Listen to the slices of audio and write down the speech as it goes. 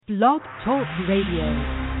Blog Talk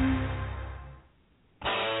Radio.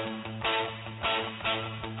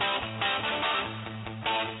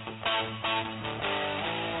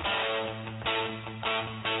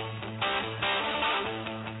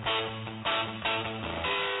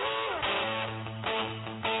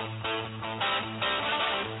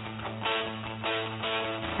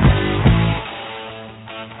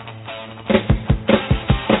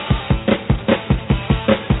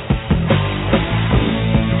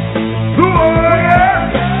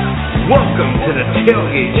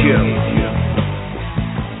 Tailgate Show.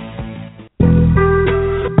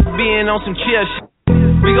 Being on some chill shit.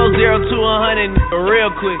 We go 0 to 100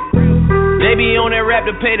 real quick. They be on that rap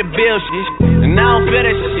to pay the bill shit. And I don't feel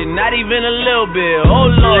that shit, not even a little bit. Oh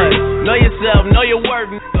Lord, know yourself, know your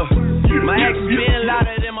worth. My actions being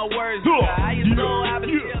louder than my words. How you know I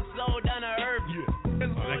been still so down to earth.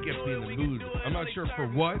 Oh, that gets me in the mood. I'm not sure for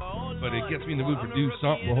what, but it gets me in the mood for do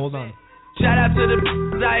something. Well, hold on. Shout out to the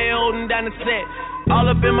b****s out here holding down the set. All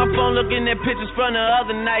up in my phone looking at pictures from the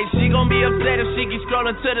other night. She gon' be upset if she keep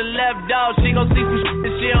scrolling to the left, dog. She gon' see some shit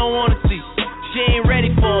that she don't wanna see. She ain't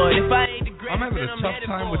ready for it. If I ain't the greatest, I'm having a tough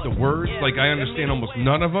time with the words. Like, I understand almost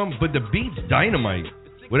none of them, but the beat's dynamite.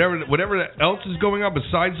 Whatever else is going on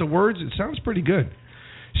besides the words, it sounds pretty good.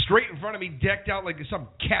 Straight in front of me, decked out like some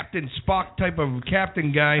Captain Spock type of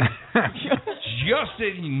captain guy.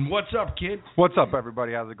 Justin, what's up, kid? What's up,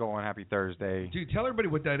 everybody? How's it going? Happy Thursday. Dude, tell everybody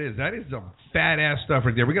what that is. That is some fat-ass stuff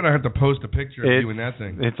right there. We're going to have to post a picture of you in that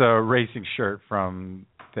thing. It's a racing shirt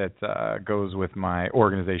that goes with my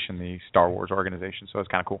organization, the Star Wars organization, so it's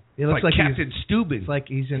kind of cool. It looks like Captain Stubin. It's like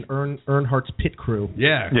he's in Earnhardt's pit crew.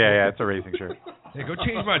 Yeah. Yeah, it's a racing shirt. Hey, go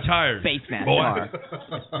change my tires. Face mask. Boy.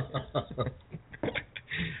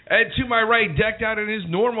 And to my right, decked out in his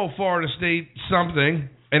normal Florida State something,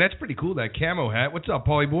 and that's pretty cool, that camo hat. What's up,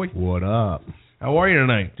 Paulie boy? What up? How are you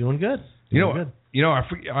tonight? Doing good.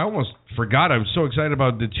 I almost forgot. I'm so excited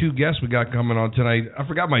about the two guests we got coming on tonight. I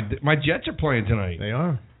forgot my Jets are playing tonight. They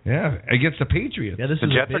are. Yeah, against the Patriots. Yeah, the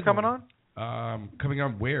Jets are coming on? Coming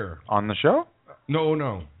on where? On the show? No.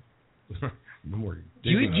 Do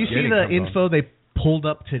you see the info they pulled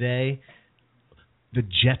up today? The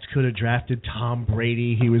Jets could have drafted Tom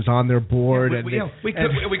Brady. He was on their board. We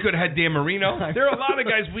could have had Dan Marino. There are a lot of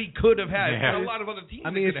guys we could have had. Yeah. A lot of other teams. I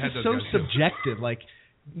mean, it's just so subjective. Like,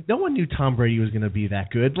 no one knew Tom Brady was going to be that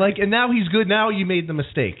good. Like, and now he's good. Now you made the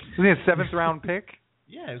mistake. Isn't he a seventh-round pick?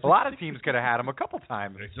 Yeah. A lot of teams could have had him a couple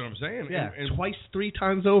times. That's what I'm saying. Yeah, and twice, 3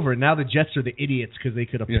 times over. And now the Jets are the idiots because they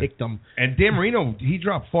could have picked him. And Dan Marino, he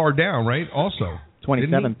dropped far down, right? Also.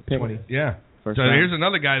 27th pick. 20. Yeah. First so round. Here's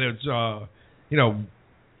another guy that's,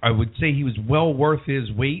 I would say he was well worth his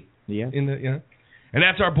weight. Yeah. And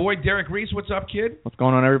that's our boy, Derek Reese. What's up, kid? What's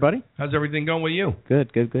going on, everybody? How's everything going with you?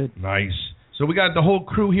 Good. Nice. So we got the whole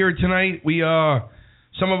crew here tonight. We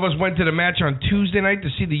some of us went to the match on Tuesday night to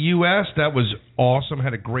see the U.S. That was awesome.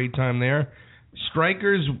 Had a great time there.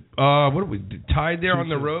 Strikers, tied there on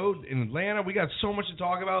the road in Atlanta. We got so much to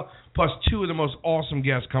talk about, plus two of the most awesome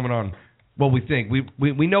guests coming on. Well, we think.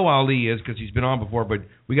 We know Ali is because he's been on before, but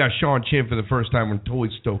we got Shawn Chin for the first time. We're totally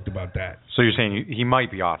stoked about that. So you're saying he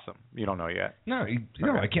might be awesome. You don't know yet. No,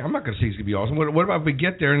 I can't. I'm not going to say he's going to be awesome. What about if we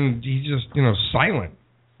get there and he's just, silent?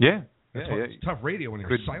 Yeah. It's tough radio when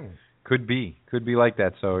you're silent. Could be like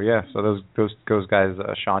that. So, yeah. So those guys,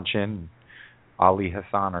 Shawn Chin, Ali,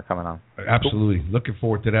 Hassan are coming on. Absolutely. Cool. Looking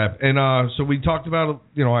forward to that. And so we talked about,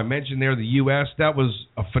 I mentioned there the U.S. That was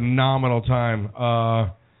a phenomenal time.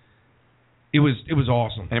 It was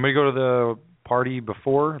awesome. Anybody go to the party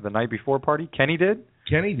the night before party? Kenny did?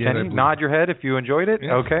 Kenny did. Kenny, nod your head if you enjoyed it.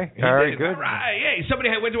 Yeah. Okay. All right, good. All right. Hey, somebody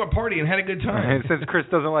went to a party and had a good time. Since Chris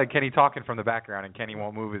doesn't like Kenny talking from the background and Kenny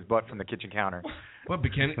won't move his butt from the kitchen counter. But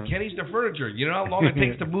Kenny's the furniture. You know how long it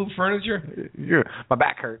takes to move furniture? Yeah. My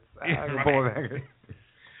back hurts.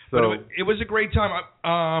 So it was a great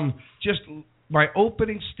time. Just my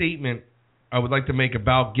opening statement I would like to make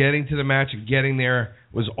about getting to the match and getting there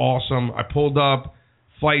was awesome. I pulled up.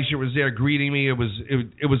 Fleischer was there greeting me. It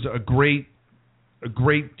was a great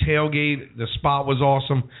tailgate. The spot was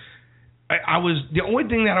awesome. The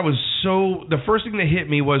first thing that hit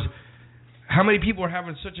me was how many people were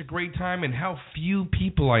having such a great time and how few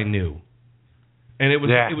people I knew. And it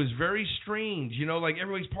was very strange, like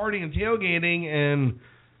everybody's partying and tailgating and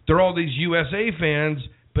they're all these USA fans,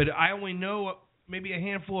 but I only know maybe a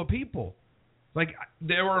handful of people. Like,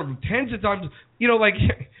 there were tens of times, we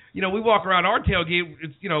walk around our tailgate,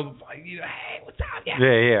 it's, hey, what's up?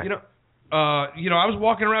 Yeah. I was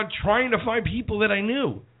walking around trying to find people that I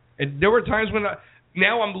knew. And there were times when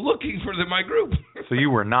now I'm looking for my group. So you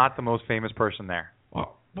were not the most famous person there?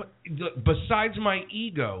 Well, But besides my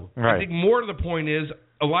ego, right. I think more to the point is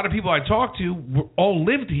a lot of people I talked to all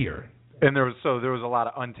lived here. And there was a lot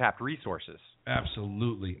of untapped resources.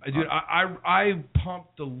 Absolutely. Dude, I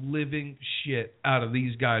pumped the living shit out of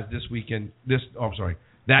these guys this weekend.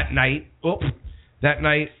 That night.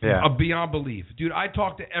 Yeah. Beyond belief. Dude, I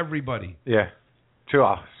talked to everybody. Yeah. Too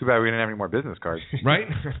bad we didn't have any more business cards. Right?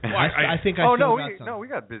 Well, I think I we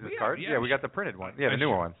got business cards. Yeah, we got the printed ones. Yeah, the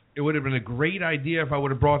newer ones. It would have been a great idea if I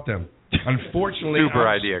would have brought them. Unfortunately, Super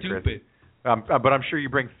I'm idea, stupid. Chris. But I'm sure you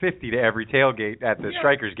bring 50 to every tailgate at the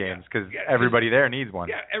Strikers games because everybody there needs one.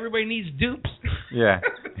 Yeah, everybody needs dupes. Yeah.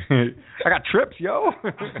 I got trips, yo.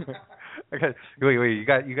 Wait, you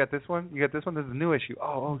got this one? You got this one? This is a new issue.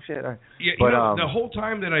 Oh shit. Right. Yeah, but the whole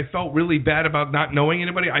time that I felt really bad about not knowing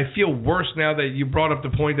anybody, I feel worse now that you brought up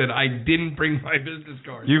the point that I didn't bring my business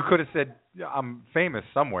card. You could have said, I'm famous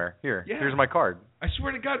somewhere. Here's my card. I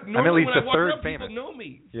swear to God, I'm at least when the I third walk famous. People know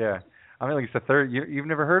me. Yeah. I'm at least the third. You've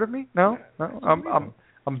never heard of me? No.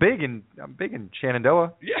 I'm big in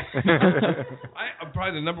Shenandoah. Yeah. I'm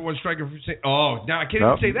probably the number one striker for now I can't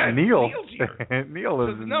even say that. Neil's here. Neil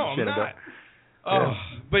is in Shenandoah. I'm not.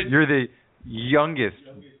 But you're the youngest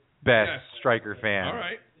best striker fan. All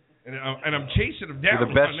right. And I'm chasing him down. You're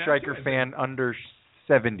the best striker fan under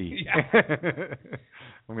 70. Yeah.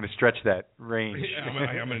 I'm going to stretch that range. Yeah,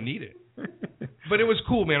 I'm going to need it. But it was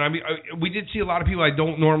cool, man. I mean, we did see a lot of people I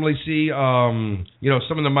don't normally see.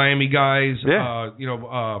 Some of the Miami guys. Yeah.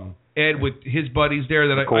 Ed with his buddies there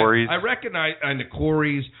that I recognize, and the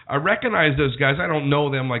Coreys. I recognize those guys. I don't know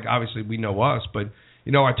them like obviously we know us, but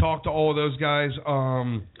I talked to all of those guys.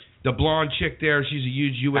 The blonde chick there, she's a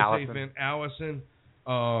huge USA fan, Allison.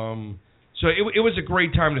 So it was a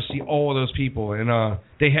great time to see all of those people, and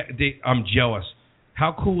I'm jealous.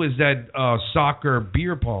 How cool is that soccer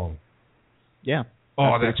beer pong? Yeah.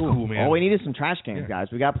 Oh, that's cool, man. All we need is some trash cans, guys.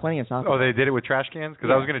 We got plenty of soccer. Oh, they did it with trash cans?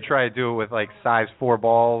 Because I was going to try to do it with like size 4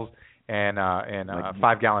 balls and a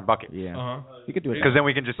 5-gallon bucket. Yeah. Uh-huh. You could do it. Because then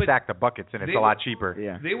we can just stack the buckets and it's a lot cheaper.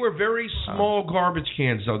 Yeah. They were very small garbage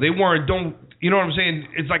cans, though. They weren't. You know what I'm saying?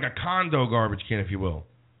 It's like a condo garbage can, if you will.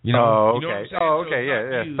 You know? Oh, okay. You know what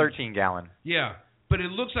I'm saying? Yeah. 13-gallon. Yeah. But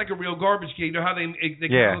it looks like a real garbage can. You know how they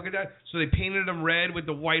kind of look at that? So they painted them red with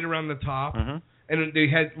the white around the top. Mm-hmm. And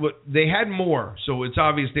they had more, so it's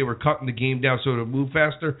obvious they were cutting the game down so it would move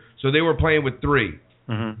faster. So they were playing with 3.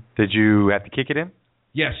 Mm-hmm. Did you have to kick it in?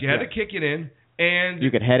 Yes, you had to kick it in, and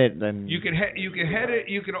you could head it. Then you could head it.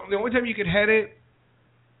 The only time you could head it,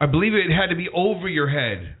 I believe it had to be over your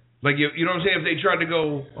head. Like you know what I'm saying? If they tried to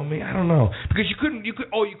go, I don't know, because you couldn't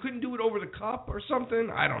do it over the cup or something.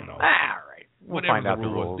 I don't know. All right, we'll find out the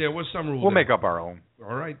rules. There was some rules. We'll make up our own.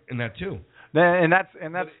 All right, and that too. And that's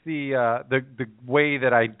the way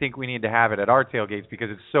that I think we need to have it at our tailgates because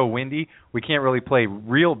it's so windy. We can't really play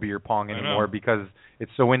real beer pong anymore because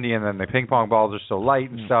it's so windy, and then the ping pong balls are so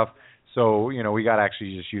light and stuff. So we got to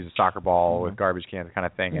actually just use a soccer ball with garbage cans kind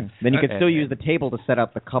of thing. Yeah. Then you could still use the table to set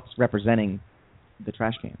up the cups representing the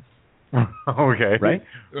trash cans. Okay. Right.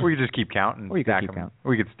 We could just keep counting. Or you could keep count.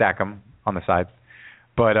 We could stack them on the sides.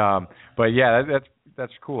 But yeah,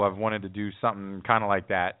 that's cool. I've wanted to do something kind of like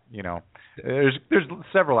that. There's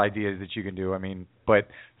several ideas that you can do. I mean, but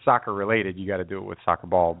soccer related, you got to do it with soccer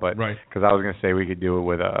ball. But because I was going to say we could do it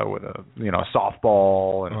with a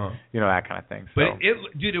softball and that kind of thing. So. But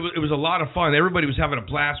it was a lot of fun. Everybody was having a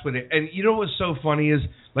blast with it. And you know what's so funny is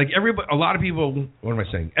like a lot of people. What am I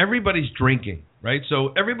saying? Everybody's drinking, right?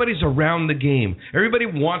 So everybody's around the game. Everybody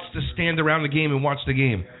wants to stand around the game and watch the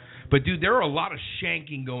game. But, dude, there are a lot of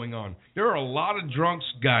shanking going on. There are a lot of drunks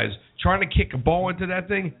guys trying to kick a ball into that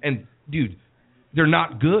thing. And, dude, they're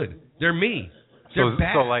not good. They're me. They're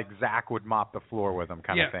bad. So, like, Zach would mop the floor with them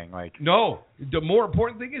kind of thing. Like no. The more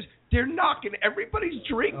important thing is they're knocking everybody's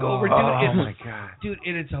drink over, dude. Oh, my God. Dude,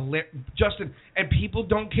 and it's hilarious. Justin, and people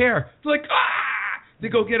don't care. They're like, they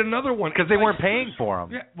go get another one. Because they weren't paying for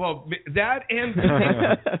them. Yeah, well, that and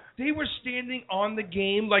they were standing on the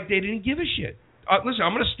game like they didn't give a shit. Listen,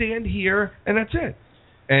 I'm going to stand here, and that's it.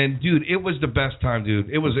 And, dude, it was the best time, dude.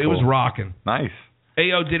 It was rocking. Nice.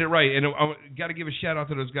 AO did it right. And I got to give a shout-out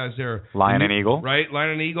to those guys there. Lion and Eagle. Right, Lion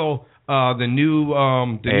and Eagle. The new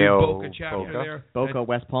Boca chapter there. Boca,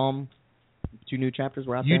 West Palm. 2 new chapters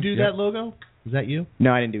were out there. You do that logo? Is that you?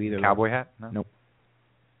 No, I didn't do either. Cowboy hat? No. Nope.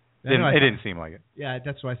 It didn't seem like it. Yeah,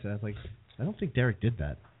 that's what I said. I was like, I don't think Derek did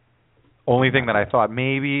that. Only thing that I thought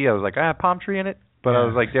maybe, I was like, palm tree in it. But I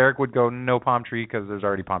was like, Derek would go no palm tree because there's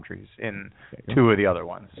already palm trees in 2 of the other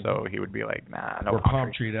ones. So he would be like, nah, no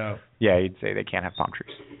palm treed out. Yeah, he'd say they can't have palm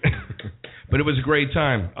trees. But it was a great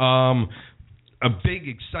time. A big,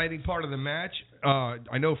 exciting part of the match,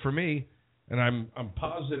 I know for me, and I'm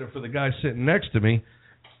positive for the guy sitting next to me,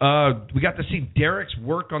 we got to see Derek's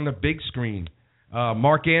work on the big screen.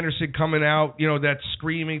 Mark Anderson coming out, that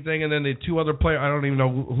screaming thing, and then the two other players, I don't even know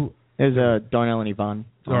who. There's Darnell and Yvonne.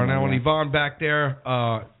 Darnell and Yvonne back there.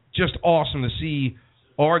 Just awesome to see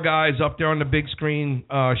our guys up there on the big screen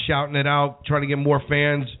shouting it out, trying to get more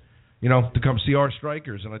fans, to come see our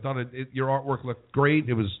strikers. And I thought your artwork looked great.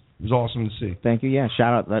 It was awesome to see. Thank you. Yeah,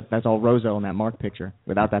 shout out. That's all Rozo in that Mark picture.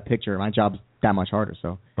 Without that picture, my job's that much harder.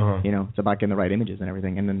 So, it's about getting the right images and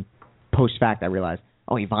everything. And then post-fact, I realized,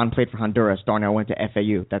 Yvonne played for Honduras. Darnell went to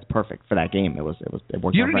FAU. That's perfect for that game. It worked out very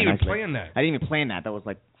nicely. You didn't even plan that. I didn't even plan that. That was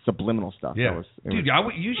like subliminal stuff. Yeah. Dude,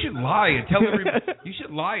 you should lie and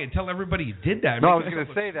tell everybody you did that. No, I was going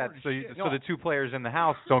to say that so the two players in the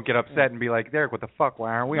house don't get upset and be like, Derek, what the fuck?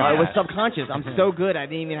 Why aren't we on it was subconscious. I'm so good, I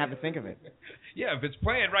didn't even have to think of it. Yeah, if it's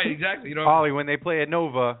planned right, exactly. Ollie, when they play at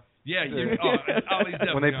Nova. Yeah, Ollie's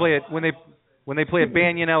definitely when they play at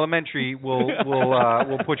Banyan Elementary, we'll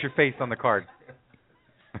put your face on the card.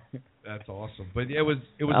 That's awesome. But it was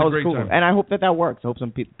a great cool. time. And I hope that works. I hope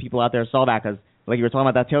some people out there saw that because, like you were talking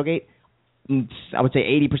about that tailgate, I would say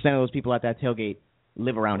 80% of those people at that tailgate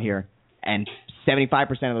live around here, and 75%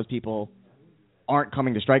 of those people aren't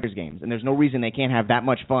coming to Strikers games. And there's no reason they can't have that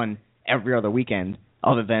much fun every other weekend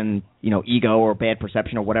other than, ego or bad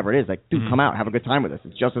perception or whatever it is. Like, dude, come out, have a good time with us.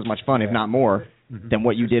 It's just as much fun, if not more, than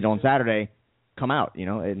what you did on Saturday. Come out,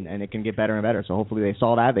 and it can get better and better. So hopefully they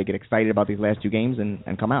saw that, they get excited about these last two games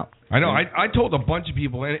and come out. I know. I told a bunch of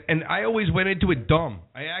people, and I always went into it dumb.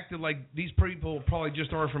 I acted like these people probably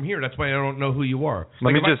just aren't from here. That's why I don't know who you are.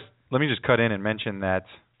 Let me just cut in and mention that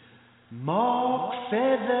Mark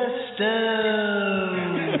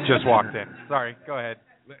Featherstone just walked in. Sorry, go ahead.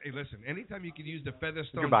 Hey, listen. Anytime you can use the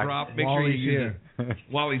Featherstone Goodbye. drop, make sure you use it.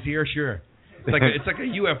 While he's here, sure. It's like a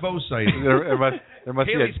UFO site. There must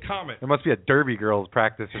Haley's be Comet. There must be a Derby Girls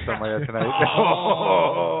practice or something like that tonight.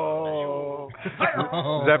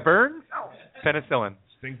 Is that burn? Penicillin.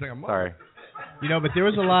 Stings like a mother. Sorry. But there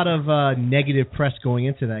was a lot of negative press going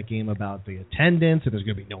into that game about the attendance, and there's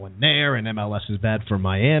going to be no one there, and MLS is bad for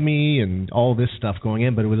Miami, and all this stuff going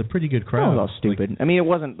in. But it was a pretty good crowd. It was all stupid. It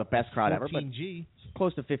wasn't the best crowd ever, but G.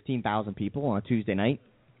 close to 15,000 people on a Tuesday night.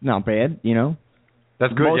 Not bad,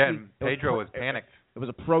 That's good. Mostly, Pedro was panicked. It was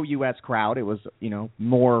a pro-U.S. crowd. It was,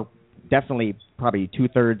 more, definitely probably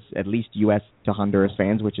 2/3 at least U.S. to Honduras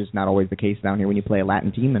fans, which is not always the case down here when you play a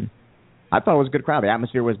Latin team. And I thought it was a good crowd. The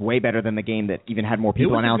atmosphere was way better than the game that even had more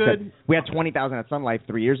people announced. We had 20,000 at Sun Life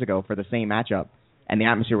 3 years ago for the same matchup, and the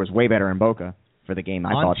atmosphere was way better in Boca for the game.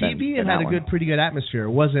 On TV, it had a pretty good atmosphere.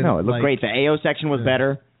 It wasn't. No, it looked great. The AO section was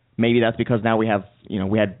better. Maybe that's because now we have,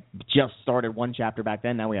 we had just started one chapter back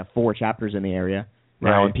then. Now we have 4 chapters in the area.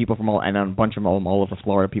 Right. And people from a bunch of them all over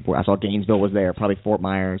Florida. People, I saw Gainesville was there, probably Fort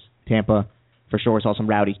Myers, Tampa, for sure. I saw some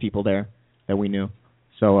Rowdies people there that we knew.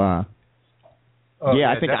 So, I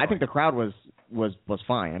think the crowd was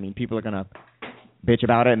fine. People are gonna bitch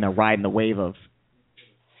about it, and they're riding the wave of.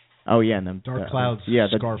 And the dark clouds.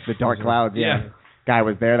 The dark clouds. Yeah. Guy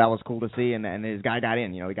was there. That was cool to see, and his guy got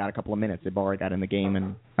in. He got a couple of minutes. Ibarra got in the game,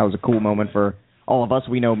 and that was a cool moment for all of us.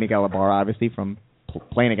 We know Miguel Ibarra, obviously, from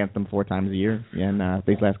playing against them 4 times a year in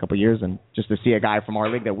these last couple of years, and just to see a guy from our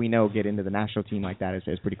league that we know get into the national team like that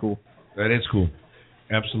is pretty cool. That is cool.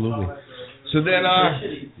 Absolutely. So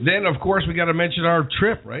then of course we got to mention our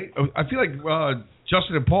trip, right? I feel like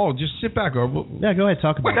Justin and Paul, just sit back. Yeah, go ahead,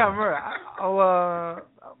 talk about it. I'm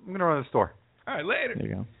gonna run to the store. All right, later. There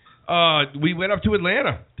you go. We went up to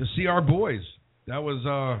Atlanta to see our boys. That was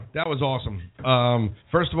awesome.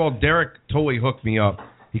 First of all, Derek totally hooked me up.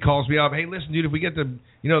 He calls me up. Hey, listen, dude, if we get the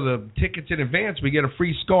tickets in advance, we get a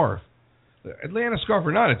free scarf. Atlanta scarf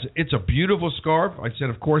or not, it's a beautiful scarf. I said,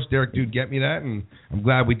 of course, Derek, dude, get me that, and I'm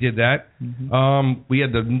glad we did that. Mm-hmm. We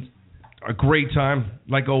had a great time,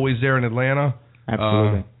 like always, there in Atlanta.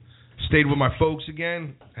 Absolutely. Stayed with my folks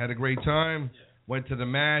again. Had a great time. Went to the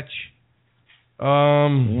match. Saw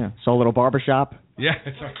a little barbershop. Yeah,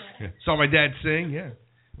 saw my dad sing. Yeah.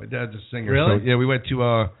 My dad's a singer. Really? So, yeah, we went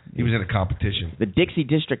to, he was in a competition. The Dixie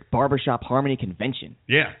District Barbershop Harmony Convention.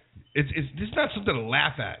 Yeah. It's not something to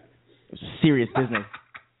laugh at. It's serious business.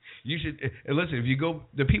 You should, listen, if you go,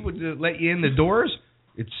 the people that let you in the doors,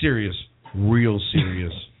 it's serious. Real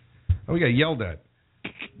serious. We got yelled at.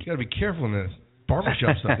 You got to be careful in this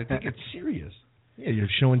barbershop stuff. They think it's serious. Yeah, you're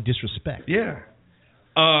showing disrespect. Yeah.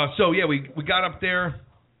 We got up there.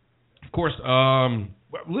 Of course, a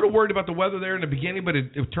little worried about the weather there in the beginning, but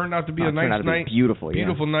it turned out to be a nice night. Beautiful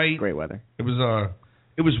night. Great weather. It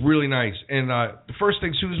was really nice. And the first thing,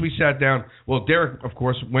 as soon as we sat down, well, Derek, of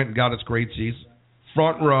course, went and got us great seats.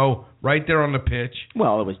 front row, right there on the pitch.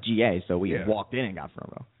 Well, it was GA, so we Yeah. walked in and got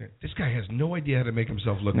front row. This guy has no idea how to make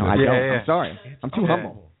himself look No, good. I don't. Yeah. I'm sorry. I'm too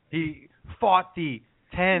humble. He fought the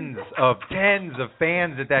tens of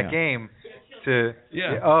fans at that game to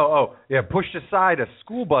pushed aside a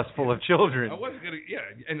school bus full of children. I wasn't gonna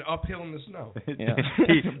and uphill in the snow. Yeah.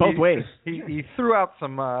 Both ways. He threw out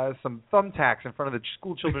some thumbtacks in front of the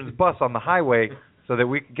school children's bus on the highway so that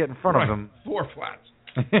we could get in front of them. 4 flats.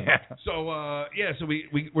 Yeah. So so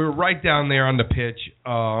we were right down there on the pitch.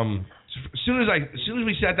 As soon as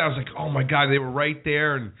we sat down, I was like, oh my God, they were right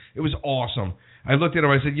there, and it was awesome. I looked at him.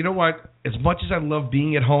 I said, you know what? As much as I love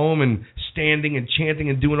being at home and standing and chanting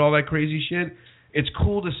and doing all that crazy shit, it's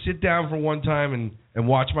cool to sit down for one time and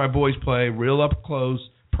watch my boys play real up close,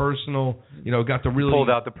 personal. Got to really pulled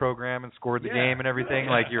out the program and scored the game and everything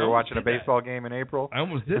like you were watching a baseball game in April. I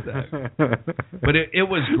almost did that, but it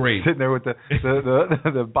was great. Sitting there with the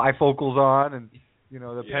bifocals on and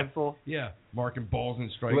the pencil. Yeah, marking balls and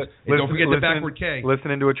strikes. And don't forget the backward K.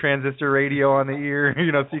 Listening to a transistor radio on the ear,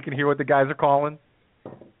 so you can hear what the guys are calling.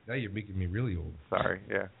 Now you're making me really old. Sorry,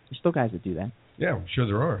 yeah. There's still guys that do that. Yeah, I'm sure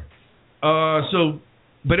there are.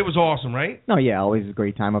 But it was awesome, right? No, yeah, always a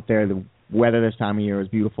great time up there. The weather this time of year was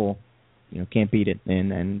beautiful. Can't beat it.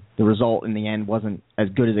 And the result in the end wasn't as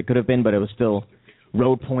good as it could have been, but it was still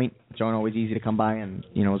road point, which aren't always easy to come by, and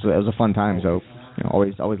it was a fun time. So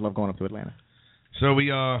always love going up to Atlanta. So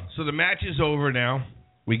the match is over now.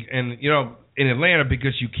 In Atlanta,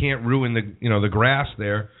 because you can't ruin the grass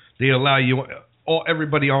there, they allow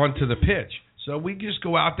everybody onto the pitch. So we just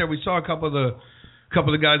go out there. We saw a couple of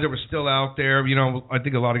the guys that were still out there. I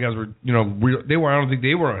think a lot of guys were I don't think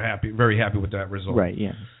they were very happy with that result. Right.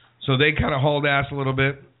 Yeah. So they kind of hauled ass a little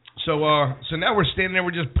bit. So now we're standing there.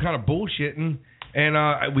 We're just kind of bullshitting,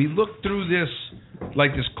 and we look through this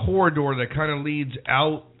corridor that kind of leads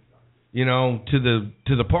out. To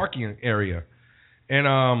the parking area,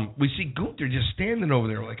 and we see Gunther just standing over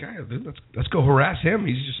there. We're like, hey, let's go harass him.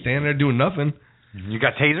 He's just standing there doing nothing. You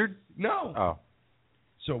got tasered? No. Oh.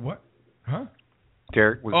 So what? Huh?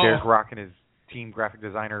 Derek rocking his team graphic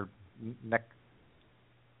designer neck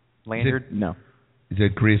lanyard? No. He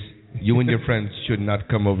said, Chris, you and your friends should not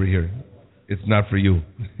come over here. It's not for you.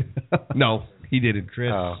 No, he didn't,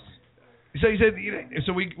 Chris. Oh. So he said.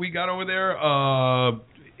 So we got over there.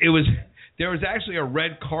 There was actually a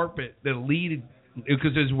red carpet that leaded,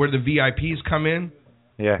 because this is where the VIPs come in.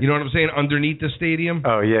 Yeah. You know what I'm saying? Underneath the stadium.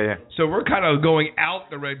 Oh, yeah. So we're kind of going out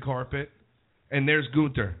the red carpet, and there's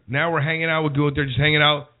Gunther. Now we're hanging out with Gunther, just hanging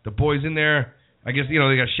out. The boys in there, I guess, they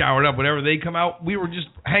got showered up. Whatever, they come out. We were just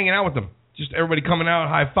hanging out with them. Just everybody coming out,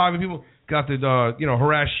 high-fiving people. Got the,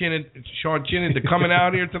 harass Shawn Chinnon to coming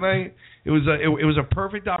out here tonight. It was a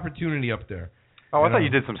perfect opportunity up there. Oh, I thought you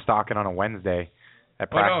did some stalking on a Wednesday at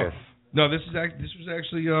practice. No, this was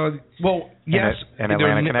actually yes, an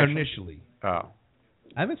Atlanta connection? Initially. Oh.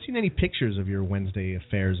 I haven't seen any pictures of your Wednesday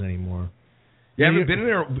affairs anymore. You haven't been in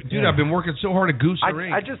there? Dude, yeah. I've been working so hard at Goose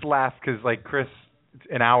Ring. I just laughed because, Chris,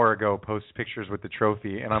 an hour ago, posts pictures with the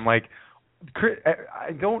trophy, and I'm like, Chris,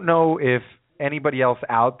 I don't know if anybody else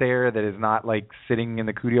out there that is not, sitting in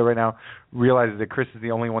the Kudio right now realizes that Chris is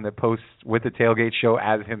the only one that posts with the Tailgate show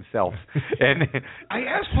as himself. And I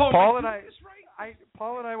asked Paul and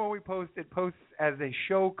Paul and I, when we post, it posts as a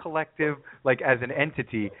show collective, as an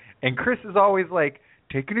entity. And Chris is always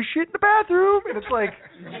taking a shit in the bathroom. And it's like,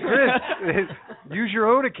 Chris, use your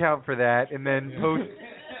own account for that and then post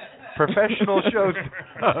professional shows.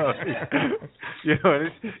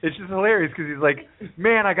 It's just hilarious because he's like,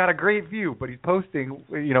 man, I got a great view. But he's posting,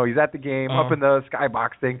 he's at the game up in the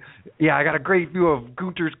skybox thing. Yeah, I got a great view of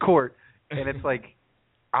Gunther's court. And it's like,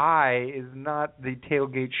 is not the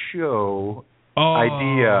Tailgate show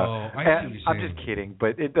idea. I'm just kidding,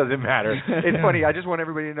 but it doesn't matter. It's funny. I just want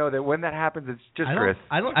everybody to know that when that happens, it's just Chris.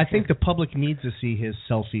 I think the public needs to see his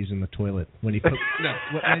selfies in the toilet when he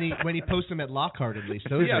when he posts them at Lockhart. At least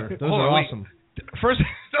those are awesome. First,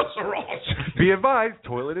 those are awesome. Be advised,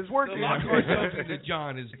 toilet is working. The Lockhart selfie to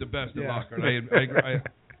John is the best at Lockhart.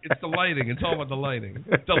 It's the lighting. It's all about the lighting.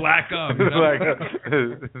 The lack of.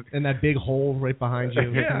 And that big hole right behind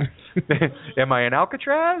you. Yeah. Am I in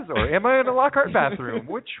Alcatraz or am I in the Lockhart bathroom?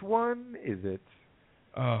 Which one is it?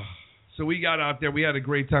 So we got out there. We had a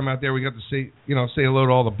great time out there. We got to say hello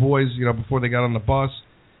to all the boys, before they got on the bus.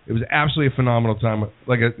 It was absolutely a phenomenal time.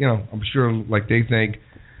 I'm sure they think,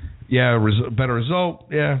 better result,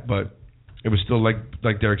 but it was still like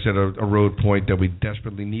Derek said, a road point that we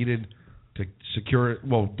desperately needed. to secure it.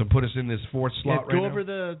 Well, to put us in this fourth slot right go now.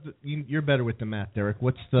 over you're better with the math, Derek.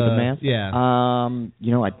 What's the math? Yeah.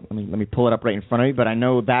 Let me pull it up right in front of me. But I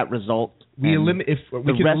know that result. We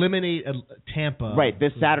can eliminate Tampa. Right,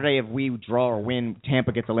 this Saturday, if we draw or win,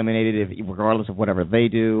 Tampa gets eliminated, regardless of whatever they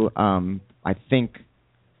do. I think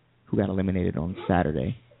who got eliminated on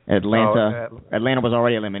Saturday? Atlanta was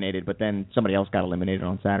already eliminated, but then somebody else got eliminated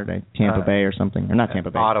on Saturday. Tampa Bay or something, or not Tampa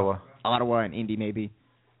Bay. Ottawa and Indy maybe.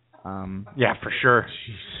 Yeah, for sure.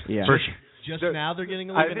 Yeah. For sure. Just now they're getting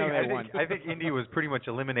eliminated. I think Indy was pretty much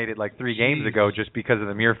eliminated like 3 games ago, just because of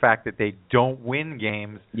the mere fact that they don't win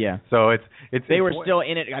games. Yeah. So they were still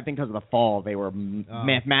in it. I think because of the fall, they were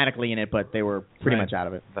mathematically in it, but they were pretty much out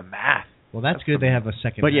of it. The math. Well, that's good. They have a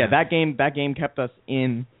second. But yeah, that game kept us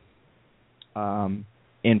in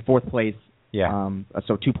fourth place. Yeah.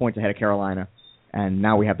 So 2 points ahead of Carolina. And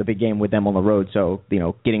now we have the big game with them on the road, so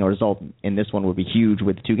getting a result in this one would be huge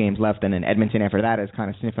with 2 games left, and then Edmonton after that is kind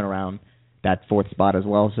of sniffing around that fourth spot as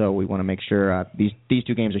well. So we want to make sure these 2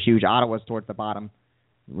 games are huge. Ottawa's towards the bottom.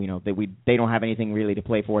 They don't have anything really to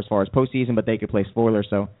play for as far as postseason, but they could play spoiler.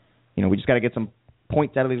 So we just got to get some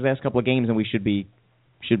points out of these last couple of games, and we should be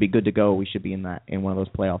good to go. We should be in one of those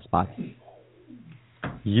playoff spots.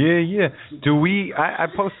 Yeah. Do we? I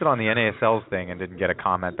posted on the NASL's thing and didn't get a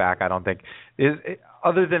comment back. I don't think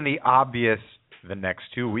other than the obvious. The next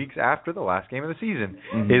 2 weeks after the last game of the season,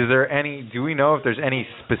 is there any? Do we know if there's any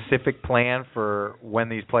specific plan for when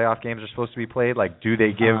these playoff games are supposed to be played? Like, do they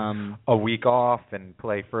give a week off and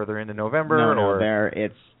play further into November? No.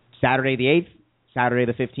 It's Saturday the 8th,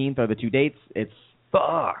 Saturday the 15th are the 2 dates. It's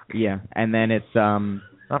fuck. Yeah, and then it's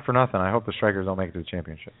not for nothing. I hope the Strikers don't make it to the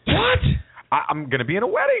championship. What? I'm gonna be in a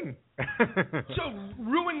wedding. So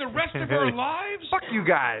ruin the rest of our lives? Fuck you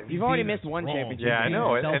guys. You've already missed one championship. Yeah, I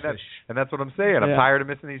know, and that's what I'm saying. I'm tired of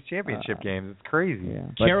missing these championship games. It's crazy. Yeah.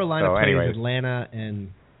 Carolina plays Atlanta and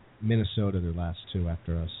Minnesota, their last 2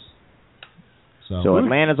 after us. So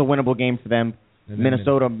Atlanta's a winnable game for them.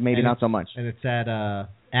 Minnesota maybe not so much. And it's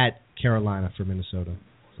at Carolina for Minnesota.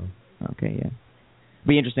 So. Okay, yeah.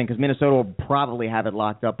 Be interesting because Minnesota will probably have it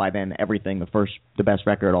locked up by then. Everything, the best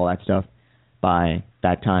record, all that stuff. By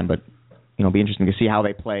that time, but be interesting to see how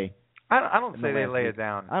they play. I don't say they lay it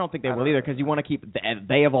down. I don't think they will either, because you want to keep.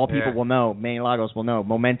 They of all people will know. Manny Lagos will know.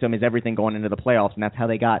 Momentum is everything going into the playoffs, and that's how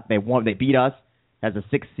they got. They beat us as a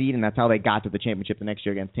 6th seed, and that's how they got to the championship the next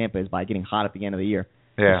year against Tampa, is by getting hot at the end of the year.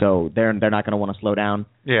 Yeah. So they're not going to want to slow down.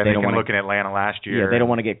 Yeah, they can look at Atlanta last year. Yeah, they don't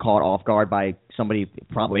want to get caught off guard by somebody,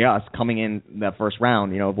 probably us, coming in that first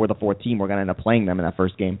round. If we're the 4th team, we're going to end up playing them in that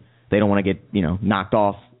first game. They don't want to get knocked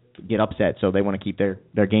off. Get upset, so they want to keep their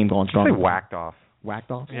game going strong. Say whacked off.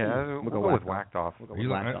 Whacked off? Yeah, we'll go with whacked off. I'm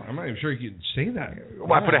not even sure you can say that.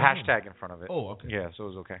 Well, I put a hashtag in front of it. Oh, okay. Yeah, so it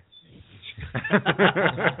was okay.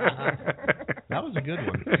 That was a good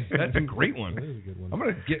one. That's a great one. That was a good one. I'm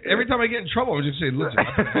gonna every time I get in trouble, I'm just say, "Listen, I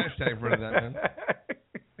put a hashtag in front of that, man."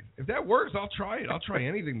 If that works, I'll try it. I'll try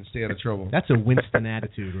anything to stay out of trouble. That's a Winston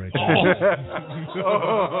attitude right there.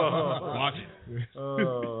 Watch it.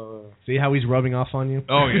 See how he's rubbing off on you?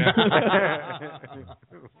 Oh, yeah.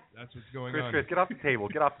 That's what's going on. Chris, get off the table.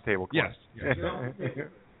 Get off the table. Come on.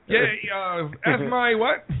 Ask my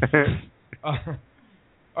what?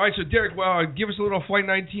 All right, so Derek, give us a little Flight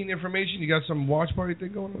 19 information. You got some watch party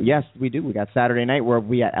thing going on? Yes, we do. We got Saturday night where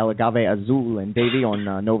we at El Agave Azul and Davie on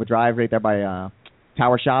Nova Drive, right there by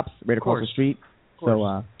Tower Shops, right across the street.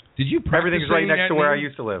 So, did you practice everything's right next to where I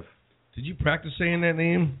used to live. Did you practice saying that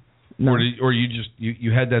name? No. Or you just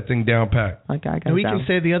you had that thing down pat? I got we can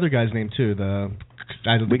say the other guy's name too. The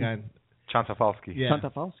guy. Chantafalski. Yeah.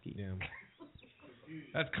 Chantafalski. Yeah.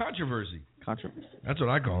 That's controversy. Controversy. That's what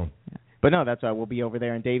I call him. Yeah. But no, that's we'll be over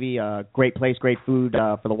there in Davie. Great place, great food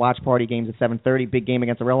for the watch party. Games at 7:30. Big game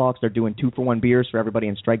against the Railhawks. They're doing 2-for-1 beers for everybody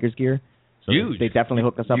in Strikers gear. So huge. They definitely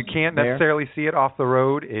hooked us up. You can't necessarily see it off the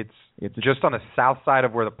road. It's just on the south side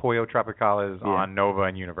of where the Pollo Tropical is on Nova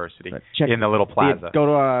and University, in the little plaza. Go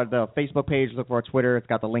to the Facebook page, look for our Twitter. It's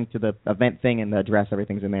got the link to the event thing and the address.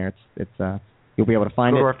 Everything's in there. It's you'll be able to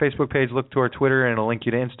find it. Go to our Facebook page, look to our Twitter, and it'll link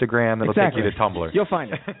you to Instagram. It'll take you to Tumblr. You'll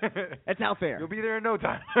find it. It's out there. You'll be there in no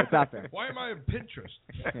time. It's out there. Why am I on Pinterest?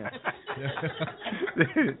 Yeah.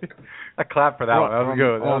 I clapped for that one. That was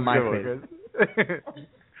good. On MySpace.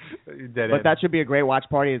 But that should be a great watch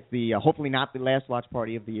party. It's the hopefully not the last watch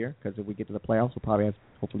party of the year, because if we get to the playoffs, we'll probably have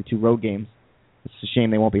hopefully 2 road games. It's a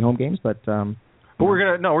shame they won't be home games, but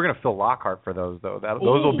we're gonna fill Lockhart for those though.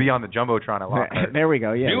 Those will be on the jumbotron at Lockhart. There we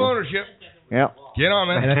go. Yeah. New ownership. Yeah. Get on,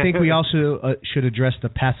 man. And I think we also should address the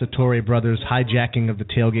Passatore brothers hijacking of the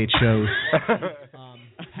tailgate shows.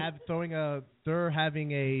 They're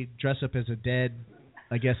having a dress up as a dead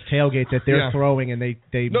I guess, tailgate that they're throwing, and they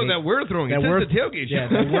that we're throwing. It's the tailgate show. Yeah,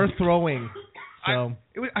 that we're throwing. So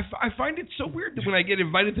I find it so weird that when I get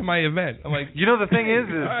invited to my event, I'm like, you know, the thing is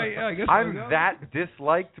I guess I'm that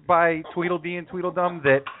disliked by Tweedledee and Tweedledum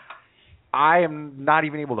that I am not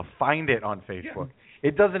even able to find it on Facebook. Yeah.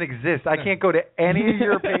 It doesn't exist. I can't go to any of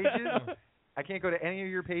your pages. I can't go to any of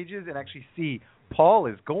your pages and actually see Paul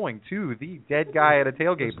is going to the dead guy at a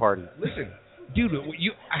tailgate party. Listen, dude,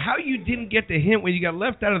 how you didn't get the hint when you got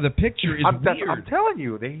left out of the picture is weird. I'm telling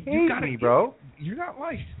you, they hate me, bro. You're not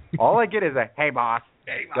liked. All I get is a hey boss.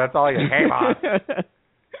 Hey boss. That's all I get. Hey boss.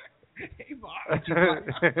 Hey boss.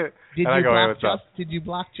 Did you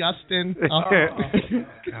block Justin? God,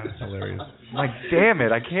 that's hilarious. Like, damn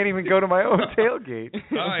it, I can't even go to my own tailgate.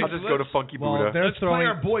 Right, I'll just go to Funky Buddha. Let's play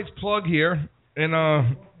our boys' plug here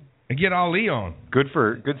and get Ali on. Good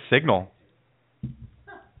signal.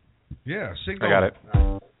 Yeah, signal. I got it.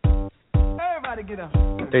 Everybody get up.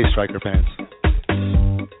 Hey, Striker fans.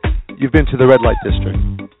 You've been to the red light district.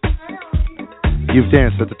 You've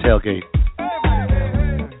danced at the tailgate.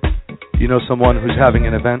 You know someone who's having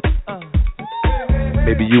an event?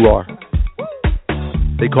 Maybe you are.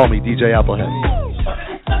 They call me DJ Applehead.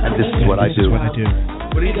 And this is what I do.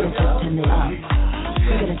 What do you do?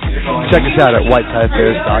 Check us out at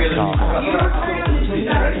whitetypebears.com.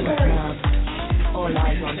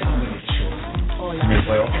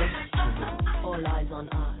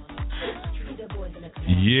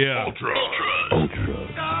 Yeah. Ultra.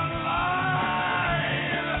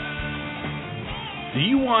 Do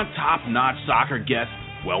you want top-notch soccer guests?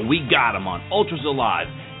 Well, we got them on Ultras Alive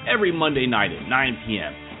every Monday night at 9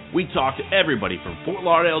 p.m. We talk to everybody from Fort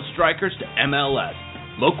Lauderdale Strikers to MLS,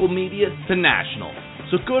 local media to national.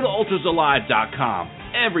 So go to ultrasalive.com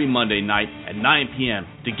every Monday night at 9 p.m.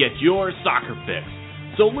 to get your soccer fix.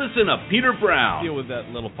 So listen up, Peter Brown. Deal with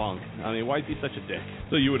that little punk. I mean, why'd he be such a dick?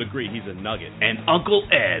 So you would agree he's a nugget. And Uncle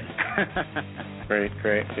Ed. Great.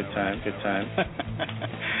 Good time.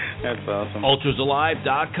 That's awesome.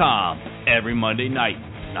 ultrasalive.com every Monday night,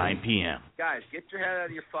 9 p.m. Guys, get your head out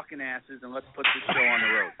of your fucking asses and let's put this show on the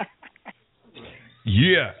road.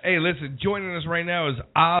 Yeah. Hey, listen, joining us right now is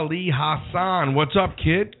Ali Hassan. What's up,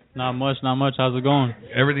 kid? Not much. How's it going?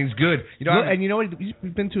 Everything's good. And you know what?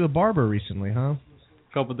 You've been to a barber recently, huh?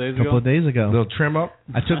 A couple of days ago. Little trim up.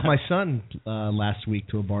 I took my son last week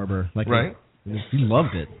to a barber. Right. He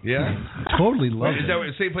loved it. Yeah. He totally loved it. Is that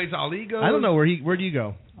the same place Ali goes? I don't know where do you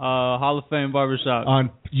go? Hall of Fame Barbershop.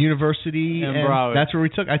 On University in Broward. That's where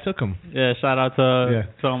I took him. Yeah, shout out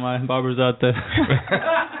to all my barbers out there.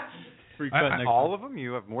 Free cut next all of them?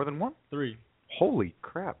 You have more than one? 3. Holy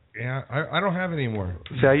crap. Yeah, I don't have any more.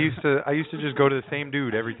 See, I used to just go to the same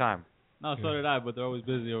dude every time. No, so did I, but they're always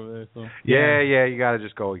busy over there. So Yeah, you got to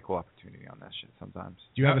just go equal opportunity on that shit sometimes.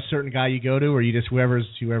 Do you have a certain guy you go to, or you just whoever's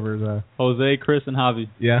Jose, Chris, and Javi.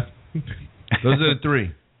 Yeah. Those are the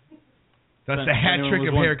 3. That's the hat trick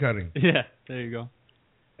of haircutting. Yeah, there you go.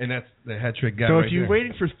 And that's the hat trick guy. So right if you're there.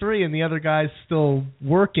 waiting for 3 and the other guy's still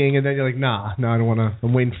working, and then you're like, no, I don't want to.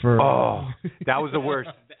 I'm waiting for. Oh, that was the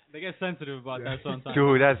worst. They get sensitive about that sometimes.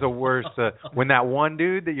 Dude, that's the worst. When that one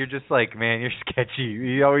dude that you're just like, man, you're sketchy.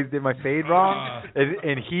 He always did my fade wrong,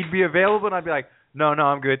 and he'd be available, and I'd be like, no,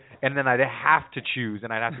 I'm good. And then I'd have to choose,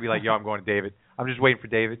 and I'd have to be like, yo, I'm going to David. I'm just waiting for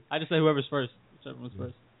David. I just say whoever's first. Whichever one's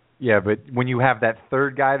first. Yeah, but when you have that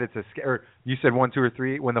third guy that's or you said 1, 2, or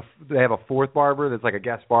 3, when they have a fourth barber that's like a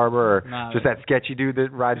guest barber, or just that sketchy dude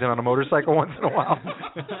that rides in on a motorcycle once in a while,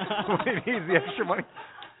 when he needs the extra money.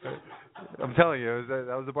 I'm telling you,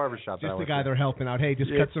 that was the barbershop. Just the guy they're helping out. Hey,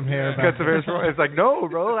 just cut some hair. Cut some hair. It's like, no,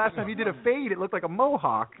 bro. Last time you did a fade, it looked like a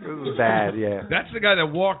mohawk. It was bad, yeah. That's the guy that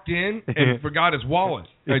walked in and forgot his wallet.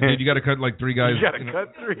 Like, dude, you got to cut like 3 guys. You got to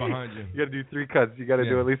cut 3 behind you. You got to do 3 cuts. You got to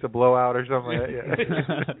do at least a blowout or something like that.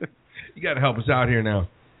 Yeah. You got to help us out here now.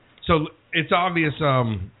 So it's obvious. I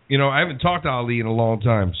haven't talked to Ali in a long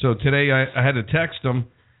time. So today I had to text him.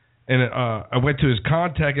 And I went to his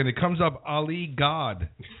contact, and it comes up Ali God.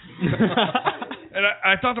 And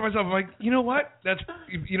I thought to myself, I'm like, you know what?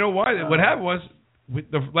 Why? What happened was,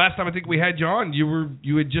 the last time I think we had you on,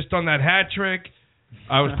 you had just done that hat trick.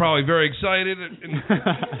 I was probably very excited. And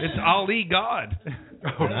it's Ali God.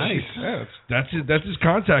 Oh, nice. Yeah, that's his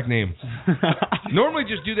contact name. Normally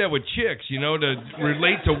just do that with chicks, to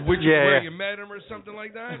relate to where you met him or something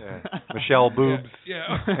like that. Yeah. Michelle Boobs.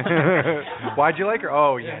 Yeah. Why'd you like her?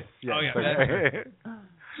 Oh, yes. Oh, yeah. Okay.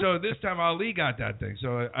 So this time Ali got that thing.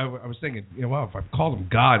 So I was thinking, wow, if I called him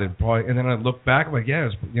God, and then I looked back, I'm like, yeah,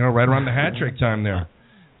 it's, right around the hat trick time there.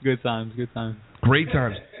 Good times. Great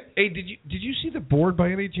times. Hey, did you see the board by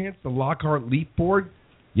any chance? The Lockhart Leap board?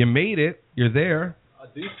 You made it. You're there.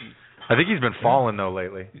 I think he's been falling though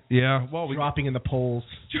lately. Yeah, well, dropping in the polls.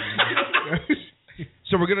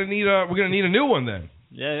 So we're gonna need a new one then.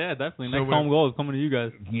 Yeah, definitely. Next home goal is coming to you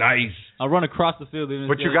guys. Nice. I'll run across the field.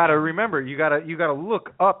 But you got to remember, you got to look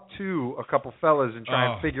up to a couple fellas and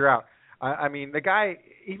try and figure out. I mean, the guy,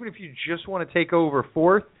 even if you just want to take over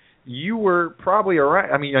fourth, you were probably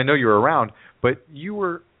around. I mean, I know you were around, but you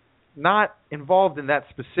were not involved in that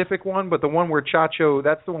specific one. But the one where Chacho,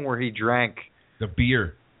 that's the one where he drank the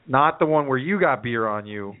beer. Not the one where you got beer on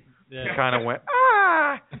you. Yeah. You kind of went,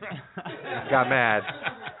 got mad.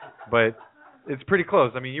 But it's pretty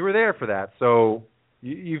close. I mean, you were there for that. So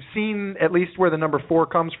you've seen at least where the number 4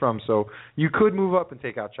 comes from. So you could move up and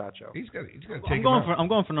take out Chacho. He's gonna take him out. I'm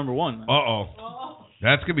going for number 1. Uh-oh.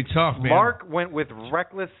 That's going to be tough, man. Mark went with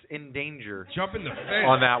reckless endanger. Jump in the fence.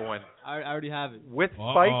 On that one. I already have it. With spikes?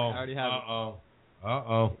 I already have it.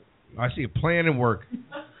 Uh-oh. I see a plan in work.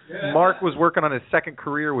 Mark was working on his second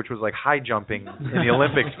career, which was like high jumping in the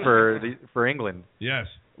Olympics for England. Yes.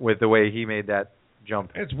 With the way he made that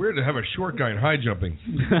jump. It's weird to have a short guy in high jumping.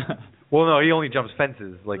 Well, no, he only jumps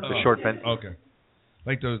fences, like the short fences. Okay.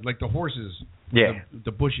 Like the horses. Yeah.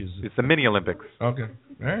 The bushes. It's the mini Olympics. Okay.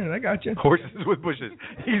 All right, I got you. Horses with bushes.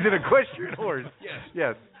 He's an equestrian horse.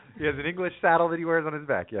 Yes. He has an English saddle that he wears on his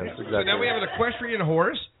back. Yes, exactly. So now we have an equestrian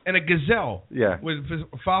horse and a gazelle. Yeah. With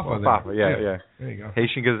Fafa. Well, Fafa, yeah. There you go.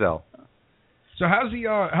 Haitian gazelle. So how's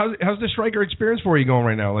the striker experience for you going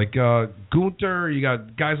right now? Like Gunther, you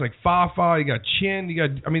got guys like Fafa, you got Chin,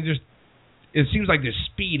 it seems like there's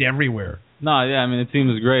speed everywhere. No, yeah, I mean the team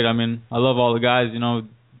is great. I mean I love all the guys. You know,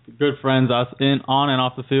 good friends on and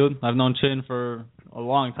off the field. I've known Chin for a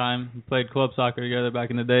long time. We played club soccer together back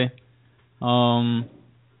in the day.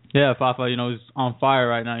 Yeah, Fafa, you know, is on fire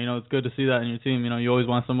right now. You know, it's good to see that in your team. You know, you always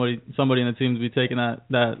want somebody in the team to be taking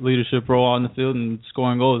that leadership role on the field and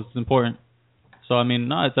scoring goals. It's important. So, I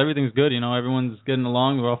mean, everything's good. You know, everyone's getting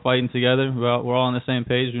along. We're all fighting together. We're all on the same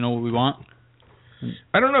page. We know what we want.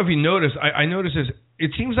 I don't know if you noticed. I noticed this.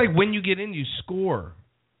 It seems like when you get in, you score.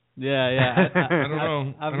 Yeah. I don't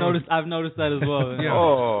know. I've noticed that as well. Yeah.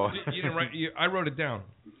 Oh. You didn't write. I wrote it down.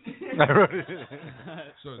 I wrote it.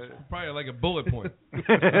 So it's probably like a bullet point.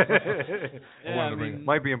 I mean,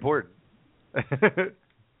 might be important.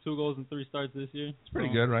 2 goals and 3 starts this year. It's pretty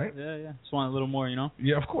good, right? Yeah. Just want a little more, you know?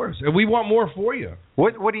 Yeah, of course. And we want more for you.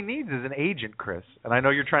 What he needs is an agent, Chris. And I know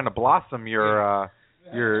you're trying to blossom your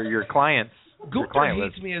clients. Gunther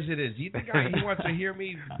hates me as it is. You think he wants to hear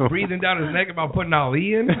me breathing down his neck about putting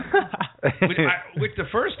Ali in? Which the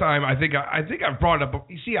first time I think I brought up.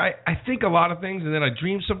 You see, I think a lot of things and then I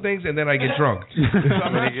dream some things and then I get drunk. So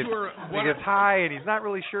I'm not sure. He gets high and he's not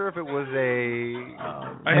really sure if it was a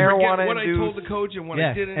I marijuana forget what induced. I told the coach and what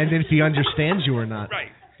I didn't. And then if he understands you or not. Right.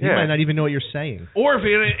 He might not even know what you're saying. Or if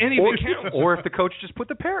any of it counts. Or if the coach just put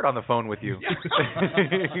the parrot on the phone with you.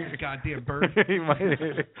 Goddamn bird.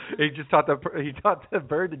 He just taught the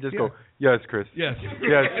bird to just go, yes, Chris. Yes.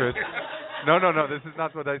 Yes, Chris. No, this is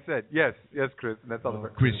not what I said. Yes, Chris. And that's all the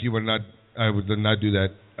bird. Chris, you would not. I would not do that.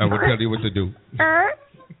 I would tell you what to do.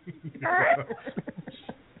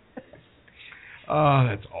 Oh,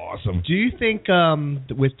 that's awesome. Do you think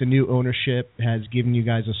with the new ownership has given you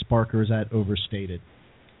guys a spark, or is that overstated?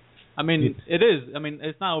 I mean, it is. I mean,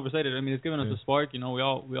 it's not overstated. I mean, it's given us a spark. You know, we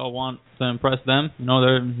all want to impress them. You know,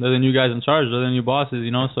 they're the new guys in charge. They're the new bosses. You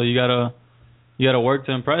know, so you gotta work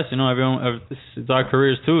to impress. You know, everyone. It's our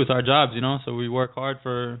careers too. It's our jobs. You know, so we work hard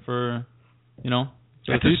for you know.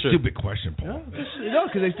 That's a stupid question, Paul.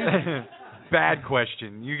 Because they do. Bad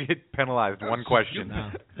question. You get penalized. One question.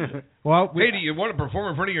 Well, hey, do you want to perform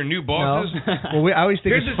in front of your new bosses? No. Well, I always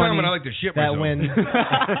think Here's it's the funny time when I like to shit that myself. when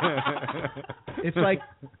it's like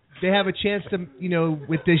they have a chance to, you know,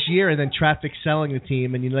 with this year, and then traffic selling the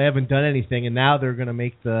team, and they haven't done anything, and now they're going to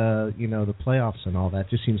make the playoffs and all that.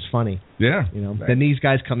 Just seems funny. Yeah. You know, then these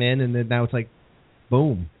guys come in, and then now it's like,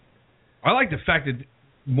 boom. I like the fact that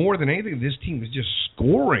more than anything, this team is just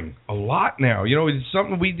scoring a lot now. You know, it's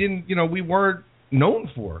something we weren't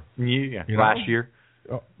known for. Yeah. Last year.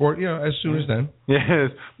 Or as soon as then. Yeah,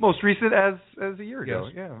 most recent as a year ago.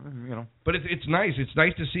 Yes. Yeah, But it's nice. It's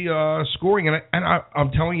nice to see scoring, and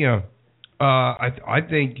I'm telling you, I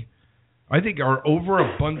think our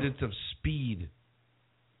overabundance of speed,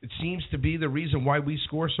 it seems to be the reason why we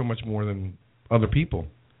score so much more than other people.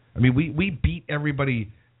 I mean, we beat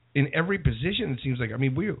everybody in every position. It seems like. I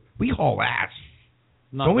mean, we haul ass.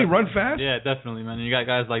 Don't we run fast? Yeah, definitely, man. You got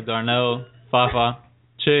guys like Darnell, Fafa,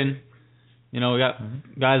 Chin. You know, we got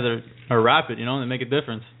guys that are rapid, you know, that make a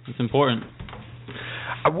difference. It's important.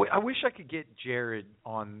 I wish I could get Jared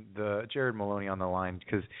Maloney on the line,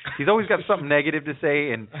 because he's always got something negative to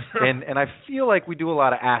say, and I feel like we do a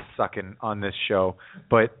lot of ass sucking on this show,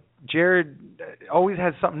 but Jared always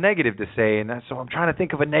has something negative to say, and so I'm trying to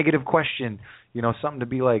think of a negative question, something to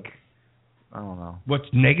be like, I don't know. What's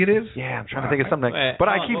negative? Yeah, I'm trying to think of something. But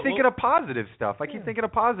I keep thinking of positive stuff. I keep thinking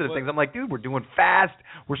of positive things. I'm like, dude, we're doing fast.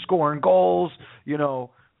 We're scoring goals.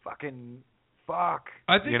 Fucking fuck.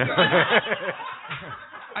 I think.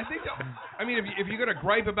 I think. I mean, if you're gonna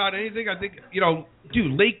gripe about anything, I think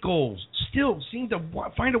dude, late goals still seem to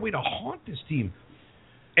find a way to haunt this team,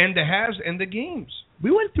 and the halves and the games. We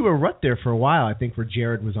went through a rut there for a while, I think, where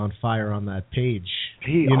Jared was on fire on that page.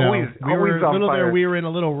 He always on fire. We were in a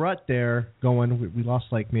little rut there going. We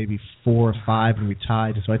lost like maybe 4 or 5, and we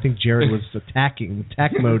tied. So I think Jared was attack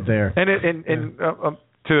mode there. And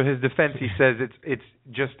to his defense, he says it's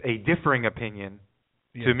just a differing opinion.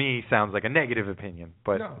 Yeah. To me, sounds like a negative opinion,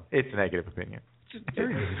 but it's a negative opinion.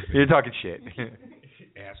 You're talking shit.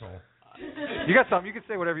 Asshole. You got something. You can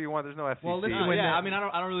say whatever you want. There's no FCC. Well, I mean, I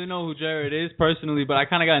don't really know who Jared is personally, but I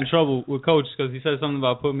kind of got in trouble with Coach because he said something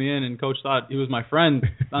about putting me in, and Coach thought he was my friend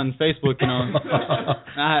on Facebook.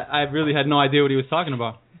 I really had no idea what he was talking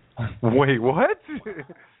about. Wait, what?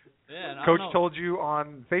 Yeah, Coach told you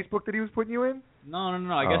on Facebook that he was putting you in? No.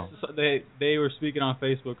 I guess they were speaking on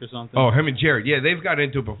Facebook or something. Oh, him and Jared. Yeah, they've got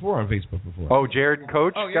into it before on Facebook before. Oh, Jared and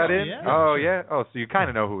Coach got in? Yeah. Oh, yeah. Oh, so you kind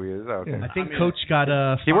of know who he is. Oh, okay. Yeah. I think Coach got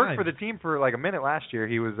He worked for the team for like a minute last year.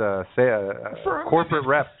 He was a corporate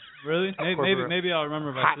rep. Really? Maybe I'll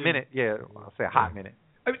remember if I see minute. Yeah, I'll say a hot minute.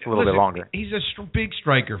 I mean, a little bit longer. He's a big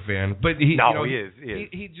striker fan, but he is.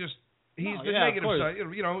 He's the negative side.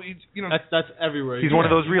 That's everywhere. He's one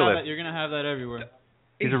of those realists. You're gonna have that everywhere.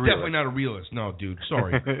 He's definitely not a realist. No, dude.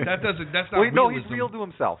 Sorry. That's not realism. No, he's real to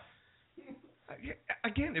himself.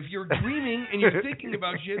 Again, if you're dreaming and you're thinking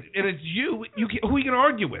about shit and it's you who are you gonna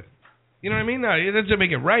argue with? You know what I mean? No, that doesn't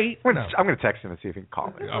make it right. I'm gonna text him and see if he can call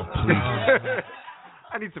me. Oh, please.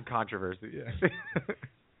 I need some controversy. Yeah.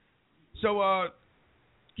 So,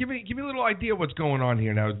 give me a little idea what's going on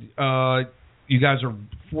here now. You guys are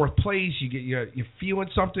 4th place. You're feeling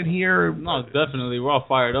something here? No, definitely. We're all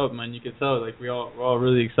fired up, man. You can tell. Like we're all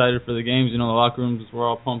really excited for the games. The locker rooms. We're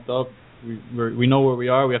all pumped up. We know where we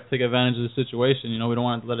are. We have to take advantage of the situation. We don't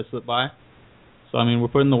want to let it slip by. So I mean, we're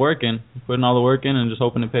putting the work in. We're putting all the work in, and just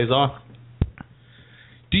hoping it pays off.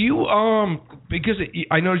 Do you because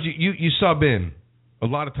I know you sub in a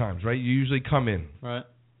lot of times, right? You usually come in. Right.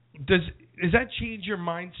 Does that change your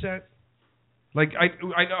mindset? Like I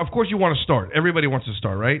of course you want to start. Everybody wants to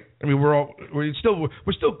start, right? I mean we're still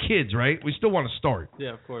kids, right? We still want to start.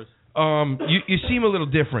 Yeah, of course. You seem a little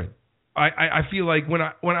different. I feel like when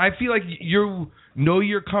I feel like you know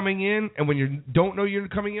you're coming in, and when you don't know you're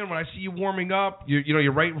coming in, when I see you warming up,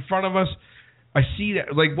 you're right in front of us. I see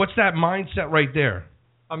that. Like, what's that mindset right there?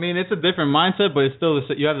 I mean, it's a different mindset, but it's still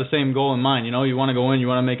you have the same goal in mind. You want to go in, you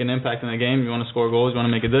want to make an impact in the game, you want to score goals, you want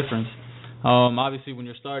to make a difference. Obviously, when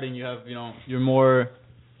you're starting, you have you're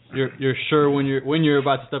sure when you're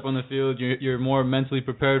about to step on the field, you're more mentally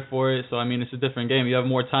prepared for it. So I mean, it's a different game. You have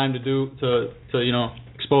more time to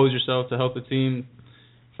expose yourself, to help the team,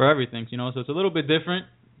 for everything. So it's a little bit different,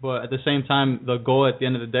 but at the same time, the goal at the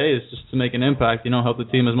end of the day is just to make an impact. Help the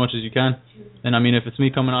team as much as you can. And I mean, if it's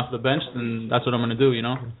me coming off the bench, then that's what I'm going to do.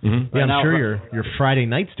 Mm-hmm. Yeah, I'm sure your Friday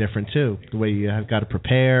night's different too. The way you have got to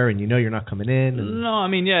prepare, and you're not coming in. No, I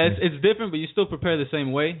mean, it's different, but you still prepare the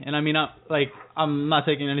same way. And I mean, I'm not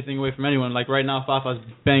taking anything away from anyone. Like right now, Fafa's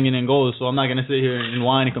banging in goals, so I'm not going to sit here and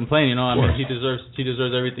whine and complain. I mean, he deserves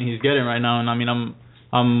everything he's getting right now. And I mean, I'm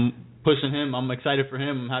pushing him. I'm excited for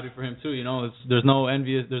him. I'm happy for him too. There's no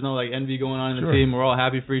envy going on in the team. We're all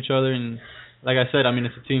happy for each other. And like I said, I mean,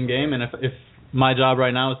 it's a team game. And if my job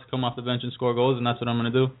right now is to come off the bench and score goals, and that's what I'm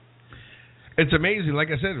going to do. It's amazing. Like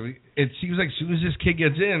I said, it seems like as soon as this kid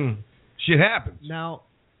gets in, shit happens. Now,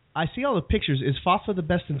 I see all the pictures. Is Fafa the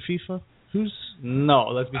best in FIFA? No,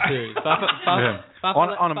 let's be serious.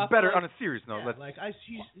 On a serious note,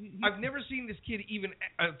 I've never seen this kid even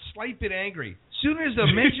a slight bit angry. Soon as the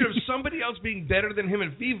mention of somebody else being better than him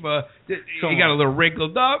in FIFA, he got a little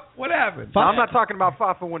wrinkled up. What happened? Now, I'm not talking about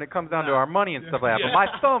Fafa when it comes down to our money and stuff like that. But my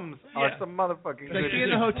thumbs are some motherfucking. Like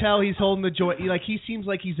in the hotel, he's holding the joy. Like he seems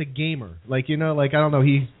like he's a gamer. I don't know.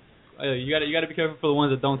 He. You got to be careful for the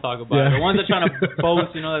ones that don't talk about it. The ones that are trying to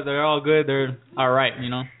boast, that they're all good, they're all right.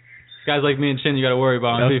 Guys like me and Chin, you got to worry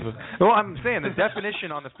about on FIFA. Well, I'm saying the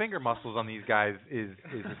definition on the finger muscles on these guys is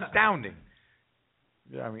astounding.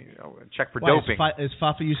 Yeah, I mean, check for doping. Is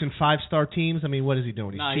Fafa using 5-star teams? I mean, what is he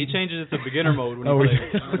doing? He changes it to beginner mode when he plays.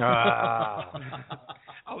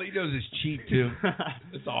 All he knows is cheat too.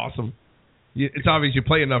 It's awesome. It's obvious you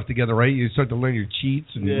play enough together, right? You start to learn your cheats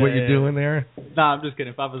and what you're doing there. Nah, I'm just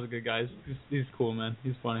kidding. Papa's a good guy. He's cool, man.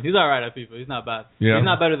 He's funny. He's all right at FIFA. He's not bad. Yeah. He's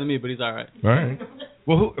not better than me, but he's all right. All right.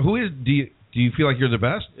 Well, who is? Do you feel like you're the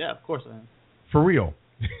best? Yeah, of course I am. For real?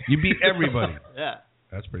 You beat everybody. Yeah.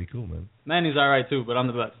 That's pretty cool, man. Manny's all right too, but I'm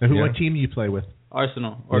the best. And what team do you play with?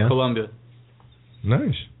 Arsenal or Colombia.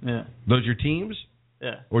 Nice. Yeah. Those your teams?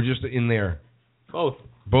 Yeah. Or just in there? Both.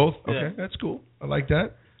 Both? Yeah. Okay, that's cool. I like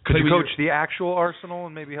that. Could you coach the actual Arsenal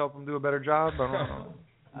and maybe help them do a better job? I don't know.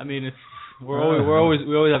 I mean, we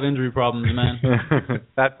always have injury problems, man.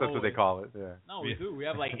 That's what they call it. Yeah. No, we do. We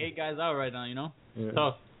have like 8 guys out right now. You know, yeah.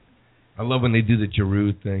 Tough. I love when they do the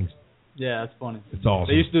Giroud things. Yeah, that's funny. It's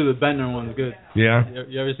awesome. They used to do the Bender ones, good. Yeah.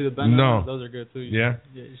 You ever see the Bender ones? Those are good too. Yeah.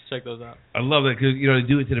 Yeah, you should check those out. I love that because they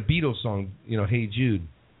do it to the Beatles song. Hey Jude.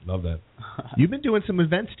 Love that. You've been doing some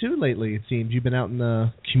events too lately. It seems you've been out in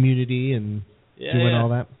the community and doing all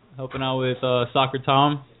that. Helping out with Soccer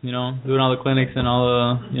Tom, doing all the clinics and all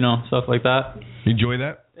the, stuff like that. You enjoy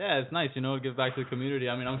that? Yeah, it's nice, to give back to the community.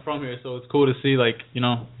 I mean, I'm from here, so it's cool to see,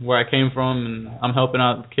 where I came from, and I'm helping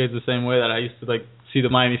out the kids the same way that I used to, see the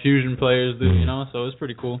Miami Fusion players do, so it's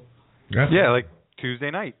pretty cool. Yeah, like Tuesday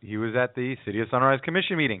night, he was at the City of Sunrise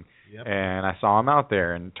Commission meeting, and I saw him out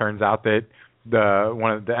there, and it turns out that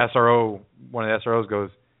one of the SROs goes,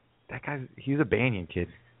 that guy, he's a Banyan kid.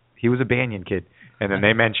 He was a Banyan kid. And then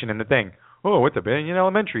they mention in the thing, what's a Banyan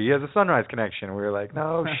Elementary? He has a Sunrise connection. We were like,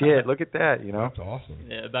 no shit, look at that, That's awesome.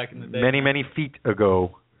 Yeah, back in the day. Many feet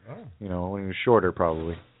ago. When he was shorter,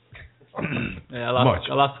 probably. Yeah, I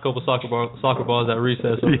lost a couple soccer balls at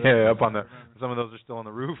recess. Up on some of those are still on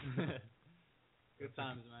the roof. Good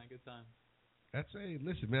times, man. Good times.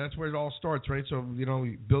 Listen, man, that's where it all starts, right? So,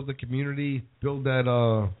 build the community, build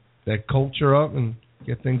that culture up, and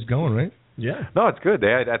get things going, right? Yeah. No, it's good.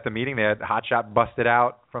 At the meeting, they had Hot Shot busted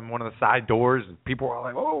out from one of the side doors, and people were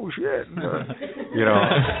like, "Oh shit!"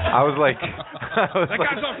 I was like, "That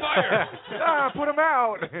guy's on fire! Put him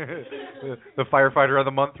out!" The firefighter of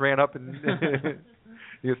the month ran up and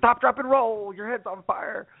he goes, "Stop, drop, and roll! Your head's on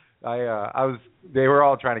fire!" They were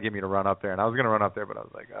all trying to get me to run up there, and I was going to run up there, but I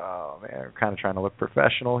was like, oh, man, I'm kind of trying to look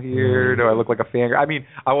professional here. Do I look like a fan? I mean,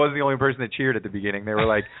 I wasn't the only person that cheered at the beginning. They were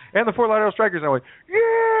like, and the Fort Lauderdale Strikers, and I went,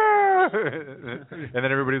 yeah! And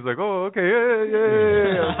then everybody's like, oh, okay,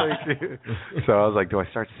 yeah. So I was like, do I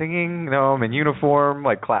start singing? No, I'm in uniform,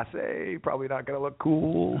 like Class A, probably not going to look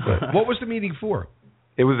cool. But what was the meeting for?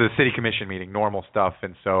 It was a city commission meeting, normal stuff,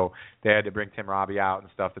 and so they had to bring Tim Robbie out and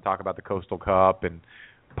stuff to talk about the Coastal Cup and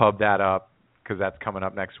pub that up because that's coming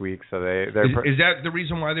up next week. So is that the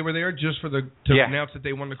reason why they were there, just for to announce that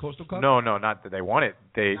they won the Coastal Cup? No, not that they won it.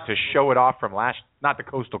 To show it off from not the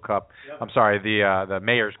Coastal Cup. Yep. I'm sorry, the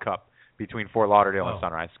Mayor's Cup between Fort Lauderdale and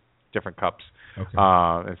Sunrise, different cups. Okay.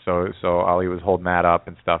 And so Ali was holding that up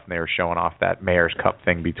and stuff, and they were showing off that Mayor's Cup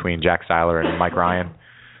thing between Jack Seiler and Mike Ryan.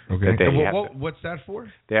 Okay. What's that for?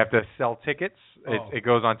 They have to sell tickets. It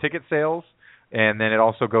goes on ticket sales. And then it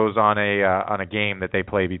also goes on a game that they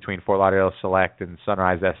play between Fort Lauderdale Select and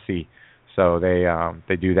Sunrise SC. So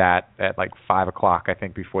they do that at like 5:00, I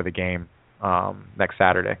think, before the game next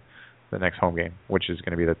Saturday, the next home game, which is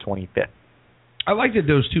going to be the 25th. I like that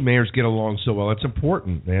those two mayors get along so well. It's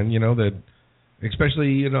important, man. That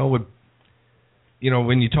especially with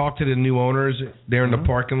when you talk to the new owners there in the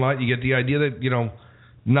parking lot, you get the idea that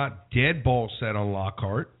not dead ball set on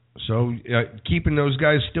Lockhart. So keeping those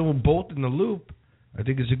guys still both in the loop, I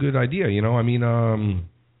think is a good idea. I mean,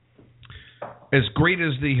 as great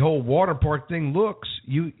as the whole water park thing looks,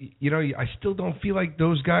 I still don't feel like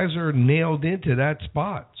those guys are nailed into that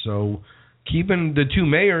spot. So keeping the two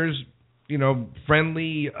mayors,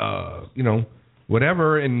 friendly,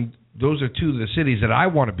 whatever, and those are two of the cities that I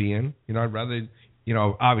want to be in. I'd rather,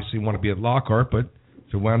 obviously want to be at Lockhart, but.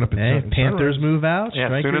 To wound up in Panthers move out. Yeah,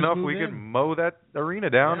 Strikers soon enough move we in. can mow that arena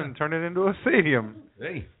down and turn it into a stadium.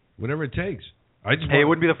 Hey, whatever it takes. It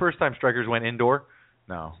wouldn't be the first time Strikers went indoor.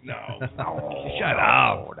 No. Shut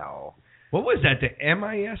up. No. What was that? The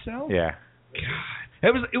MISL? Yeah.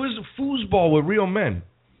 God, it was a foosball with real men.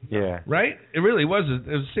 Yeah. Right? It really was.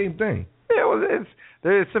 It was the same thing. Yeah,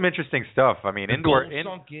 there's some interesting stuff. I mean, indoor.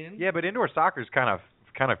 Sunk in. Yeah, but indoor soccer is kind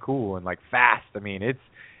of cool and like fast. I mean, it's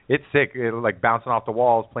sick. It's like bouncing off the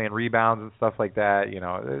walls, playing rebounds and stuff like that.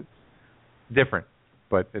 It's different,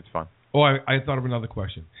 but it's fun. Oh, I thought of another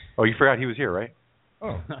question. Oh, you forgot he was here, right?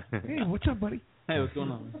 Oh, hey, what's up, buddy? Hey, what's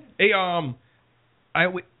going on? Hey, I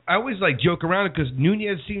always joke around because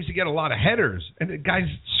Nunez seems to get a lot of headers, and the guy's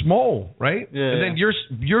small, right? Yeah. And then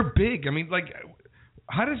you're big. I mean,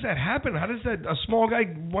 How does that happen? How does a small guy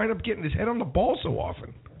wind up getting his head on the ball so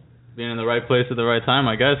often? Being in the right place at the right time,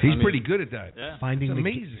 I guess. He's pretty good at that. Yeah. Finds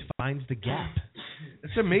the gap.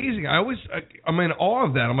 It's amazing. I'm in awe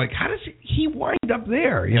of that. I'm like, how does he wind up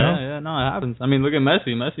there? You know? Yeah, no, it happens. I mean, look at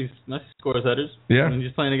Messi. Messi scores headers. Yeah. I mean,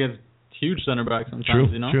 he's playing against huge center backs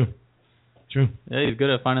sometimes, you know? True. Yeah, he's good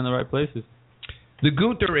at finding the right places. The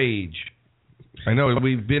Gunther age. I know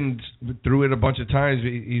we've been through it a bunch of times.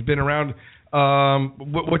 He's been around.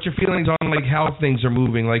 What's your feelings on like how things are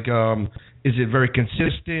moving? Like, is it very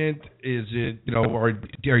consistent? Is it, you know, or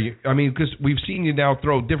are you? I mean, because we've seen you now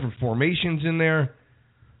throw different formations in there.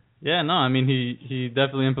 Yeah, no, I mean he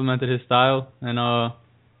definitely implemented his style, and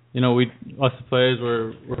you know, us the players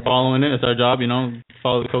we're following it. It's our job, you know,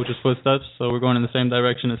 follow the coach's footsteps. So we're going in the same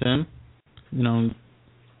direction as him. You know,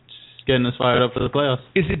 just getting us fired up for the playoffs.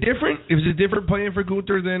 Is it different? Is it different playing for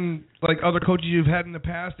Gunther than like other coaches you've had in the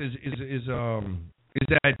past? Is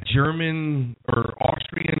that German or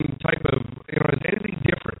Austrian type of, you know, is anything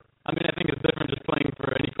different? I mean, I think it's different just playing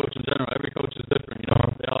for any coach in general. Every coach is different, you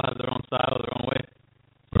know. They all have their own style, their own way.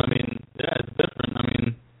 But I mean, yeah, it's different. I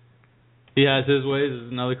mean, he has his ways,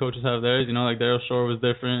 and other coaches have theirs. You know, like Daryl Shore was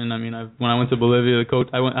different, and I mean, when I went to Bolivia,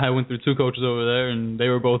 I went through two coaches over there, and they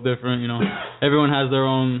were both different. You know, everyone has their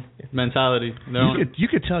own mentality. You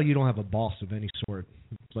could tell you don't have a boss of any sort.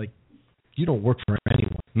 Like, you don't work for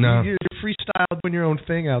anyone. No, you're freestyle doing your own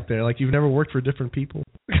thing out there. Like you've never worked for different people.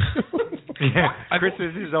 Yeah, Chris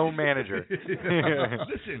is his own manager.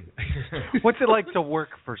 Listen, what's it like to work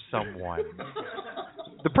for someone?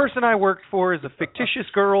 The person I worked for is a fictitious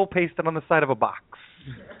girl pasted on the side of a box.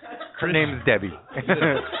 Her name is Debbie.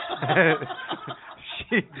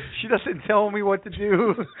 She doesn't tell me what to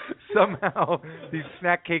do. Somehow these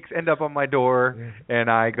snack cakes end up on my door, and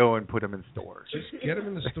I go and put them in stores. Just get them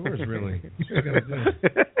in the stores, really. That's what you gotta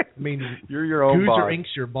do. I mean, you're your own boss. Ink's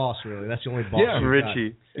your boss, really. That's the only boss. Yeah,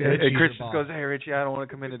 Richie. And Chris just goes, "Hey, Richie, I don't want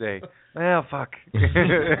to come in today." Well, fuck.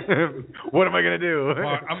 What am I gonna do?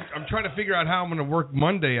 Well, I'm trying to figure out how I'm gonna work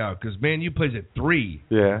Monday out because Man U plays at 3.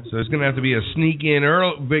 Yeah. So it's gonna have to be a sneak in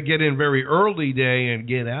early, get in very early day and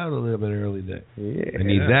get out a little bit early day. Yeah. I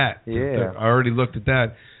need that. Yeah. I already looked at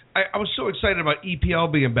that. I was so excited about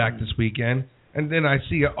EPL being back this weekend, and then I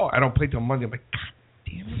see, I don't play till Monday. I'm like, God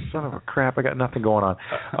damn it. Son of a crap, I got nothing going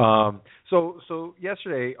on. So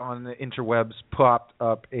yesterday on the interwebs popped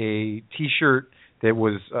up a T-shirt that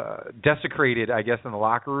was desecrated, I guess, in the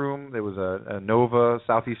locker room. There was a Nova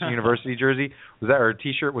Southeastern University jersey. Was that, or a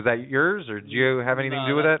T-shirt? Was that yours, or did you have anything to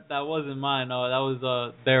do with that? That wasn't mine. No, that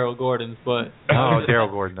was Daryl Gordon's. But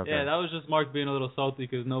Daryl Gordon. Okay. Yeah, that was just Mark being a little salty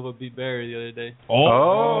because Nova beat Barry the other day.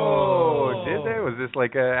 Oh, did they? Was this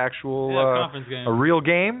like an actual conference game? A real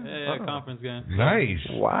game? Yeah, conference game. Nice.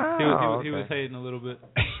 Wow. He was hating a little bit.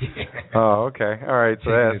 Oh, okay. All right.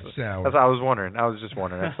 So that's what I was wondering. I was just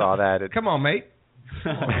wondering. I saw that. Come on, mate.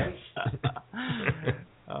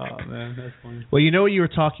 Oh man, that's funny. Well, you know, you were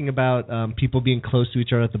talking about people being close to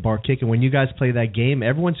each other at the bar kicking. When you guys play that game,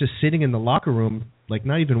 everyone's just sitting in the locker room, like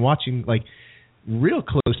not even watching, like real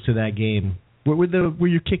close to that game. Where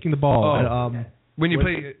you're kicking the ball. When you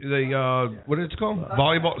play the what is it called?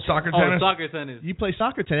 Volleyball, soccer, tennis. Soccer tennis. You play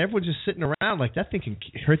soccer tennis. Everyone's just sitting around like that thing can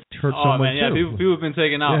hurt someone someone man, too. Yeah, people have been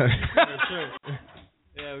taken out. Yeah. For sure.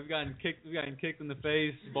 Yeah, we've gotten kicked in the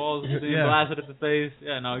face, balls being blasted at the face.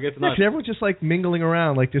 Yeah, no, it gets nuts. Everyone's just like mingling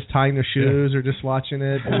around, like just tying their shoes or just watching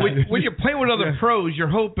it. When you're playing with other pros, you're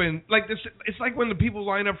hoping like this. It's like when the people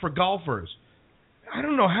line up for golfers. I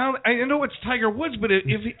don't know how. I know it's Tiger Woods, but if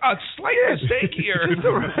a slight mistake here,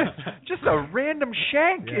 just a random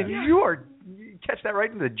shank, and you catch that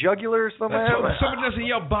right in the jugular or something. Someone doesn't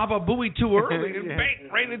yell "Baba Booey" too early, and bang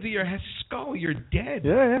right into your skull. You're dead.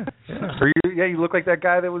 Yeah. Or you look like that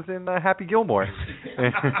guy that was in Happy Gilmore.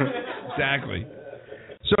 Exactly.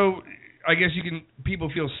 So I guess people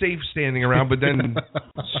feel safe standing around, but then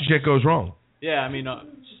shit goes wrong. Yeah, I mean,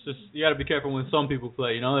 it's just you got to be careful when some people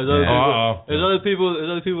play. You know, there's other people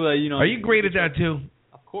that you know. Are you great at that too?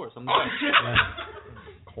 Of course, I'm.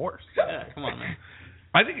 Of course. Yeah, come on, man.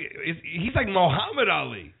 I think he's like Muhammad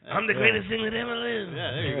Ali. I'm the greatest thing that ever lived.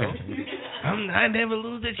 Yeah, there you go. I never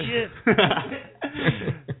lose that shit.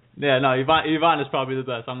 Yeah, no, Ivan is probably the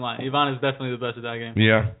best. I'm lying. Ivan is definitely the best at that game.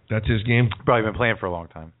 Yeah, that's his game. Probably been playing for a long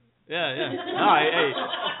time. Yeah. No, hey,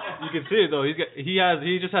 you can see it though.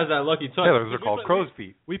 He just has that lucky touch. Yeah, those are called crow's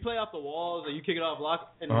feet. We play off the walls, and you kick it off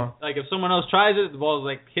lock, and like if someone else tries it, the ball's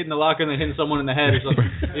like hitting the locker and then hitting someone in the head or something.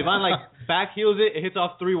 Ivan like back heels it hits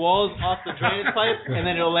off 3 walls off the drainage pipe, and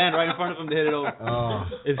then it'll land right in front of him to hit it over.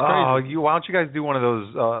 It's crazy. Why don't you guys do one of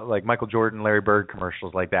those like Michael Jordan, Larry Bird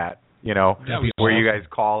commercials like that? You know, where you guys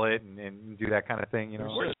awesome. call it and do that kind of thing. You know,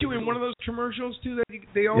 Weren't you in one of those commercials too that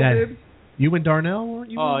they all Yeah. did? You and Darnell, weren't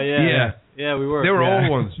you? Oh yeah. Yeah, we were. They were old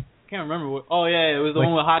ones. Can't remember what. Oh yeah, it was the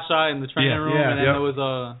one with Hot Shot in the training room, and then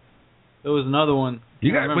there was another one.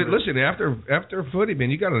 You got, but listen, after footy, man,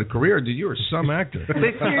 you got a career, dude. You were some actor. But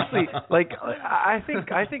they seriously, like, I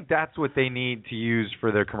think that's what they need to use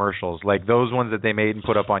for their commercials, like those ones that they made and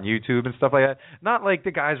put up on YouTube and stuff like that. Not like the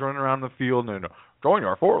guys running around the field and join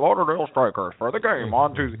our Fort Lauderdale Strikers for the game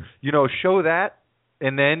on Tuesday. You know, show that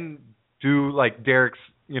and then do like Derek's,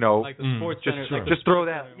 you know, like the sports center, just throw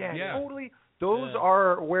that. Yeah, totally. Those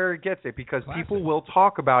are where it gets it because people will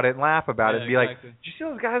talk about it and laugh about it and be like, "Did you see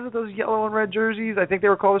those guys with those yellow and red jerseys? I think they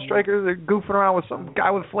were called the Strikers. They're goofing around with some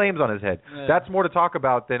guy with flames on his head." Yeah. That's more to talk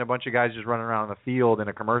about than a bunch of guys just running around in the field in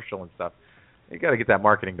a commercial and stuff. You got to get that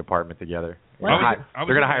marketing department together. They're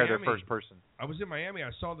going to hire their first person. I was in Miami.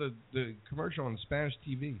 I saw the commercial on Spanish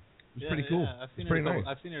TV. It was pretty cool. I've seen pretty nice.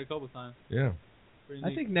 I've seen it a couple times. Yeah.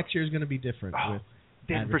 I think next year is going to be different.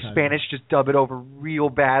 Then for Spanish, just dub it over real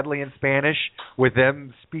badly in Spanish with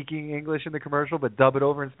them speaking English in the commercial, but dub it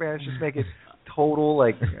over in Spanish. Just make it total,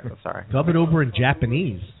 like, sorry. Dub it over in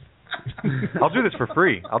Japanese. I'll do this for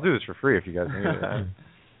free. If you guys need it.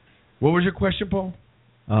 What was your question, Paul?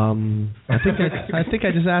 I think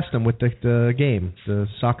I just asked him with the game, the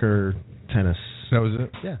soccer tennis. That was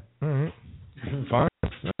it? Yeah. All right. Fine.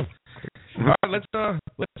 All right, let's.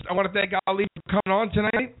 I want to thank Ali for coming on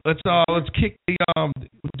tonight. Let's kick the.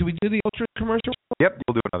 Do we do the Ultra commercial? Yep,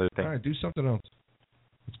 we'll do another thing. All right, do something else.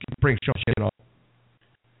 Let's bring Shawn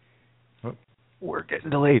on. We're getting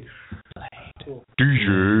delayed.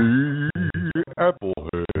 DJ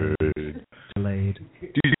Applehead. Delayed.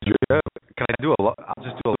 DJ, can I do I'll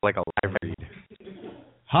just do a live read.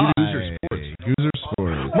 Hi. Goozer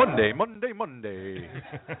Sports. Monday.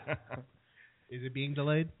 Is it being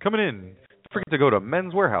delayed? Coming in. Don't forget to go to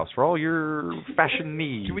Men's Warehouse for all your fashion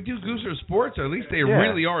needs. Can we do Goozer Sports? At least they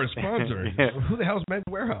really are a sponsor. Who the hell's Men's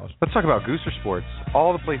Warehouse? Let's talk about Goozer Sports.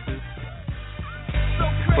 All the places.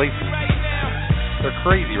 They're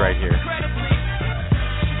crazy right here.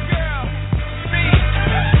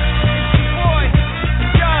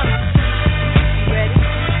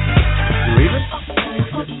 You leaving?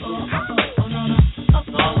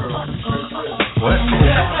 What?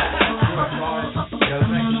 Yeah.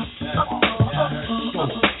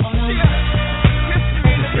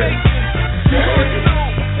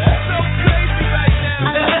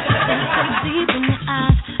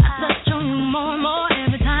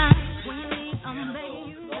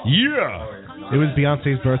 It was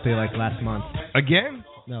Beyonce's birthday like last month. Again?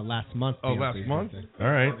 No, last month. Oh, Beyonce's last month? birthday. All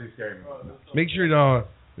right. Make sure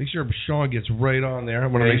Shawn gets right on there. I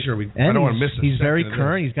want to make sure I don't want to miss a He's very second of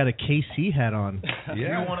current. He's got a KC hat on.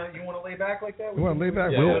 Yeah. You want to lay back like that? You want to lay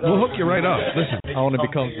back? We'll hook you right up. Listen. I want to be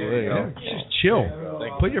comfortable. Just chill.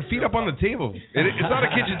 Put your feet up on the table. It's not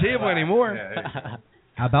a kitchen table anymore.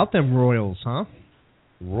 How about them Royals, huh?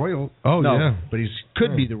 Royal? Oh, no, yeah. but he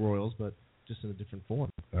could be the Royals, but just in a different form.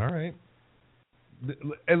 All right.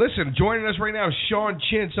 And listen, joining us right now is Shawn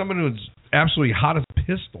Chin, someone who's absolutely hot as a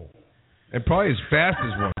pistol, and probably as fast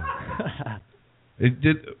as one.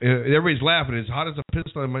 Everybody's laughing. As hot as a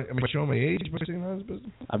pistol. Am I showing my age by saying hot as a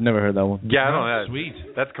pistol? I've never heard that one. Yeah, I don't know. Sweet.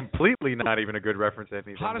 That's completely not even a good reference to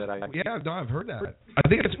anything Hot as, that I. Yeah, no, I've heard that. I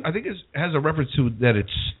think it has a reference to that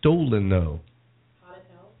it's stolen though.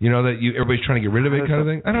 You know that everybody's trying to get rid of it, kind of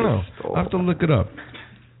thing. I don't know. I'll have to look it up.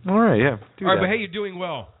 All right, yeah. All right, but hey, you're doing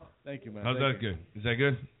well. Thank you, man. How's that good? Is that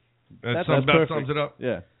good? That sums it up.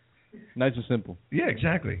 Yeah. Nice and simple. Yeah,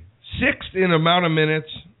 exactly. Sixth in amount of minutes,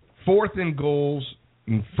 fourth in goals,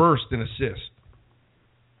 and first in assists.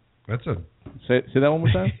 That's a. Say that one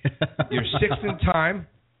more time. You're sixth in time.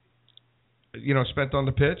 Spent on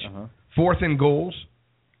the pitch. Fourth in goals,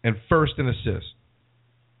 and first in assists.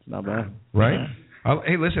 Not bad. Right.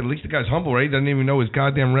 Hey, listen. At least the guy's humble, right? He doesn't even know his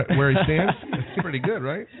goddamn where he stands. It's pretty good,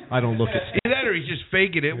 right? I don't look at. Either that or he's just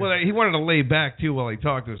faking it. Well, he wanted to lay back too while he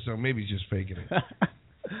talked to us, so maybe he's just faking it.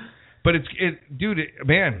 But dude,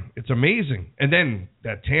 it's amazing. And then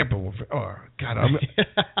that Tampa. Oh God,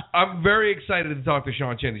 I'm very excited to talk to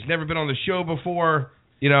Shawn Chin. He's never been on the show before.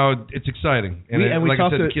 It's exciting. And we like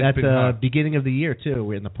talked I said, at the beginning of the year too.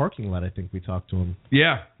 We're in the parking lot. I think we talked to him.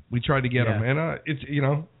 Yeah. We tried to get him, and it's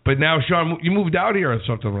But now, Shawn, you moved out here or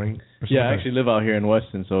something, right? Yeah, I actually live out here in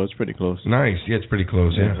Weston, so it's pretty close. Nice, yeah, it's pretty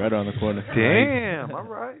close. Yeah, right around the corner. Damn, all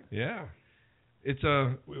right. Yeah, it's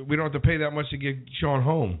we don't have to pay that much to get Shawn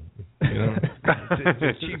home. It's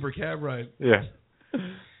a cheaper cab ride. Yeah.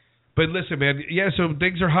 But listen, man. Yeah, so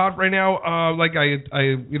things are hot right now. Like I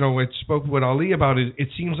spoke with Ali about it. It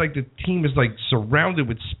seems like the team is like surrounded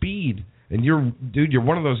with speed, and you're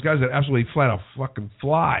one of those guys that absolutely flat out fucking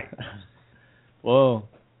fly. Well,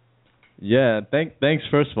 yeah. Thanks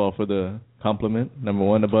first of all for the compliment, number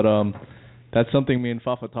one. But that's something me and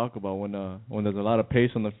Fafa talk about when there's a lot of pace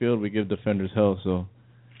on the field, we give defenders hell. So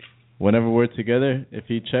whenever we're together, if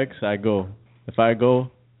he checks, I go. If I go,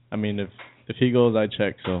 if he goes, I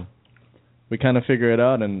check. So we kind of figure it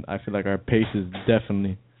out, and I feel like our pace is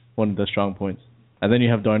definitely one of the strong points. And then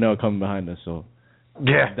you have Darnell coming behind us, so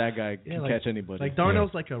that guy can catch anybody. Like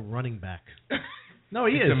Darnell's like a running back. No,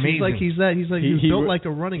 he it's is. Amazing. He's built like a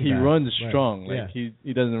running back. He runs strong. Right. Like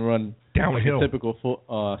he doesn't run downhill like a typical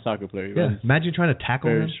soccer player. He runs imagine trying to tackle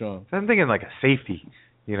very him. strong. I'm thinking like a safety.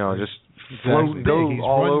 Just float, go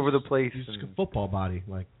all over the place. He's just a football body,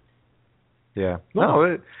 like. Yeah.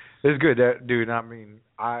 No, it's good, dude.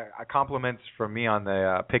 I compliments from me on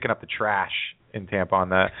the picking up the trash in Tampa on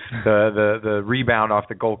the rebound off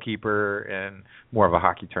the goalkeeper, and more of a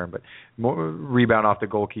hockey term, but rebound off the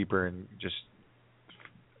goalkeeper and just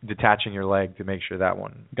detaching your leg to make sure that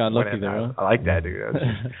one got lucky there. Huh? I like that, dude.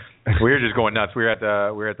 We were just going nuts. We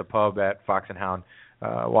were at the pub at Fox and Hound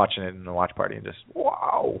watching it in the watch party, and just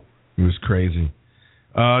wow. It was crazy.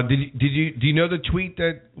 Do you know the tweet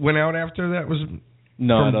that went out after that was?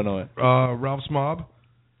 No, I don't know it. Ralph's Mob?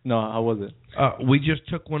 No, how was it? We just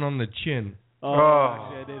took one on the chin.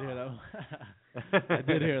 Actually, I did hear that one. I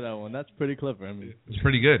did hear that one. That's pretty clever. It's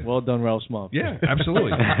pretty good. Well done, Ralph's Mob. Yeah,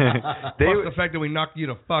 absolutely. Plus the fact that we knocked you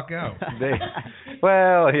the fuck out.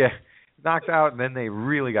 Knocked out, and then they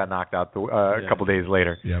really got knocked out a couple days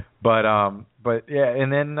later. Yep. But yeah,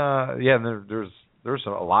 and then there was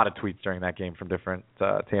a lot of tweets during that game from different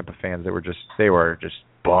Tampa fans that were just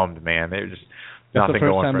bummed, man. They were just That's nothing the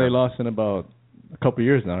going first time for they lost in about a couple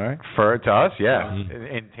years now, right? To us, yeah.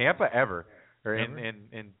 Mm-hmm. In Tampa ever, or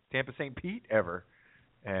in Tampa St. Pete ever,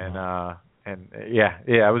 and yeah,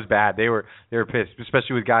 it was bad. They were pissed,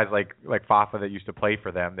 especially with guys like Fafa that used to play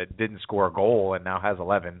for them that didn't score a goal and now has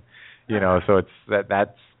 11. So it's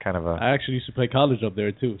that's kind of a. I actually used to play college up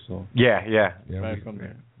there too, so. Yeah. Right from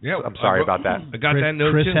there. Yeah, I'm sorry about that. I got that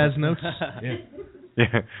note. Chris too. has notes.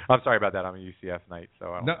 Yeah, I'm sorry about that. I'm a UCF Knight,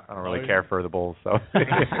 so I don't really care for the Bulls. So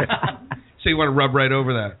you want to rub right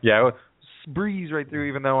over that? Yeah, breeze right through,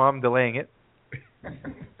 even though I'm delaying it.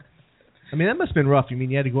 That must have been rough.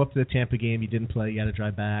 You had to go up to the Tampa game. You didn't play. You got to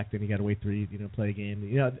drive back. Then you got to wait for you play a game.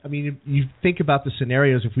 You think about the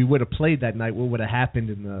scenarios. If we would have played that night, what would have happened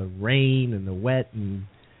in the rain and the wet? And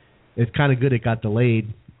it's kind of good it got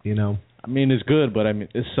delayed. It's good, but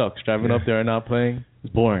it sucks. Driving up there and not playing,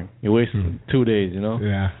 it's boring. You waste 2 days,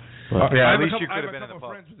 Yeah. But, at least you could have been in the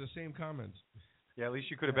pub. Friends with the same comments. Yeah, at least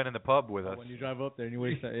you could have been in the pub with us. When you drive up there and you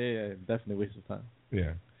waste time, definitely waste of time.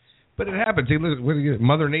 Yeah. But it happens. Hey, look,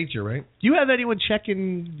 Mother Nature, right? Do you have anyone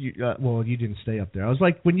checking? Well, you didn't stay up there. I was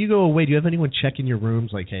like, when you go away, do you have anyone checking your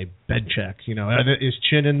rooms? Like, hey, bed checks. Is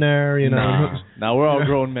Chin in there? Nah, we're all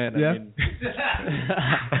grown men. Yeah.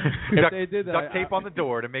 If they did that, duct tape on the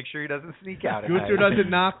door to make sure he doesn't sneak out. Gunther doesn't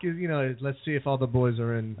knock. Let's see if all the boys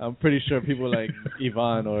are in. I'm pretty sure people like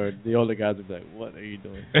Ivan or the older guys would be like, "What are you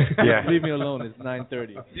doing? Yeah, leave me alone. It's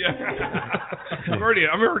 9:30." Yeah, I'm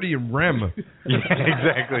already in REM. Yeah,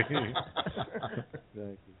 exactly.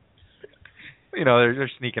 They're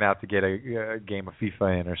sneaking out to get a game of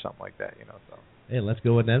FIFA in or something like that. So. Hey, let's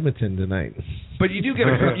go in Edmonton tonight. But you do get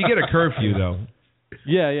a curfew though.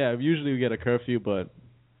 Yeah. Usually we get a curfew, but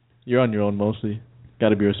you're on your own mostly. Got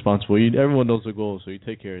to be responsible. Everyone knows the goal, so you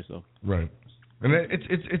take care of yourself. Right. And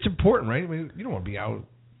it's important, right? You don't want to be out.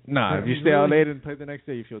 Nah, if you stay out late and play the next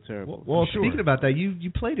day, you feel terrible. Well, speaking about that,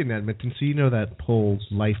 you played in Edmonton, so you know that whole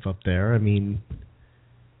life up there.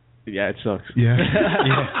 Yeah, it sucks. Yeah.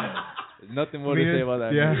 There's nothing more to say about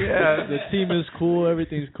that. Yeah. The team is cool.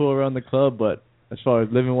 Everything's cool around the club, but as far as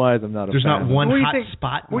living wise, I'm not a fan. There's not one hot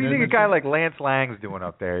spot. What do you think a guy like Lance Lang's doing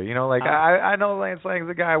up there? I know Lance Lang's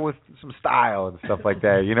a guy with some style and stuff like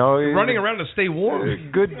that. Running around to stay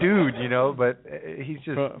warm. Good dude, but he's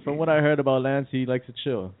just. From what I heard about Lance, he likes to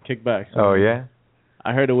chill, kick back. So oh yeah.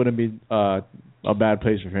 I heard it wouldn't be a bad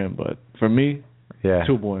place for him, but for me. Yeah.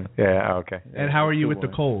 Too boring. Yeah, okay. And how are you with the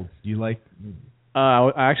cold? You like?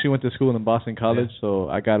 I actually went to school in Boston College, so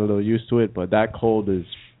I got a little used to it. But that cold is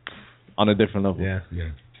on a different level. Yeah.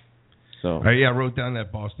 So. I wrote down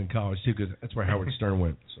that Boston College too, because that's where Howard Stern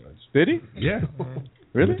went. So did he? Yeah.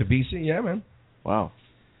 Really? Went to BC? Yeah, man. Wow.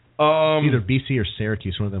 Either BC or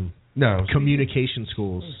Syracuse, one of them. No. Communication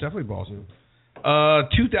schools. It's definitely Boston.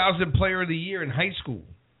 2000 Player of the Year in high school.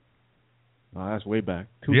 Oh, that's way back.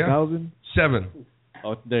 2000? Yeah. 7.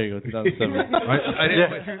 Oh, there you go, 2007. I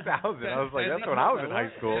didn't. 2000. I was like, that's when I was in high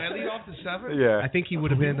school. Did I lead off to 7? Yeah. I think he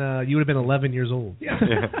would have been. You would have been 11 years old. Yeah.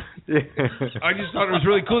 I just thought it was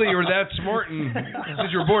really cool that you were that smart, and since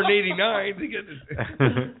you were born in '89, to get this.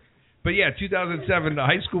 But yeah, 2007, the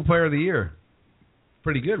high school player of the year.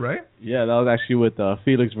 Pretty good, right? Yeah, that was actually with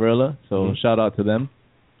Felix Varela. So shout out to them.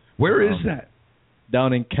 Where is that?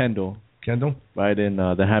 Down in Kendall. Kendall? Right in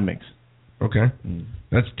the hammocks. Okay.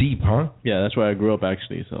 That's deep, huh? Yeah, that's where I grew up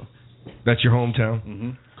actually. So. That's your hometown. Mm-hmm.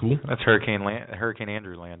 Cool. That's Hurricane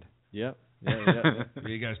Andrew land. Yep.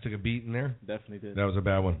 You guys took a beat in there? Definitely did. That was a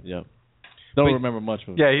bad one. Yep. Don't remember much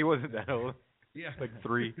of it. Yeah, he wasn't that old. Yeah. Like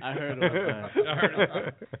 3. I heard about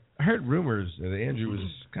that. I heard rumors that Andrew was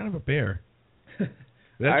kind of a bear.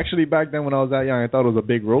 Actually, back then when I was that young, I thought it was a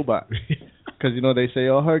big robot. Because, they say,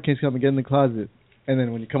 hurricanes come and get in the closet. And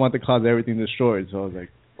then when you come out the closet, everything's destroyed. So I was like,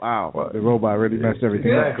 wow, the robot really messed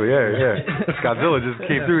everything up. Exactly, yeah. Godzilla just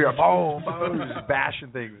came through here, boom, boom, just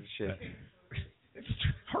bashing things and shit. It's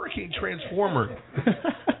Hurricane Transformer.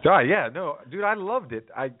 Dude, I loved it.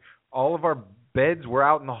 All of our beds were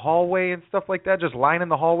out in the hallway and stuff like that, just lying in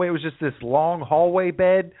the hallway. It was just this long hallway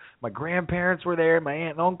bed. My grandparents were there, my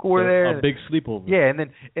aunt and uncle were there. A big sleepover. Yeah,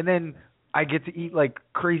 and then I get to eat like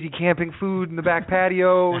crazy camping food in the back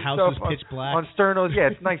patio. The and house stuff is pitch black. On Sternos. Yeah,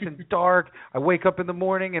 it's nice and dark. I wake up in the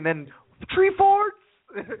morning and then tree forts.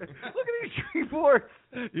 Look at these tree forts.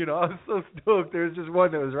 I was so stoked. There was just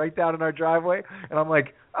one that was right down in our driveway, and I'm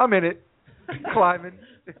like, I'm in it, climbing.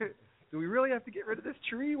 Do we really have to get rid of this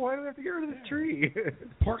tree? Why do we have to get rid of this tree?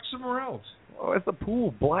 Park somewhere else. Oh, it's a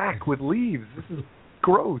pool, black with leaves. This is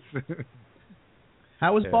gross.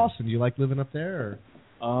 How was Boston? Do you like living up there?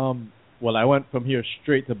 Or? Well, I went from here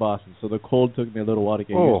straight to Boston, so the cold took me a little while to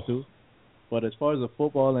get used to. But as far as the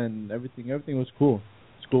football and everything was cool.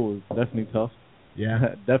 School was definitely tough.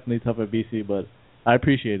 Yeah. Definitely tough at BC, but I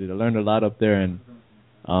appreciate it. I learned a lot up there, and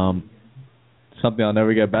something I'll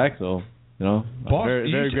never get back, so,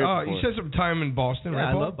 Boston, very grateful. You spent some time in Boston,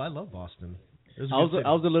 right, Paul? I love Boston. I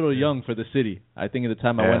was a little young for the city. I think at the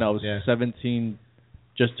time I went, I was 17,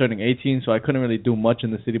 just turning 18, so I couldn't really do much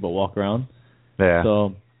in the city but walk around. Yeah.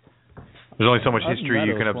 So there's only so much history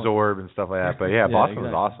you can absorb and stuff like that. But Boston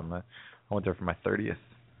was awesome. I went there for my 30th.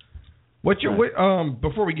 What's your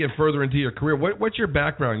before we get further into your career? What's your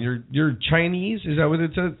background? You're Chinese? Is that what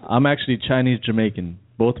it says? I'm actually Chinese Jamaican.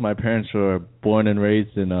 Both of my parents were born and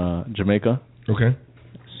raised in Jamaica. Okay.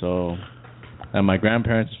 So, and my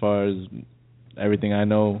grandparents, as far as everything I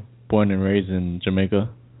know, born and raised in Jamaica.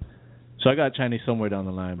 So I got Chinese somewhere down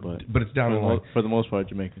the line, but it's down the line for the most part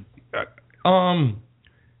Jamaican.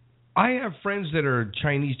 I have friends that are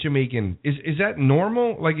Chinese Jamaican. Is that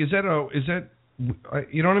normal? Like, is that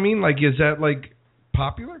you know what I mean? Like, is that like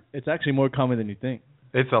popular? It's actually more common than you think.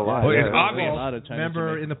 It's a lot. Well, it's obvious. A lot of Chinese Remember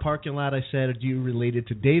Jamaicans. in the parking lot I said, "Are you related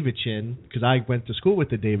to David Chin?" Because I went to school with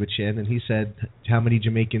the David Chin, and he said, "How many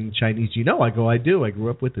Jamaican Chinese do you know?" I go, "I do. I grew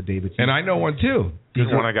up with the David Chin." And I know one too. He's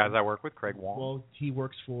one of the guys I work with, Craig Wong. Well, he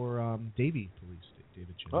works for Davie Police.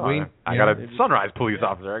 David Chin. Oh, I got a Sunrise police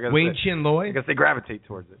officer. Wayne Chin Loy. I guess they gravitate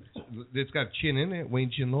towards it. It's got Chin in it.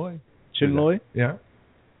 Wayne Chin Loy. Chin Loy? Yeah.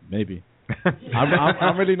 Maybe.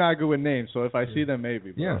 I'm really not good with names, so if I see them,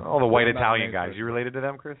 maybe. Yeah. All the white Italian guys. You related to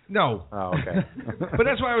them, Chris? No. Oh, okay. But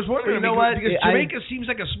that's why I was wondering. You know what? Because Jamaica seems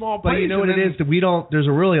like a small place. But you know what it is? That we don't. There's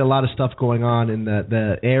really a lot of stuff going on in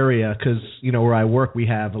the area because where I work, we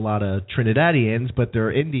have a lot of Trinidadians, but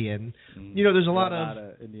they're Indian. There's a lot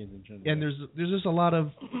of Indians in Trinidad. and there's just a lot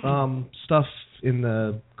of stuff in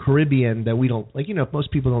the Caribbean that we don't like.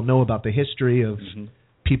 Most people don't know about the history of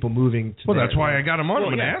people moving to. Well, that's why I got him on. I'm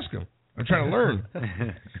going to ask him. I'm trying to learn.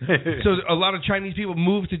 So a lot of Chinese people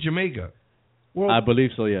moved to Jamaica. Well, I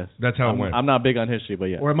believe so, yes. That's how it went. I'm not big on history, but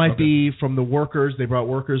yeah. Or it might be from the workers. They brought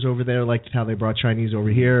workers over there, like how they brought Chinese over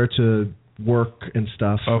here to work and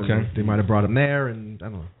stuff. Okay. And they might have brought them there, and I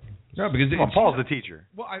don't know. No, because Paul's the teacher.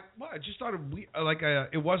 Well, I just thought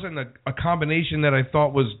it wasn't a combination that I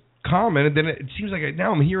thought was common, and then it seems like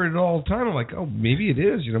now I'm hearing it all the time. I'm like, oh, maybe it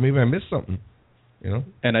is. Maybe I missed something.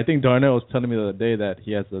 And I think Darnell was telling me the other day that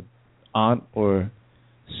he has a aunt or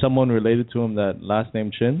someone related to him that last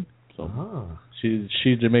name Chin. So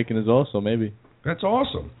she's Jamaican as well, so maybe. That's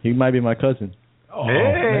awesome. He might be my cousin. Oh,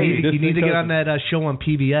 hey, you need to get on that show on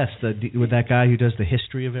PBS with that guy who does the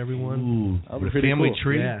history of everyone. The family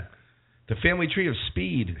tree. Yeah. The family tree of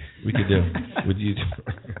speed we could do with you.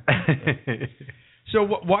 So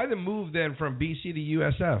why the move then from BC to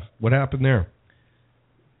USF? What happened there?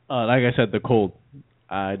 Like I said, the cold.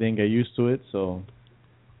 I didn't get used to it, so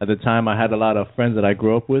at the time I had a lot of friends that I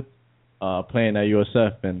grew up with playing at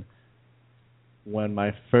USF, and when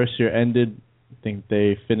my first year ended, think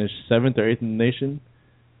they finished 7th or 8th in the nation,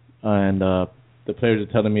 and the players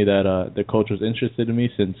are telling me that the coach was interested in me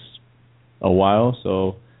since a while.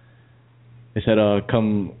 So they said,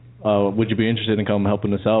 "Come, would you be interested in come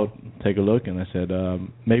helping us out? Take a look." And I said,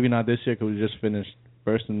 "Maybe not this year because we just finished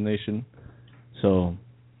 1st in the nation." So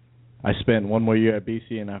I spent 1 more year at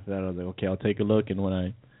BC, and after that I was like, okay, I'll take a look. And when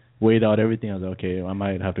I weighed out everything, I was like, okay, I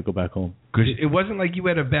might have to go back home. Because it wasn't like you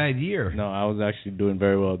had a bad year. No, I was actually doing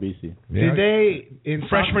very well at BC. Yeah. Did they in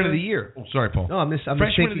freshman of the year? Oh, sorry, Paul. No, I'm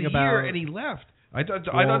freshman thinking of the about year, and he left. I thought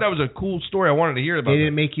that was a cool story. I wanted to hear about. They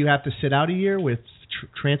didn't make you have to sit out a year with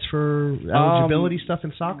transfer eligibility stuff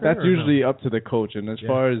in soccer. That's usually up to the coach. And as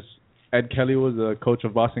far as Ed Kelly was the coach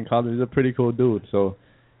of Boston College, he's a pretty cool dude. So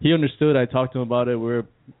he understood. I talked to him about it. We're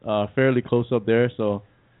fairly close up there. So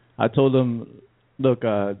I told him, look,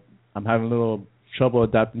 I'm having a little trouble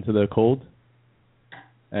adapting to the cold.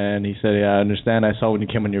 And he said, yeah, I understand. I saw when you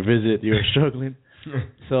came on your visit, you were struggling.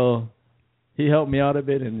 So he helped me out a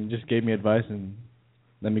bit and just gave me advice and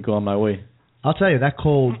let me go on my way. I'll tell you, that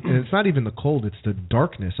cold, and it's not even the cold, it's the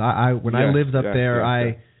darkness. I lived up there,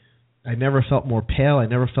 I never felt more pale. I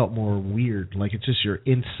never felt more weird. Like, it's just you're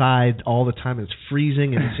inside all the time. It's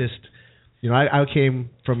freezing, and it's just, I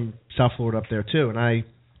came from South Florida up there, too, and I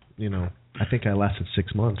think I lasted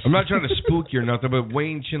 6 months. I'm not trying to spook you or nothing, but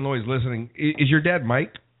Wayne Chinloy is listening. Is your dad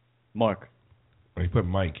Mike? Mark. Oh, you put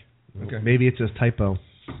Mike. Okay. Maybe it's a typo.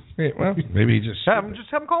 Hey, well, maybe just have him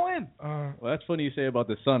call in. Well, that's funny you say about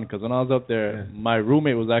the sun, because when I was up there, my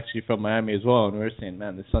roommate was actually from Miami as well, and we were saying,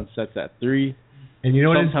 man, the sun sets at 3. And you know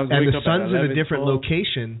what? And the sun's sun's in a different 12.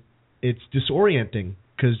 location. It's disorienting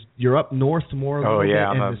because you're up north more.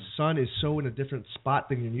 And the sun is so in a different spot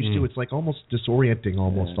than you're used to. It's like almost disorienting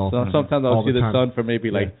almost all the time. Sometimes I'll see the sun for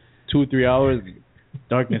maybe like 2-3 hours,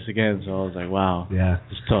 darkness again. So I was like, wow,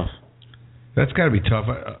 it's tough. That's got to be tough.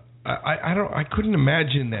 I couldn't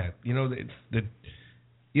imagine that. We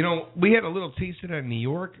had a little taste of that in New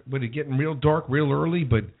York, but it getting real dark real early.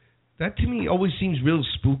 But that to me always seems real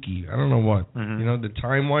spooky. I don't know what. The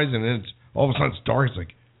time wise, and then it's all of a sudden it's dark. It's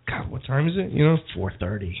like, God, what time is it?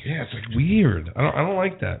 4:30. Yeah, it's like weird. I don't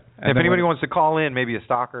like that. If anybody wants to call in, maybe a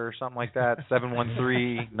stalker or something like that,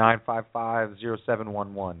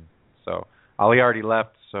 713-955-0711. So Ali already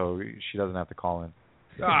left, so she doesn't have to call in.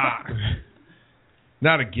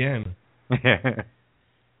 Not again.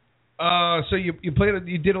 So you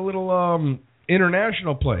you did a little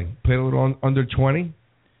international play. Played a little under 20.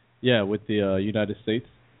 Yeah, with the United States.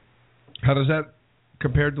 How does that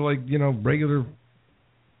compare to regular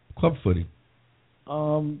club footy?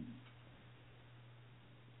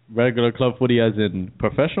 Regular club footy as in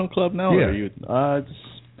professional club now? Yeah. Or youth? It's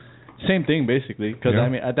same thing basically. Because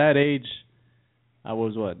at that age, I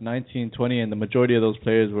was 19, 20, and the majority of those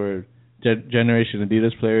players were Generation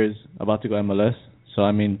Adidas players about to go MLS. So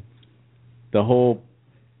the whole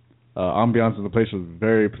ambiance of the place was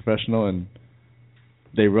very professional, and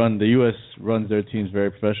the U.S. runs their teams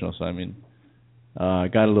very professional. So I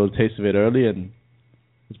got a little taste of it early, and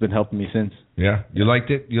it's been helping me since. Yeah, you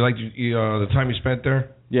liked it. You liked the time you spent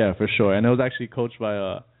there. Yeah, for sure. And it was actually coached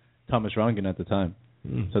by Thomas Rongen at the time.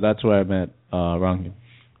 So that's where I met Rongen.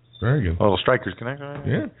 Very good. A little Strikers Connect. Right?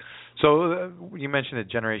 Yeah. So you mentioned the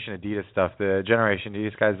Generation Adidas stuff. The Generation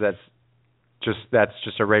Adidas guys, that's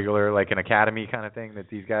just a regular, like an academy kind of thing that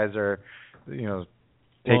these guys are,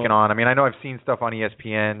 taking on. I know I've seen stuff on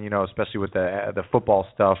ESPN, especially with the football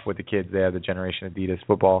stuff with the kids. They have the Generation Adidas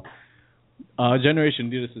football. Generation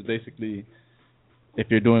Adidas is basically, if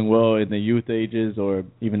you're doing well in the youth ages or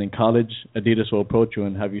even in college, Adidas will approach you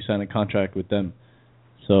and have you sign a contract with them.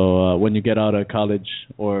 So when you get out of college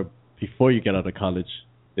or before you get out of college,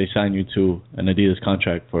 they sign you to an Adidas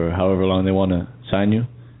contract for however long they want to sign you,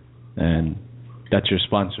 and that's your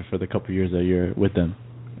sponsor for the couple of years that you're with them.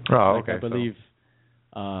 Oh, okay. I believe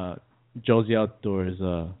Josie Outdoor is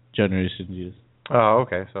Generation Adidas. Oh,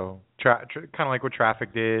 okay. So kind of like what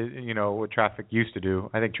Traffic did, what Traffic used to do.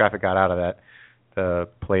 I think Traffic got out of that, the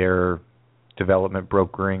player development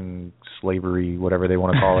brokering slavery, whatever they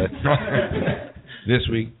want to call it. This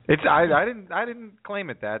week, I didn't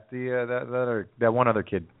claim it that that one other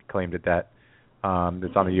kid claimed it that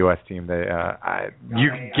that's on the U.S. team.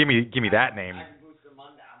 Give me that name.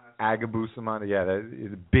 Agabusamanda. Yeah, that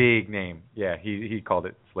is a big name. Yeah, he called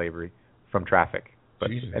it slavery from Traffic.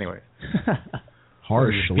 But anyways,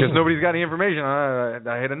 harsh. Because nobody's got any information.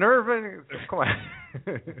 I hit a nerve. Come on.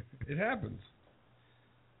 It happens.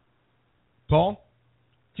 Paul,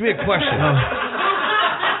 give me a question.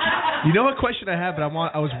 You know what question I have, but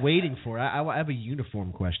I was waiting for it. I have a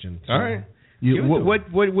uniform question. So all right.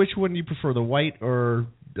 Which one do you prefer, the white or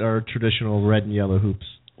traditional red and yellow hoops?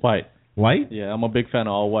 White. White? Yeah, I'm a big fan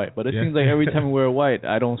of all white. But it seems like every time we wear white,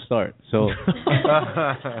 I don't start. So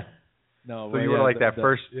no. So you were like that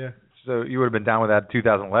first. Yeah. So you would have been down with that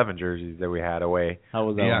 2011 jerseys that we had away. How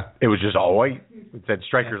was that? Yeah. It was just all white. It said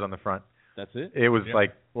strikers on the front. That's it? It was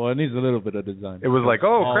like. Well, it needs a little bit of design. It was like,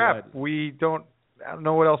 oh all crap, white. I don't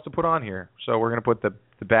know what else to put on here. So we're gonna put the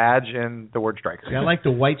badge and the word strikers. See, I like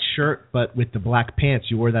the white shirt, but with the black pants.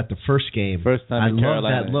 You wore that the first game. First time I in love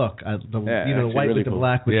Carolina. that look. The white really with the cool.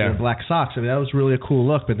 black with the black socks. I mean, that was really a cool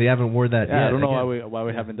look. But they haven't worn that yet. I don't know why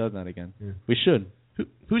we haven't done that again. Yeah. We should.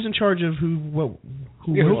 Who's in charge of who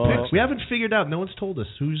picks? We haven't figured out. No one's told us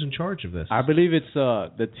who's in charge of this. I believe it's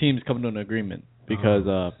the teams coming to an agreement because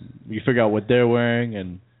you figure out what they're wearing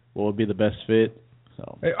and what would be the best fit.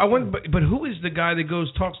 So I wonder, but who is the guy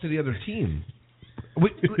that talks to the other team?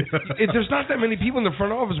 If there's not that many people in the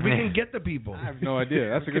front office, we can get the people. I have no idea.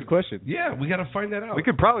 That's a good question. Yeah, we got to find that out. We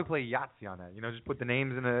could probably play Yahtzee on that. Just put the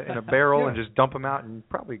names in a barrel and just dump them out, and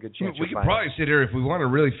probably a good chance. We could probably sit here if we want to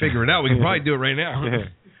really figure it out. We can probably do it right now.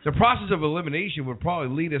 The process of elimination would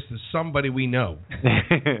probably lead us to somebody we know,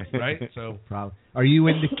 right? So probably. Are you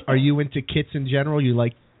into kits in general? You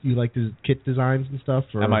like the kit designs and stuff?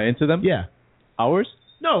 Or? Am I into them? Yeah. Ours?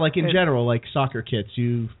 No, like in general, like soccer kits.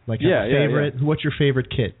 You have a favorite? Yeah. What's your favorite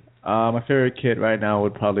kit? My favorite kit right now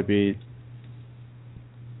would probably be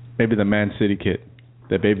maybe the Man City kit,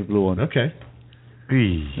 the baby blue one. Okay.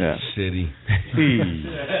 Yeah. City.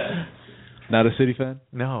 Not a City fan?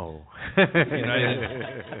 No.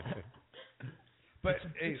 But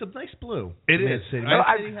it's a nice blue. It is. City.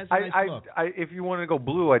 City has a nice look. If you wanted to go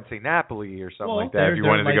blue, I'd say Napoli or something like that. If you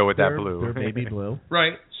wanted to go with that blue, they're baby blue,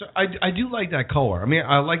 right? So I do like that color. I mean,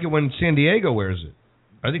 I like it when San Diego wears it.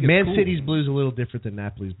 I think it's Man cool. City's blue is a little different than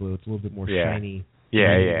Napoli's blue. It's a little bit more shiny.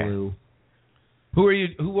 Yeah. Blue. Who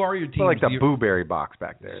are your teams? I like the Blueberry box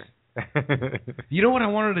back there. You know what I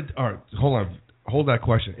wanted to? All right, hold that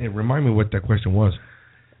question. Hey, remind me what that question was.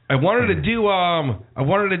 I wanted to do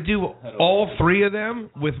all three of them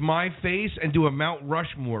with my face and do a Mount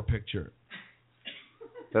Rushmore picture.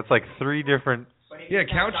 That's like three different. Yeah,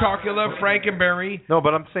 Count Chocula, Frankenberry. No,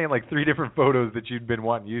 but I'm saying like three different photos that you've been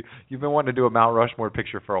wanting. You've been wanting to do a Mount Rushmore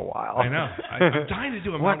picture for a while. I know. I'm dying to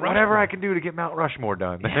do a Mount Rushmore. Whatever I can do to get Mount Rushmore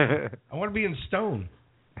done. Yeah. I want to be in stone.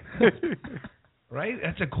 Right?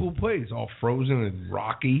 That's a cool place. All frozen and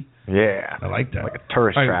rocky. Yeah. I like that. Like a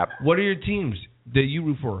tourist trap. What are your teams that you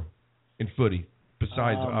root for in footy,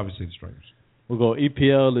 besides obviously the Strikers? We'll go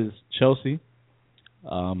EPL is Chelsea.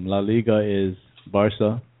 La Liga is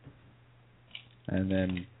Barca. And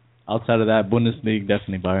then outside of that, Bundesliga,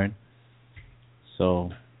 definitely Bayern. So,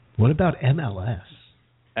 what about MLS?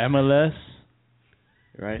 MLS,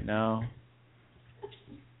 right now,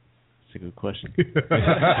 that's a good question.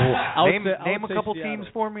 Name a couple teams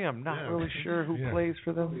for me. I'm not really sure who plays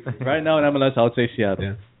for them. Right now in MLS, I would say Seattle.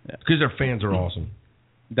 Yeah. Because their fans are awesome.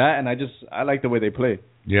 That, and I like the way they play.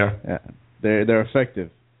 Yeah. They're effective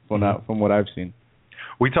from what I've seen.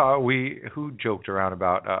 Who joked around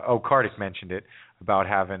about Kartik mentioned it about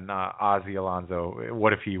having Ozzy Alonso.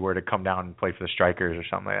 What if he were to come down and play for the Strikers or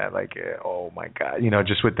something like that? Like, oh my God,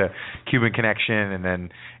 just with the Cuban connection and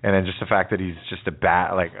then just the fact that he's just a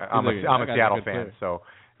I'm a Seattle fan, so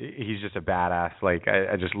he's just a badass. Like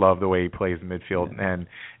I just love the way he plays in midfield and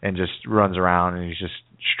just runs around, and he's just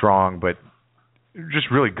strong, but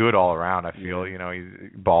just really good all around. I feel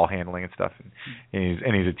he's ball handling and stuff, and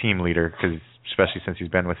he's a team leader because especially since he's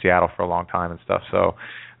been with Seattle for a long time and stuff. So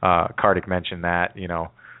Kartik mentioned that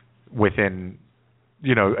within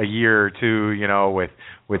a year or two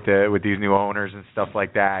with these new owners and stuff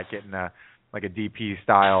like that, getting a DP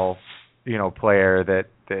style player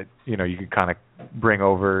that you could kind of bring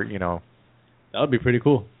over. That would be pretty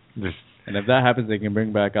cool. And if that happens, they can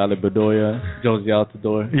bring back Ale Bedoya, Josie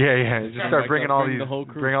Altidore. Yeah. Just start bringing all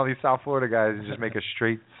these South Florida guys and just make a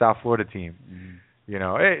straight South Florida team.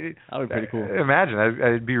 That would be pretty cool. Imagine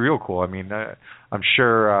it'd be real cool. I mean, I'm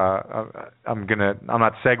sure I'm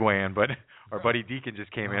not segueing, but our buddy Deacon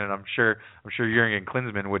just came in, and I'm sure Jurgen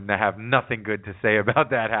Klinsmann would have nothing good to say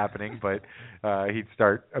about that happening, but he'd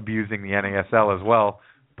start abusing the NASL as well.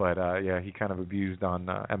 But he kind of abused on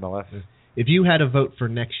MLS. If you had a vote for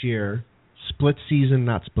next year, split season,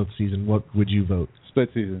 not split season, what would you vote? Split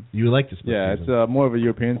season. You like the split season? Yeah, it's more of a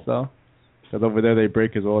European style. Because over there they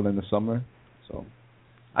break as well in the summer. So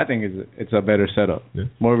I think it's a better setup. Yeah.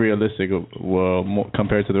 More realistic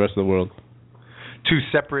compared to the rest of the world. Two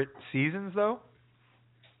separate seasons, though?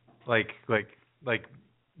 Like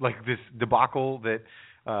this debacle that,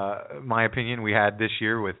 my opinion, we had this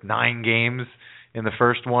year with 9 games in the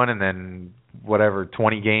first one and then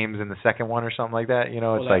 20 games in the second one or something like that.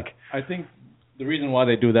 I think the reason why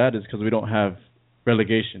they do that is because we don't have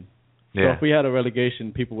relegation. So if we had a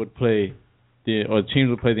relegation, people would play teams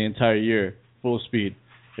would play the entire year full speed.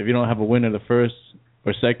 If you don't have a winner the first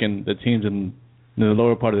or second, the teams in the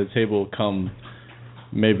lower part of the table come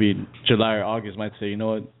maybe July or August might say, you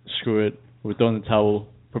know what, screw it, we're throwing the towel,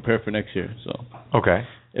 prepare for next year. So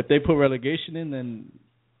if they put relegation in, then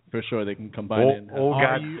for sure they can combine it.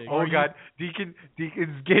 God, Deacon's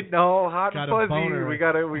getting all hot and fuzzy. We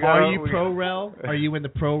gotta. Are you pro rel? Are you in the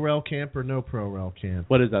pro rel camp or no pro rel camp?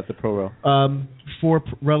 What is that? The pro rel? For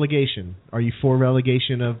relegation. Are you for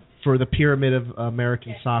relegation for the pyramid of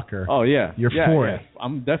American soccer? Oh yeah, you're for it.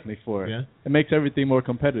 I'm definitely for it. Yeah? It makes everything more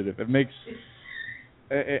competitive. It makes.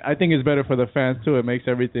 I think it's better for the fans too. It makes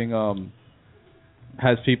everything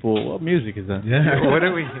has people. What music is that? Yeah. What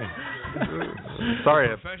are we? Sorry,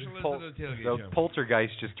 the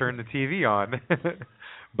poltergeist just turned the TV on.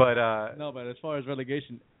 But no, but as far as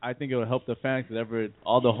relegation, I think it would help the fans because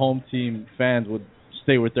all the home team fans would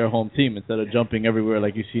stay with their home team instead of jumping everywhere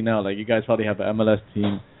like you see now. Like you guys probably have an MLS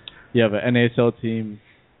team, you have an NASL team,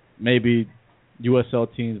 maybe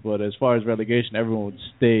USL teams, but as far as relegation, everyone would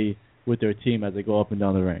stay with their team as they go up and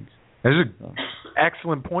down the ranks. That's an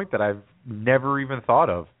excellent point that I've never even thought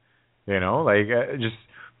of. You know, like just.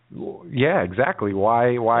 Yeah, exactly.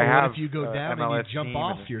 Why have if you go down MLS and you jump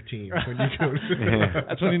off your team when you go?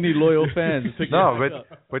 That's when you need loyal fans.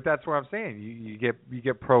 But that's what I'm saying. You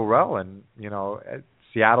get pro rel, and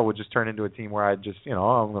Seattle would just turn into a team where I just I'm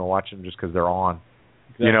going to watch them just because they're on,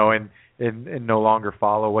 and no longer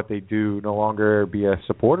follow what they do, no longer be a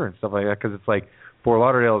supporter and stuff like that because it's like Fort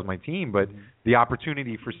Lauderdale is my team, but the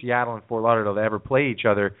opportunity for Seattle and Fort Lauderdale to ever play each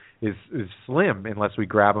other is slim unless we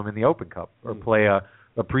grab them in the Open Cup or play a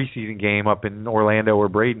preseason game up in Orlando or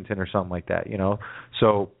Bradenton or something like that,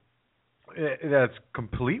 So that's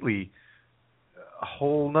completely a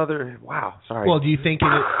whole nother. Wow, sorry. Well, do you think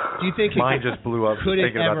mine just blew up? Could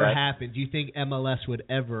it ever happen? Do you think MLS would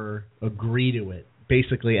ever agree to it?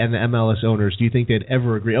 Basically, and the MLS owners, do you think they'd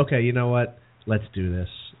ever agree? Okay, you know what? Let's do this.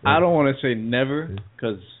 I don't want to say never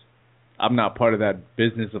because I'm not part of that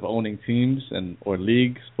business of owning teams or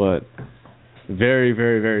leagues, but very,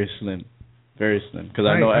 very, very slim. Very slim, because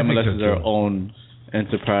I know MLS is their own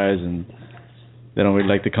enterprise, and they don't really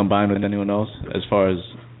like to combine with anyone else, as far as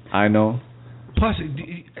I know. Plus,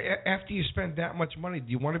 after you spend that much money,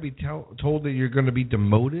 do you want to be told that you're going to be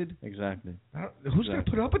demoted? Exactly. Who's going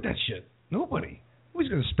to put up with that shit? Nobody. Who's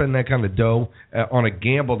going to spend that kind of dough on a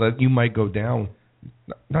gamble that you might go down?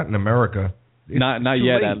 Not in America. Not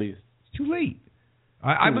yet, at least. It's too late.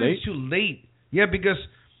 I believe it's too late. Yeah, because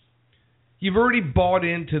you've already bought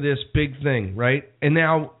into this big thing, right? And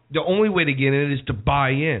now the only way to get in it is to buy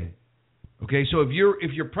in. Okay, so if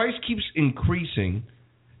your price keeps increasing,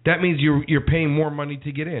 that means you're paying more money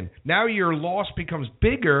to get in. Now your loss becomes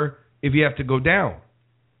bigger if you have to go down.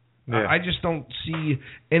 Yeah. I just don't see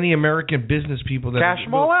any American business people that cash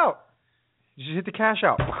them all out. You just hit the cash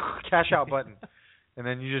out button, and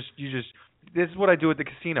then you just. This is what I do at the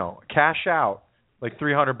casino. Cash out like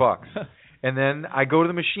 $300. And then I go to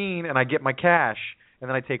the machine and I get my cash, and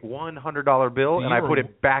then I take $100 bill and I put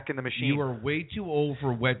it back in the machine. You are way too old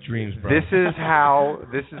for wet dreams, bro. I'm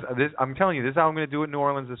telling you, this is how I'm going to do it in New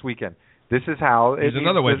Orleans this weekend. This is how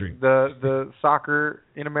another wet dream. The soccer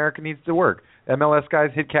in America needs to work. MLS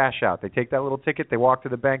guys hit cash out. They take that little ticket, they walk to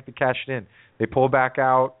the bank, they cash it in. They pull back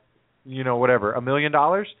out, whatever, $1 million,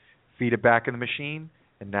 feed it back in the machine,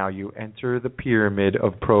 and now you enter the pyramid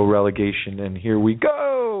of pro relegation, and here we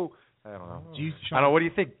go. I don't know. I don't know. What do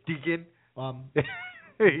you think, Deacon?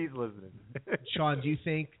 He's listening. Shawn, do you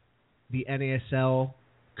think the NASL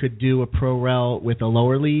could do a pro rel with a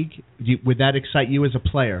lower league? Would that excite you as a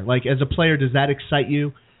player? Like, as a player, does that excite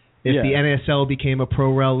you? If the NASL became a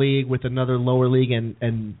pro rel league with another lower league, and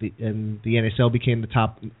the NASL became the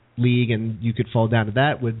top league, and you could fall down to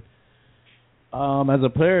that, would? As a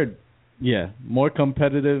player, more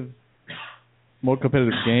competitive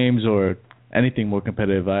games or anything more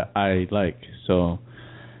competitive I like. So,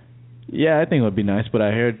 I think it would be nice. But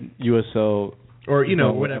I heard USL or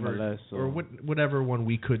whatever MLS, or whatever one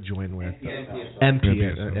we could join with.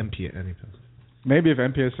 MPSL. Maybe if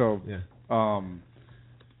MPSL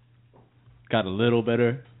got a little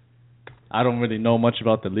better. I don't really know much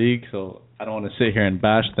about the league, so I don't want to sit here and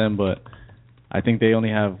bash them. But I think they only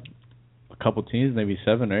have a couple teams, maybe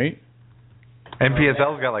 7 or 8.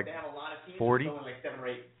 MPSL's got like 40.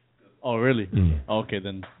 Oh, really? Okay,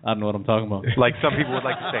 then I don't know what I'm talking about. Like some people would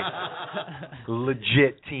like to say,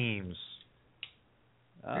 legit teams.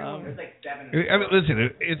 Listen,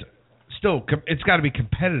 it's got to be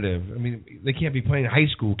competitive. I mean, they can't be playing high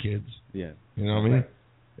school kids. Yeah. You know what I mean?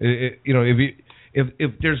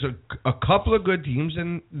 if there's a couple of good teams,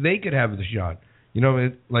 then they could have the shot. You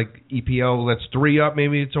know, like EPL, that's 3 up,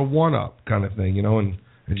 maybe it's a 1 up kind of thing. You know, and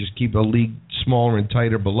just keep a league smaller and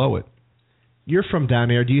tighter below it. You're from down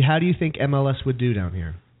there. How do you think MLS would do down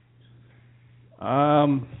here?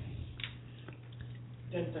 We're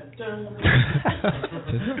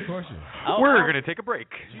going to take a break.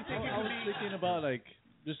 I was thinking about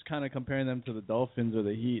just kind of comparing them to the Dolphins or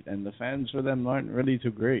the Heat, and the fans for them aren't really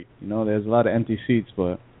too great. You know, there's a lot of empty seats,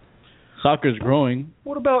 but soccer's growing.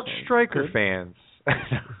 What about striker fans?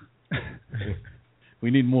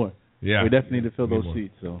 We need more. Yeah, we definitely need to fill those more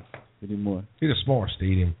seats, so we need more. Need a smaller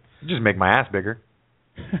stadium. Just make my ass bigger.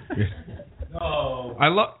 No. I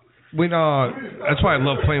love that's why I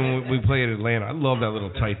love playing when we play at Atlanta. I love that little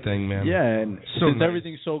tight thing, man. Yeah, and since nice.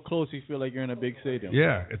 Everything's so close, you feel like you're in a big stadium.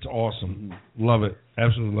 Yeah, it's awesome. Mm-hmm. Love it.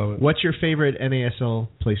 Absolutely love it. What's your favorite NASL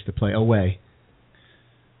place to play away?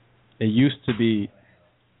 It used to be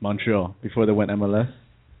Montreal before they went MLS.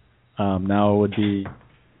 Now it would be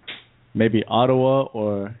maybe Ottawa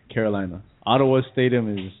or Carolina. Ottawa's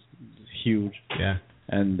stadium is huge. Yeah.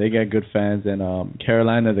 And they get good fans. And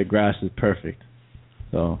Carolina, the grass is perfect.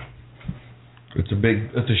 So it's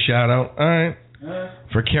a shout out. All right.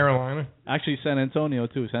 For Carolina. Actually, San Antonio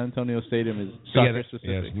too. San Antonio Stadium is soccer specific.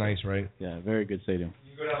 Yeah, it's nice, right? Yeah, very good stadium.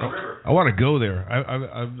 You go down the river. I want to go there.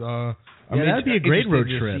 That'd be a great road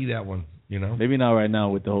trip. See that one, you know? Maybe not right now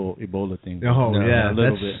with the whole Ebola thing. Oh, yeah, a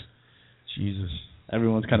little bit. Jesus.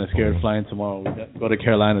 Everyone's kind of scared of flying tomorrow. We got to go to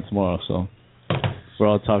Carolina tomorrow, so we're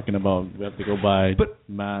all talking about we have to go buy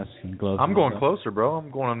masks and gloves. I'm going closer, bro. I'm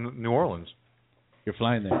going to New Orleans. You're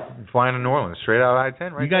flying there. I'm flying to New Orleans, straight out of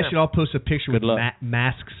I-10 right You guys there. should all post a picture with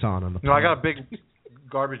masks on the plane. No, I got a big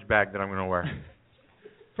garbage bag that I'm going to wear.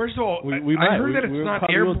 First of all, we I heard that it's not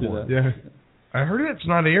airborne. Yeah. I heard that it's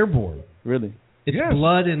not airborne. Really? It's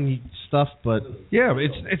blood and stuff, but yeah,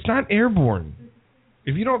 it's not airborne.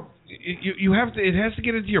 If you don't, you have to. It has to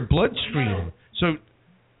get into your bloodstream. So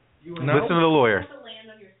listen to the lawyer.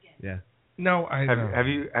 Yeah. No, have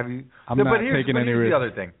you? I'm not taking any risk.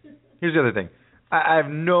 Here's the other thing. I have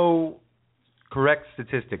no correct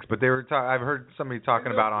statistics, but I've heard somebody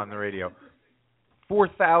talking about on the radio.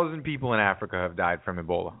 4,000 people in Africa have died from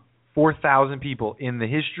Ebola. 4,000 people in the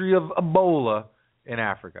history of Ebola in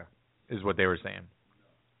Africa is what they were saying.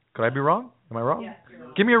 Could I be wrong? Am I wrong? Yes, you're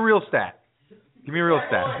wrong. Give me a real stat.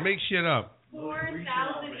 Make shit up.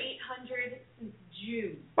 4,800 since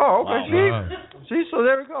June. Oh, okay. Wow. See, so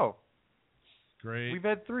there we go. Great. We've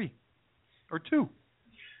had 3 or 2.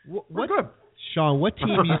 We're good. Shawn, what team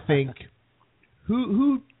do you think?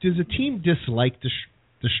 Who does a team dislike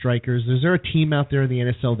the Strikers? Is there a team out there in the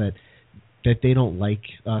NSL that they don't like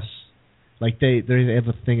us? Like they have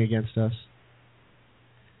a thing against us?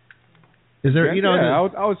 Is there?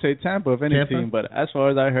 I would say Tampa if any team, but as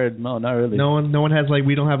far as I heard, no, not really. No one has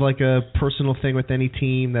we don't have a personal thing with any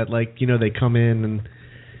team that they come in and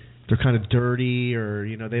they're kind of dirty or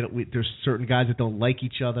they don't. There's certain guys that don't like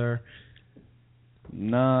each other.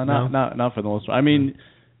 No, not for the most part. I mean,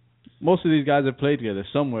 most of these guys have played together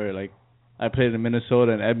somewhere. Like I played in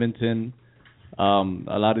Minnesota and Edmonton. A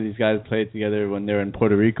lot of these guys played together when they were in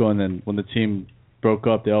Puerto Rico, and then when the team broke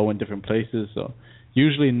up, they all went different places. So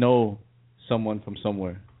usually know someone from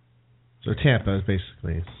somewhere. So Tampa is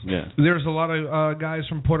basically. Yeah. There's a lot of guys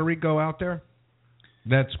from Puerto Rico out there.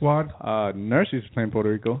 That squad. Nurses playing Puerto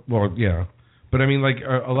Rico. Well, yeah. But I mean,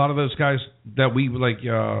 a lot of those guys that we is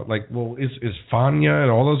Fania and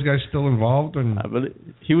all those guys still involved? And I believe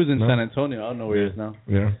he was in San Antonio. I don't know where he is now.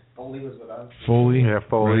 Yeah. Foley was with us. Foley. Yeah,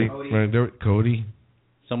 Foley. Right there, Cody.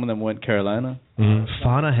 Some of them went Carolina. Mm-hmm.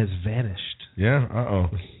 Fana has vanished. Yeah.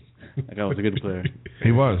 That guy was a good player.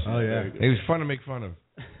 He was. Oh yeah. He was fun to make fun of.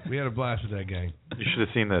 We had a blast with that gang. You should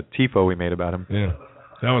have seen the tifo we made about him. Yeah.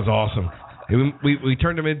 That was awesome. We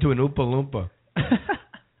turned him into an Oompa Loompa.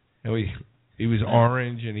 And he was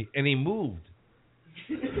orange and he moved.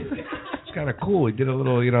 It's kind of cool. He did a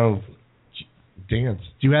little, dance.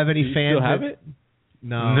 Do you have any fans? Still have it?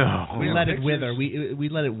 No. We let it wither. We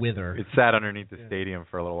let it wither. It sat underneath the stadium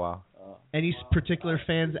for a little while. Any particular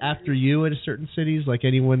fans after you at certain cities? Like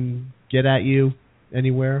anyone get at you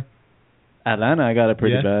anywhere? Atlanta, I got it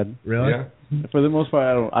pretty bad. Really? Yeah. For the most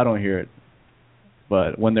part, I don't hear it.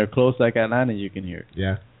 But when they're close like Atlanta, you can hear it.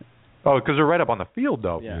 Yeah. Oh, because they're right up on the field,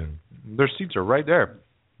 though. Yeah. Their seats are right there.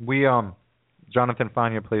 We Jonathan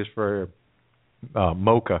Fania plays for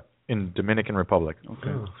Mocha in Dominican Republic.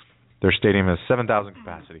 Okay. Their stadium has 7,000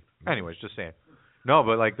 capacity. Anyways, just saying. No,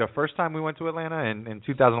 but the first time we went to Atlanta in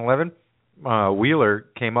 2011, Wheeler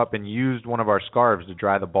came up and used one of our scarves to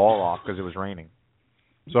dry the ball off because it was raining.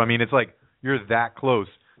 So I mean, it's like you're that close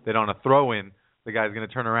that on a throw-in, the guy's going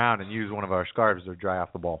to turn around and use one of our scarves to dry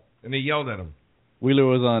off the ball. And they yelled at him. Wheeler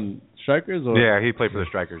was on Strikers, or yeah, he played for the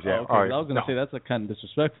Strikers. Yeah, okay. I was going to say that's a kind of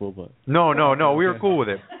disrespectful, but no, we were cool with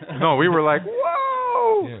it. No, we were like,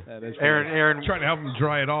 whoa. Yeah. Aaron trying to help him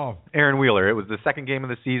dry it off. Aaron Wheeler. It was the second game of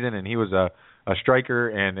the season, and he was a striker,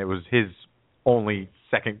 and it was his only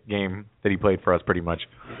second game that he played for us, pretty much.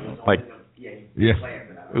 Like, yeah,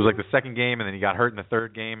 it was like the second game, and then he got hurt in the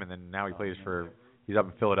third game, and then now he plays for. He's up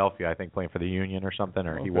in Philadelphia, I think, playing for the Union or something,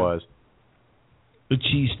 or he was. The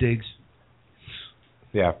cheesesteaks.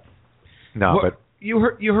 Yeah. No, well, but you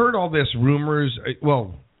heard all this rumors.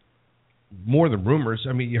 Well, more than rumors.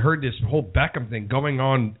 I mean, you heard this whole Beckham thing going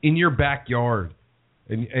on in your backyard,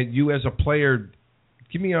 and you as a player,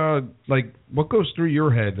 give me like what goes through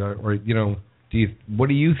your head, or what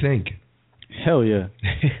do you think? Hell yeah,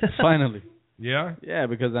 finally. Yeah. Yeah,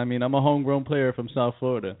 because I mean I'm a homegrown player from South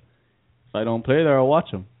Florida. If I don't play there, I'll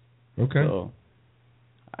watch them. Okay. So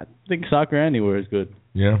I think soccer anywhere is good.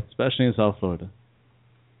 Yeah. Especially in South Florida.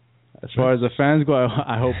 As far as the fans go,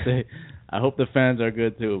 I hope the fans are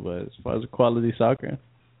good too. But as far as quality soccer,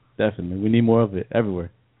 definitely we need more of it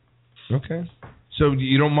everywhere. Okay. So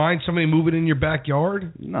you don't mind somebody moving in your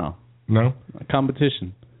backyard? No. No.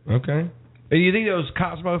 Competition. Okay. And you think those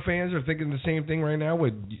Cosmo fans are thinking the same thing right now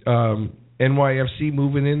with NYFC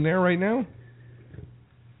moving in there right now?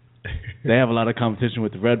 They have a lot of competition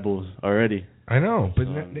with the Red Bulls already. I know, but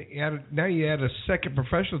now you add a second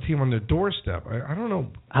professional team on their doorstep. I don't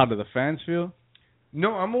know. How do the fans feel?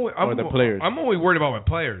 No, I'm the players. I'm only worried about my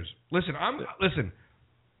players. Listen,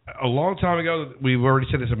 a long time ago, we've already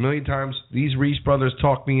said this a million times. These Reese brothers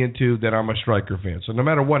talked me into that I'm a Striker fan. So no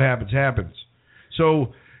matter what happens, happens.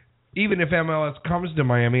 So even if MLS comes to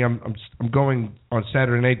Miami, I'm going on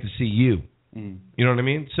Saturday night to see you. Mm. You know what I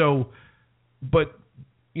mean? So, but.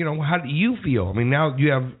 How do you feel? I mean, now you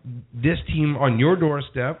have this team on your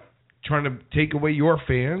doorstep trying to take away your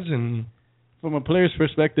fans. And from a player's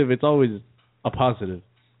perspective, it's always a positive,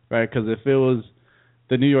 right? Because if it was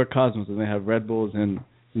the New York Cosmos and they have Red Bulls and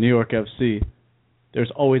New York FC,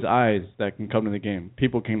 there's always eyes that can come to the game.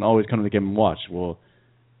 People can always come to the game and watch. Well,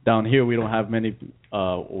 down here we don't have many.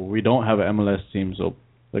 We don't have an MLS team, so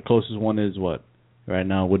the closest one is what right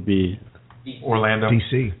now would be Orlando,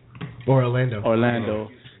 DC, or Orlando.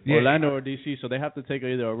 Yeah. Orlando or DC, so they have to take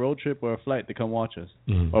either a road trip or a flight to come watch us,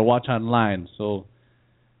 mm-hmm. or watch online. So,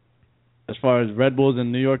 as far as Red Bulls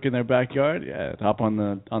in New York in their backyard, yeah, hop on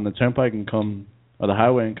the turnpike and come, or the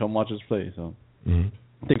highway and come watch us play. So, mm-hmm.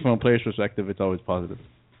 I think from a player's perspective, it's always positive.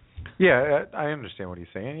 Yeah, I understand what he's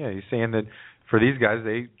saying. Yeah, he's saying that for these guys,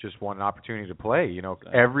 they just want an opportunity to play.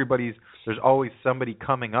 There's always somebody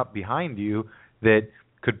coming up behind you that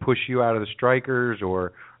could push you out of the Strikers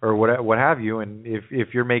or what have you, and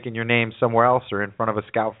if you're making your name somewhere else or in front of a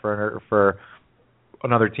scout for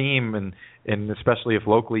another team, and especially if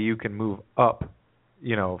locally you can move up,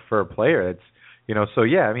 for a player, it's so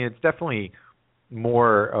yeah, I mean it's definitely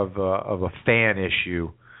more of a fan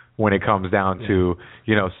issue when it comes down to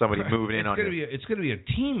somebody moving in on you. It's going to be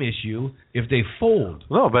a team issue if they fold.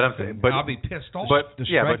 No, but I'm saying, I'll be pissed off.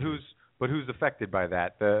 But who's affected by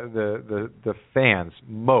that? The fans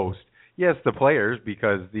most. Yes, the players,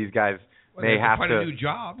 because these guys may have to find a new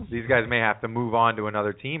job. These guys may have to move on to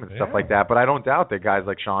another team and stuff like that. But I don't doubt that guys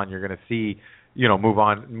like Shawn, you're going to see,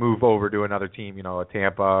 move over to another team, a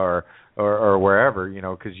Tampa or wherever,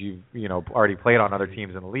 because you've already played on other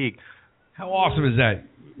teams in the league. How awesome is that?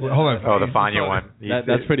 Hold on. Oh, the Fania one.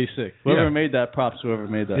 That's pretty sick. Whoever made that, props whoever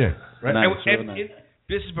made that. Yeah. Right. Nice,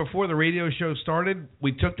 this is before the radio show started.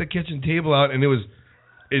 We took the kitchen table out, and it was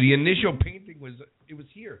the initial painting was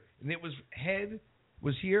here, and head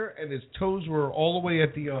was here, and his toes were all the way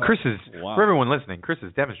at the. For everyone listening, Chris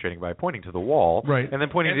is demonstrating by pointing to the wall, right, and then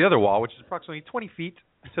pointing to the other wall, which is approximately 20 feet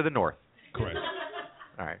to the north. Correct.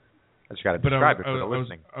 All right, I just got to describe it for the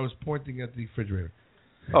listening. I was pointing at the refrigerator.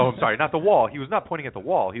 Oh, I'm sorry, not the wall. He was not pointing at the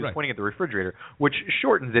wall. He was pointing at the refrigerator, which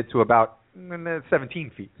shortens it to about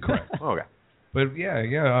 17 feet. Correct. Okay. But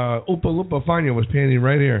yeah. Oompa Loompa Fania was painting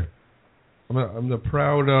right here. I'm the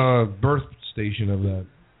proud birth station of that.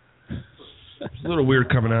 It's a little weird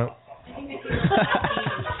coming out.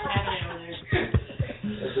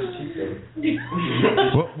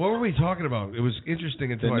 What were we talking about? It was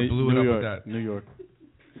interesting until I blew it up with that. New York.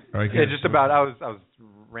 Just about. I was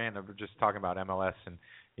random, just talking about MLS and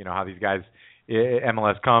how these guys,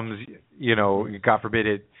 MLS comes, God forbid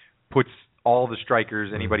it puts all the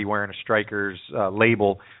Strikers, anybody wearing a Strikers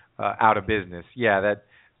label, out of business. Yeah,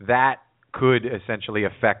 that could essentially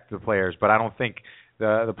affect the players, but I don't think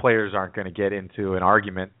the players aren't going to get into an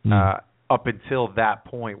argument up until that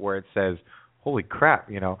point where it says, holy crap,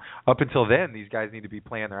 up until then, these guys need to be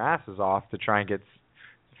playing their asses off to try and get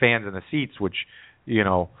fans in the seats, which,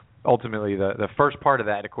 ultimately the first part of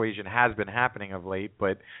that equation has been happening of late,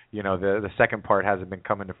 but, the second part hasn't been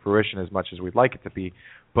coming to fruition as much as we'd like it to be.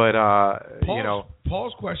 But,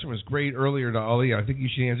 Paul's question was great earlier to Ali. I think you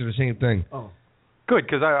should answer the same thing. Oh. Good,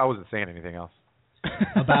 because I wasn't saying anything else.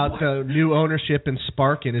 About the new ownership and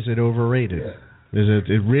spark, and is it overrated? Is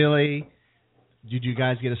it really? Did you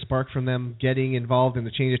guys get a spark from them getting involved in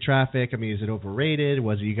the change of traffic? I mean, is it overrated?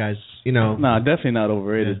 Was it you guys, No, definitely not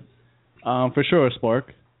overrated. Yeah. For sure, a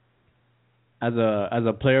spark. As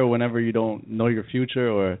a player, whenever you don't know your future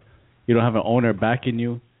or you don't have an owner backing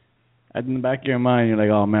you, in the back of your mind, you're like,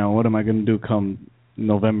 oh man, what am I going to do come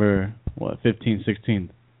November 15th, 16th?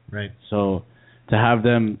 Right. So to have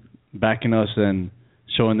them backing us and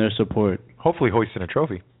showing their support, hopefully hoisting a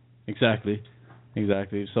trophy. Exactly.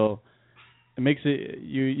 So it makes it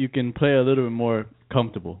you can play a little bit more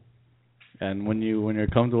comfortable, and when you're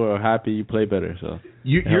comfortable or happy, you play better. So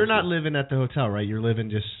you're not living at the hotel, right?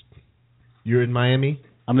 You're in Miami.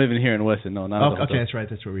 I'm living here in Weston. No, not at the hotel. Okay, that's right.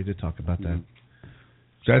 That's where we did talk about that. Mm-hmm.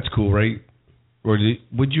 That's cool, right? Or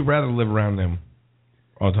would you rather live around them,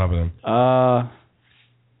 on top of them?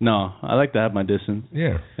 No, I like to have my distance.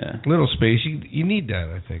 Yeah. Little space. You need that,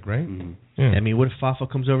 I think, right? Mm-hmm. Yeah. I mean, what if Fafa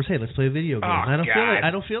comes over and says, hey, let's play a video game? Oh, I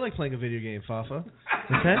don't feel like playing a video game, Fafa.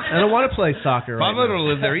 Okay? I don't want to play soccer right Fafa now. don't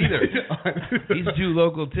live there either. He's too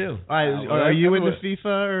local, too. All right, are you into FIFA,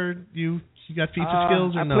 or you got FIFA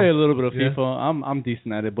skills, or I no? play a little bit of FIFA. I'm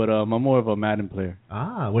decent at it, but I'm more of a Madden player.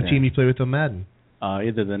 What team you play with on Madden?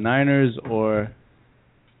 Either the Niners or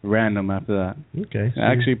random after that. Okay.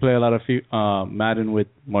 I actually play a lot of Madden with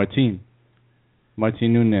Martin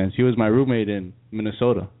Nunez. He was my roommate in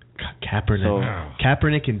Minnesota.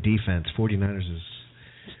 Kaepernick in defense. 49ers is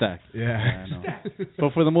stacked. Yeah. I know.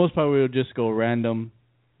 But for the most part, we'll just go random.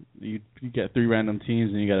 You get 3 random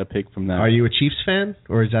teams, and you got to pick from that. Are you a Chiefs fan,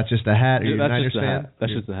 or is that just a hat? Are you a That's Niners just a fan? hat.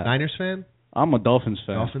 That's just a hat. Niners fan? I'm a Dolphins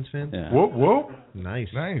fan. Dolphins fan? Yeah. Whoop. Nice.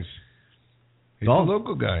 He's a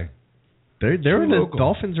local guy. The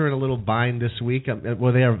Dolphins are in a little bind this week.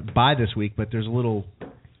 Well, they are bye this week, but there's a little.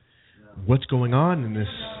 What's going on in this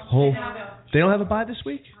whole? They don't have a bye this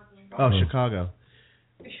week. Oh, Chicago.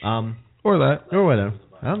 Or whatever.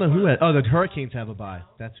 I don't know who had. Oh, the Hurricanes have a bye.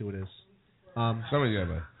 That's who it is. Somebody's got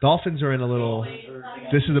a bye. Dolphins are in a little.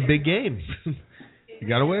 This is a big game. You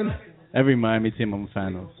got to win. Every Miami team I'm a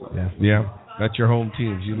fan of. So. Yeah. That's your home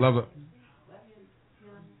teams. You love it.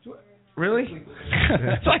 Really?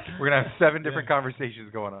 It's like we're gonna have 7 different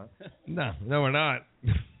conversations going on. No, we're not.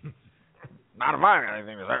 Not if I got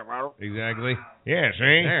anything to say about it. Exactly. Yeah, see?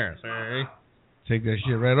 There, see? Take that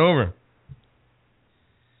shit right over.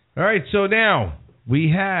 All right, so now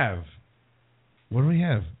we have... What do we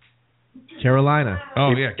have? Carolina.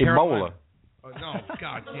 Oh, yeah, Carolina. Ebola. Oh, no,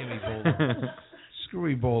 God damn Ebola.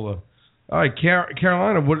 Screw Ebola. All right,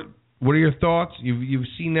 Carolina, what are your thoughts? You've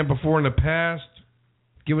seen them before in the past.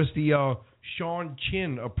 Give us the Shawn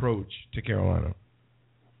Chin approach to Carolina.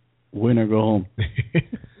 Win or go home.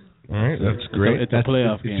 All right, that's great. It's a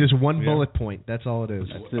playoff game. It's just one bullet point. That's all it is.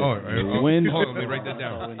 That's it. Win. Hold on, let me write that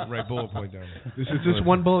down. Write bullet point down. This is just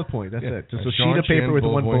one bullet point. That's it. Just a sheet of paper with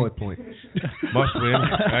one bullet point. Must win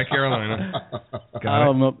at Carolina.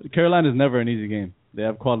 Got it. Carolina's never an easy game. They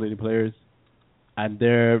have quality players. At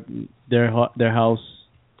their house,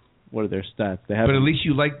 what are their stats? They have. But at least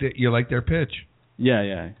you like their pitch. Yeah.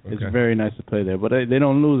 Okay. It's very nice to play there, but they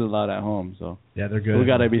don't lose a lot at home, so yeah, they're good. We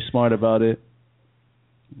got to be smart about it.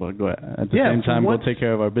 But go ahead. At the same time, we'll take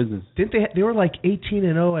care of our business. Didn't they? They were like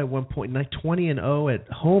 18-0 at one point, like 20-0 at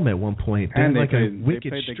home at one point. They and had they a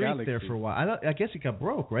wicked streak there for a while. I guess it got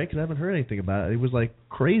broke, right? Because I haven't heard anything about it. It was like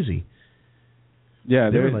crazy. Yeah,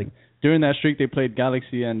 they were like during that streak they played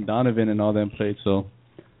Galaxy and Donovan and all them played. So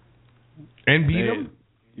and beat them.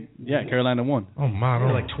 Yeah, Carolina won. Oh my! They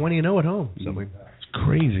were like 20-0 at home. Something. It's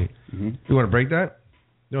crazy. Mm-hmm. You want to break that?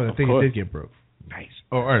 No, I think it did get broke. Nice.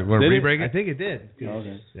 Oh, all right. Want to re-break it? I think it did. Oh,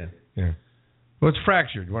 okay. Yeah. Well, it's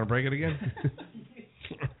fractured. You want to break it again?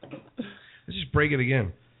 Let's just break it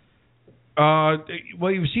again.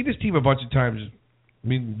 Well, you've seen this team a bunch of times. I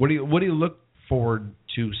mean, what do you look forward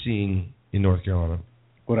to seeing in North Carolina?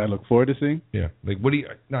 What I look forward to seeing? Yeah. Like, what are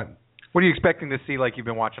you expecting to see? Like you've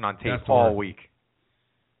been watching on tape all week.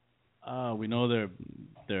 We know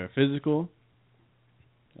they're physical.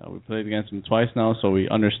 We played against them twice now, so we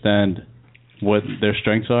understand what their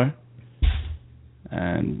strengths are.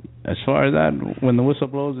 And as far as that, when the whistle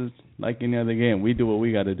blows, it's like any other game. We do what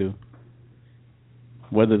we got to do.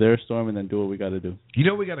 Whether they're storming, then do what we got to do. You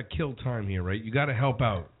know we got to kill time here, right? You got to help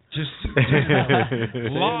out. Just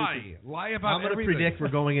lie about I'm going to everything. predict we're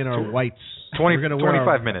going in our whites. 20, we're going to wear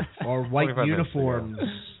 25 minutes. Our white 25 uniforms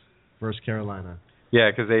versus Carolina. Yeah,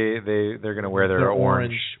 because they're going to wear their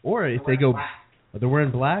orange. Or if they go, they're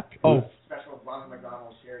wearing black. Oh. Special Ronald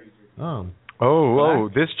McDonald cherry. Oh,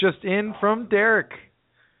 this just in from Derek.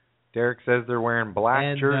 Derek says they're wearing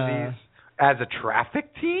black jerseys as a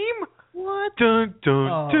traffic team. What? Dun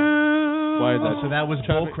dun dun. Why is that? So that was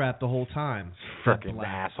bullcrap the whole time. Fucking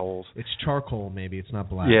assholes. It's charcoal, maybe. It's not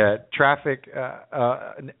black. Yeah, traffic.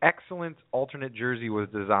 An excellent alternate jersey was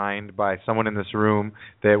designed by someone in this room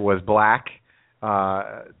that was black.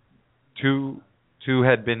 Two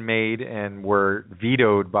had been made and were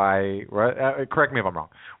vetoed by. Correct me if I'm wrong.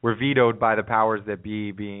 Were vetoed by the powers that be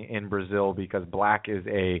in Brazil because black is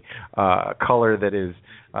a color that is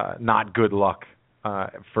not good luck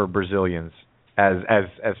for Brazilians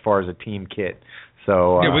as far as a team kit.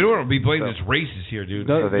 So yeah, we don't want to be playing this racist here, dude.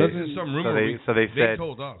 Some rumor. They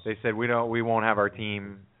told us. They said we won't have our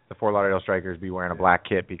team, the Fort Lauderdale Strikers, be wearing a black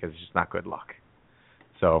kit because it's just not good luck.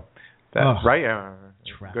 So that's right.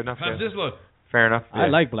 Good enough. How's this look? Fair enough. I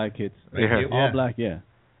like black kids. All black, yeah.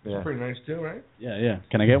 It's pretty nice too, right? Yeah.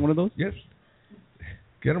 Can I get one of those? Yes.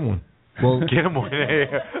 Get him one. Well, get him one.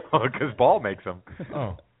 Because Ball makes them. Oh,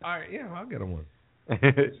 all right. Yeah, I'll get him one.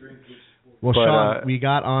 Well, Shawn, we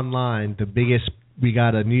got online the biggest. We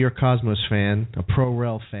got a New York Cosmos fan, a Pro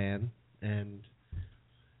Rel fan, and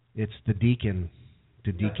it's the Deacon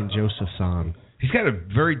Joseph-san. He's got a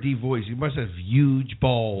very deep voice. He must have huge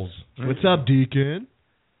balls. What's up, Deacon?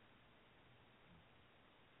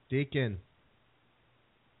 Deacon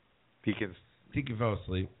fell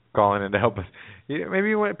asleep. Calling in to help us. Maybe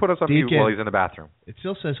you want to put us on mute while he's in the bathroom. It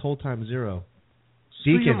still says hold time 0.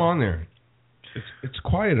 Deacon, him on there. It's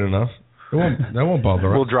quiet enough. That won't bother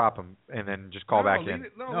us. We'll drop him and then just call back in. Leave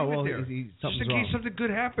it there. Just in case something good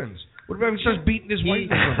happens. What about if he starts beating his wife?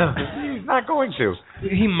 He's not going to.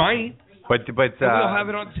 He might. But we'll have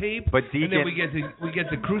it on tape. But Deacon, and then we get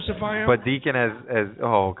to crucify him. But Deacon as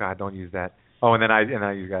oh God, don't use that. Oh, and then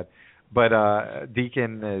I use that. But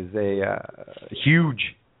Deacon is a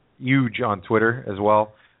huge on Twitter as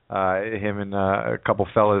well. Him and a couple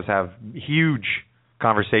fellas have huge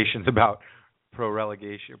conversations about pro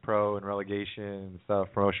and relegation and stuff,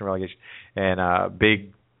 promotion, relegation, and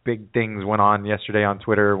big things went on yesterday on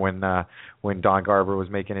Twitter when Don Garber was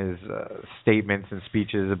making his statements and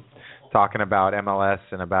speeches talking about MLS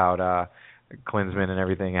and about Klinsmann and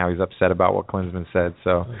everything, how he's upset about what Klinsmann said.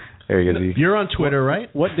 So there you go. You're on Twitter, right?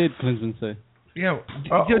 What did Klinsmann say? Yeah,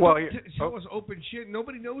 tell us open shit.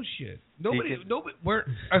 Nobody knows shit. Nobody. We're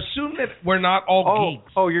assume that we're not all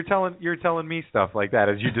geeks. Oh, you're telling me stuff like that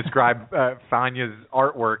as you describe Fanya's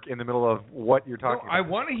artwork in the middle of what you're talking about. I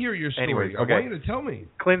want to hear your story. Anyways, okay. I want you to tell me.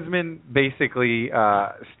 Klinsmann basically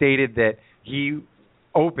stated that he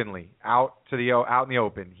openly out in the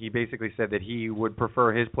open. He basically said that he would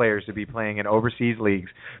prefer his players to be playing in overseas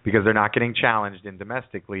leagues because they're not getting challenged in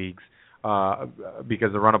domestic leagues.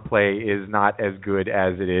 Because the run of play is not as good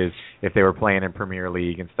as it is if they were playing in Premier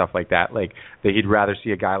League and stuff like that. Like that he'd rather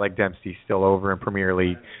see a guy like Dempsey still over in Premier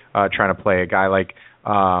League trying to play a guy like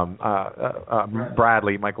Michael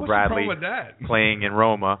Bradley playing in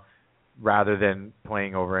Roma rather than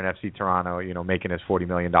playing over in FC Toronto, making his $40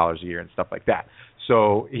 million a year and stuff like that.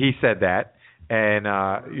 So he said that, and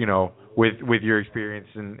with your experience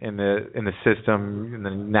in the system, in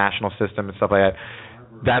the national system and stuff like that.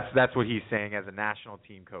 That's what he's saying as a national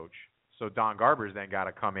team coach. So Don Garber's then got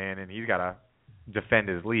to come in and he's got to defend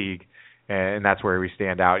his league, and that's where we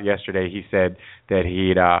stand out. Yesterday he said that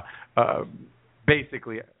he'd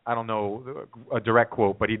basically, I don't know a direct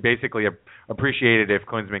quote, but he basically appreciated if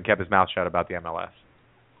Klinsmann kept his mouth shut about the MLS.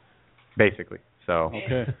 Basically. So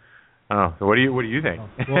okay. I don't know. So what do you think?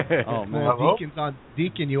 Oh man, Deacon's on.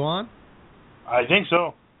 Deacon, you on? I think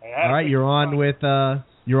so. All right, you're on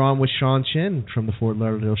with Shawn Chin from the Fort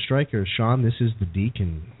Lauderdale Strikers. Shawn, this is the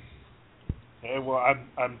Deacon. Okay, well,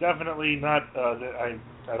 I'm definitely not.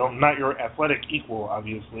 I'm not your athletic equal,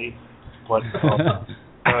 obviously, but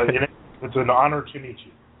it's an honor to meet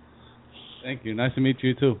you. Thank you. Nice to meet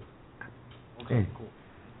you too. Okay, cool.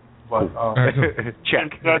 But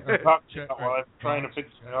check. While I'm trying to fix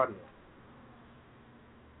my audio.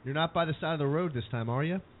 You're not by the side of the road this time, are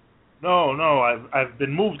you? No, I've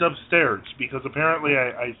been moved upstairs because apparently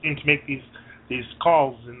I seem to make these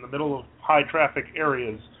calls in the middle of high traffic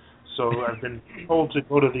areas. So I've been told to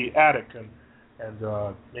go to the attic and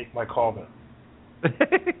make my call there.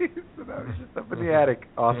 So that was just up in the attic.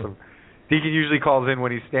 Awesome. Deacon usually calls in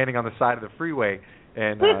when he's standing on the side of the freeway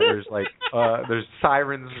and there's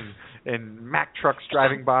sirens and Mack trucks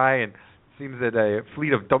driving by and seems that a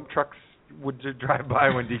fleet of dump trucks would just drive by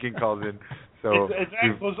when Deacon calls in. So I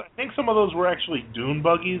think some of those were actually dune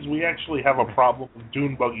buggies. We actually have a problem with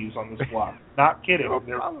dune buggies on this block. Not kidding. It's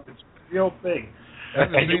a real thing.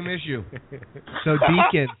 That's the same issue. So,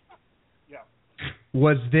 Deacon,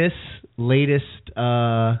 was this latest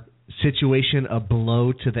situation a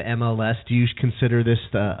blow to the MLS? Do you consider this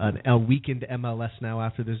a weakened MLS now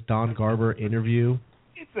after this Don Garber interview?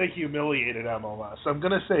 It's a humiliated MLS. I'm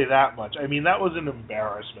going to say that much. I mean, that was an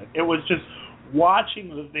embarrassment. It was just watching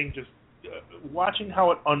the thing, watching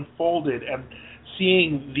how it unfolded and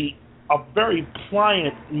seeing a very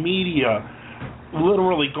pliant media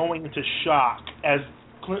literally going into shock as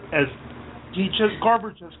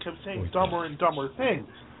Garber just kept saying dumber and dumber things.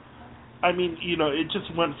 I mean, it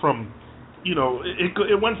just went from,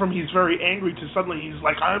 it went from he's very angry to suddenly he's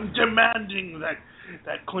like, I'm demanding that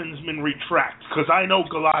Klinsmann retract because I know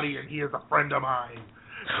Galati and he is a friend of mine.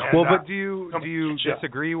 And, well, but do you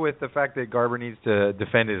disagree with the fact that Garber needs to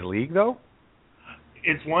defend his league, though?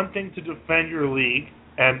 It's one thing to defend your league,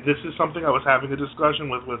 and this is something I was having a discussion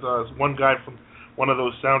with one guy from one of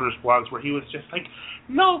those Sounders blogs where he was just like,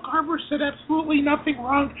 no, Garber said absolutely nothing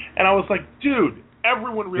wrong. And I was like, dude,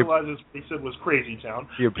 everyone realizes what he said was crazy town.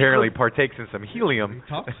 He apparently partakes in some helium. He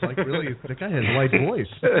talks like really, the guy has a light voice.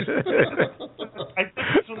 I think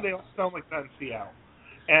that's when they all sound like that in Seattle.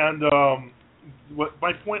 And what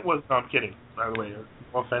my point was, no, I'm kidding, by the way,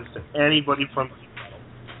 no offense to anybody from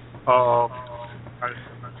Seattle.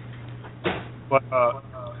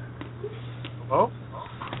 Hello?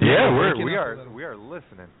 Yeah, we are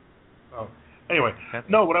listening. Oh. Anyway,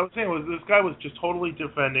 no, what I was saying was this guy was just totally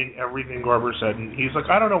defending everything Garber said, and he's like,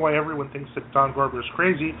 I don't know why everyone thinks that Don Garber's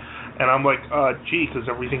crazy, and I'm like, because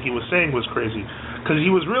everything he was saying was crazy. Because he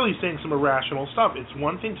was really saying some irrational stuff. It's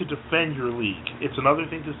one thing to defend your league. It's another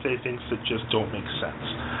thing to say things that just don't make sense.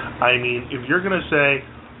 I mean, if you're going to say,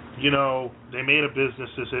 they made a business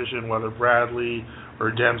decision, whether Bradley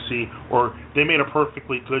or Dempsey, or they made a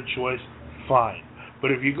perfectly good choice, fine.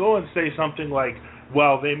 But if you go and say something like,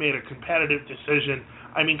 well, they made a competitive decision,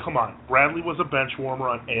 I mean, come on. Bradley was a bench warmer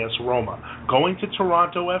on AS Roma. Going to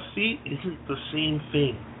Toronto FC isn't the same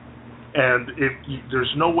thing. And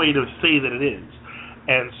there's no way to say that it is.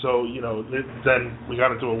 And so, then we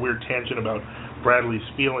got into a weird tangent about Bradley's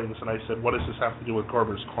feelings, and I said, what does this have to do with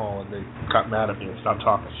Garber's call? And they got mad at me and stopped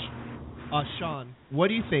talking. Shawn, what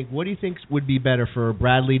do you think? What do you think would be better for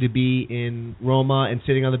Bradley to be in Roma and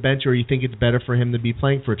sitting on the bench, or you think it's better for him to be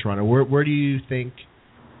playing for Toronto? Where do you think?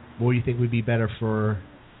 What do you think would be better for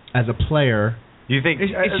as a player? Do you think?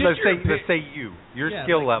 Let's say your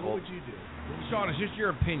skill level. What would you do? Shawn, it's just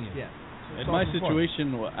your opinion. Yeah. In my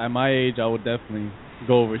situation, at my age, I would definitely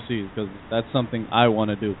go overseas because that's something I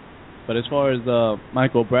want to do. But as far as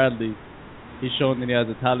Michael Bradley, he's shown that he has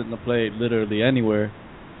the talent to play literally anywhere.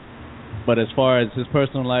 But as far as his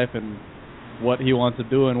personal life and what he wants to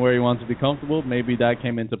do and where he wants to be comfortable, maybe that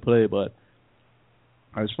came into play. But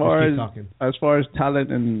as far as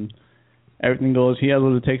talent and everything goes, he has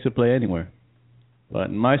what it takes to play anywhere. But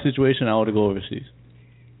in my situation, I would go overseas.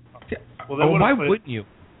 Well, why wouldn't you?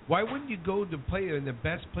 Why wouldn't you go to play in the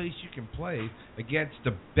best place you can play against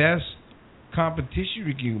the best competition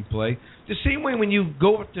you can play? The same way when you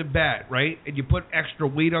go up to bat, right, and you put extra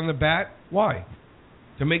weight on the bat. Why?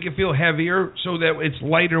 To make it feel heavier so that it's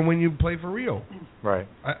lighter when you play for real. Right.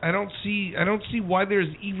 I don't see why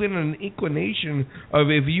there's even an inclination of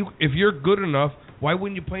if you're good enough, why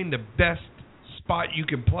wouldn't you play in the best spot you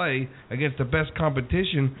can play against the best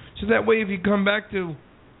competition? So that way if you come back to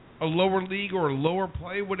a lower league or a lower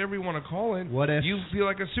play, whatever you want to call it, you feel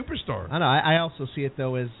like a superstar. I know. I also see it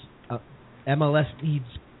though as MLS needs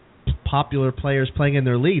popular players playing in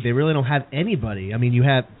their league. They really don't have anybody. I mean, you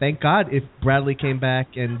have, thank God, if Bradley came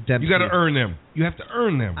back and Dempsey. You got to earn them. You have to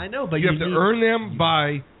earn them. I know, but you have to earn them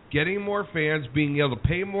by getting more fans, being able to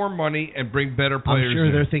pay more money, and bring better players. I'm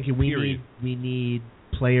sure they're thinking we need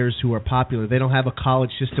players who are popular. They don't have a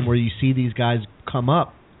college system where you see these guys come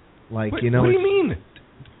up. Like What do you mean?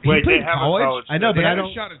 Wait, they have college? a college. I know, but I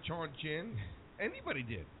don't. They had a shot at Shawn Chin. Anybody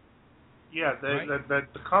did. Yeah, the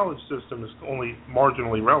college system is only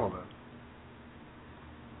marginally relevant.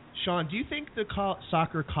 Shawn, do you think the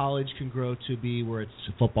soccer college can grow to be where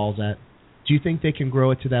football's at? Do you think they can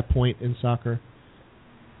grow it to that point in soccer?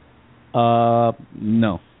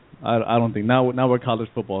 No, I don't think. Now where college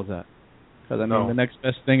football's at. Because the next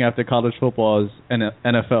best thing after college football is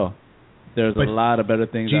NFL. There's a lot of better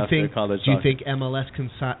things after college soccer. Do you think MLS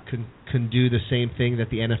can do the same thing that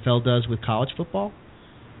the NFL does with college football?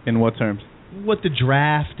 In what terms? With the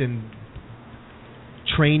draft and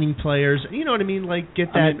training players, you know what I mean? Like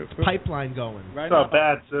get that pipeline going. It's a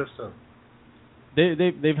bad system.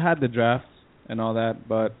 they've had the drafts and all that,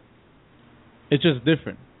 but it's just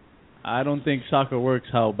different. I don't think soccer works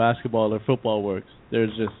how basketball or football works.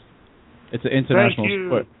 It's an international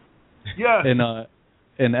sport. Yeah.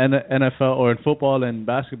 In NFL or in football and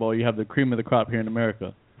basketball, you have the cream of the crop here in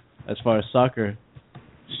America. As far as soccer,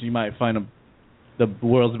 you might find the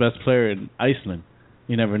world's best player in Iceland.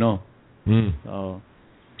 You never know. So,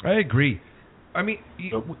 I agree. I mean,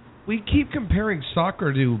 we keep comparing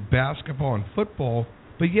soccer to basketball and football,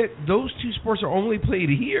 but yet those two sports are only played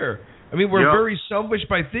here. I mean, we're very selfish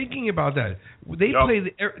by thinking about that. They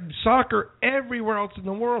play soccer everywhere else in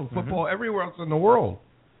the world, football everywhere else in the world.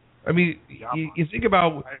 I mean, you think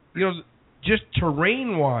about, just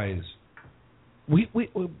terrain-wise, we play,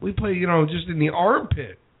 just in the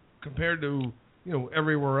armpit compared to,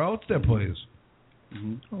 everywhere else that plays.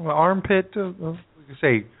 Well, armpit, we could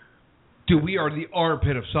say... Dude, we are the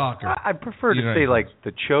armpit of soccer. I prefer to say like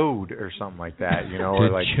the chode or something like that, or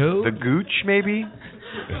like chode? The gooch maybe.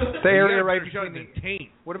 The area right between the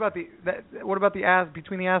taint. What about the ass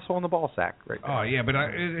between the asshole and the ball sack? Right there. Oh yeah, but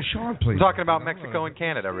Shawn plays. I'm talking about Mexico and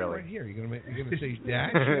Canada, really. Right here, you're gonna say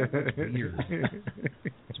that? It's weird.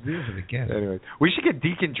 It's weird for the cat. Anyway, we should get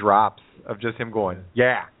Deacon drops of just him going,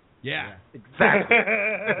 yeah. Yeah. Exactly.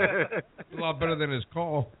 A lot better than his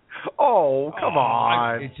call. Oh, come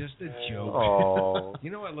on. It's just a joke. Oh.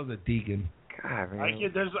 I love the Deacon. God, man.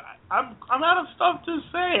 I'm out of stuff to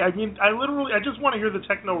say. I mean, I just want to hear the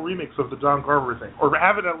techno remix of the Don Carver thing, or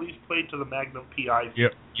have it at least played to the Magnum PI.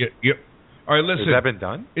 Yep. All right, listen. Has that been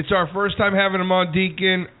done? It's our first time having him on,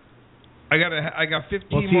 Deacon. I got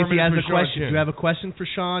 15 more minutes. He has for a question. Shawn. Do you have a question for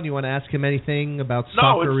Shawn? You want to ask him anything about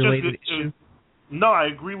soccer-related issues? No, I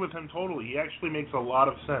agree with him totally. He actually makes a lot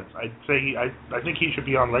of sense. I'd say I think he should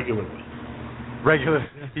be on regularly.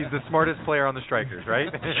 He's the smartest player on the Strikers,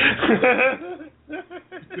 right?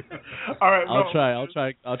 All right.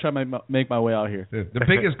 I'll try make my way out here. The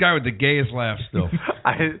biggest guy with the gayest laugh still.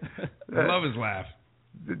 I love his laugh.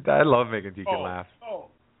 I love making Deacon laugh.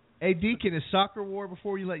 Hey, Deacon, is Soccer War,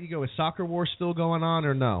 before we let you go, is Soccer War still going on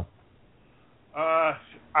or no?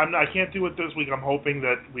 I can't do it this week. I'm hoping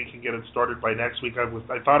that we can get it started by next week. I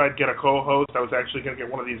thought I'd get a co-host. I was actually going to get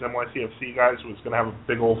one of these NYCFC guys who was going to have a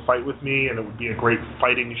big old fight with me, and it would be a great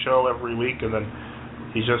fighting show every week. And then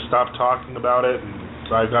he just stopped talking about it, and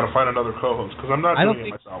so I've got to find another co-host because I'm not doing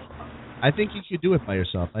it myself. I think you should do it by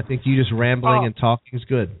yourself. I think you just rambling and talking is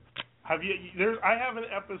good. I have an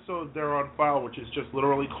episode there on file which is just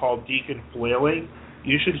literally called Deacon Flailing.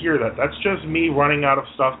 You should hear that. That's just me running out of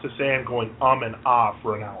stuff to say and going and ah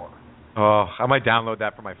for an hour. Oh, I might download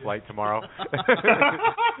that for my flight tomorrow.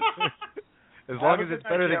 As long as it's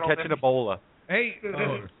better than catching Ebola. Hey,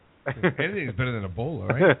 anything's better than Ebola,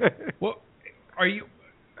 right? Well, are you...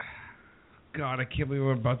 God, I can't believe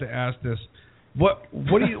I'm about to ask this. What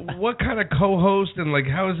kind of co-host and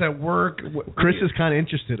how does that work? Chris is kind of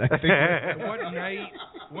interested, I think.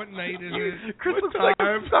 What night is it? Chris looks like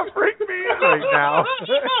he's suffering me right now.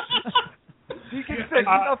 He can say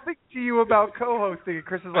nothing to you about co-hosting, and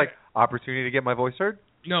Chris is like, opportunity to get my voice heard?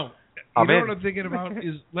 No. You know what I'm thinking about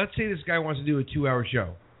is, let's say this guy wants to do a 2-hour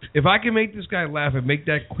show. If I can make this guy laugh and make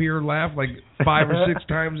that queer laugh 5 or 6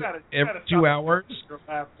 times every 2 hours,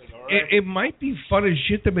 it might be fun as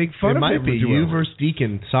shit to make fun of him. It might be you versus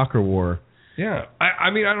Deacon Soccer War. Yeah. I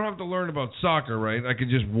mean, I don't have to learn about soccer, right? I could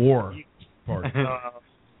just war part.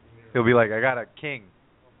 He'll be like, I got a king.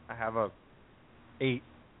 I have a 8.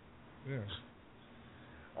 Yeah.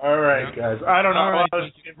 All right, guys. I don't know.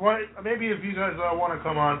 Maybe if you guys want to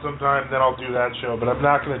come on sometime, then I'll do that show. But I'm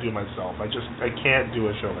not going to do myself. I can't do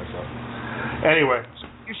a show myself. Anyway,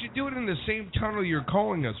 you should do it in the same tunnel you're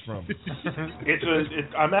calling us from.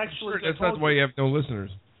 I'm actually. That's not why you have no listeners.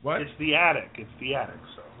 What? It's the attic.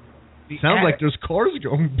 So. Sounds like there's cars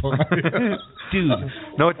going by. Dude.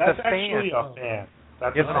 No, it's That's the fan. Actually a fan.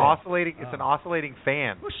 It's an oscillating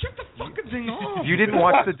fan. Well, shut the fucking thing off. You didn't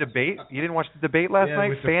watch the debate? You didn't watch the debate last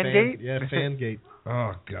night? Fangate? Fangate.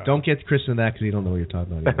 Oh, God. Don't get Chris in that because you don't know what you're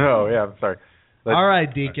talking about. Oh, yeah, I'm sorry. All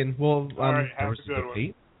right, Deacon. Well, all right, have a good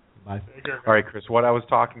one. Bye. All right, Chris, what I was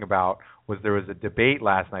talking about was there was a debate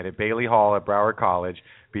last night at Bailey Hall at Broward College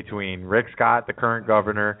between Rick Scott, the current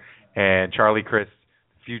governor, and Charlie Crist,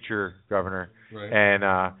 future governor. Right.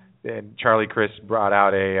 And Charlie Crist brought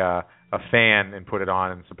out a fan and put it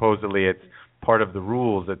on, and supposedly it's part of the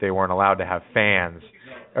rules that they weren't allowed to have fans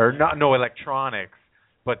or no electronics,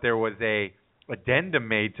 but there was a addendum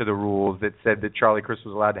made to the rules that said that Charlie Crist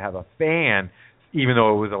was allowed to have a fan even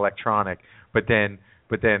though it was electronic. But then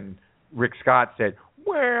Rick Scott said,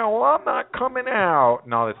 well, I'm not coming out,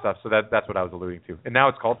 and all this stuff. So that's what I was alluding to. And now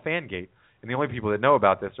it's called Fangate. And the only people that know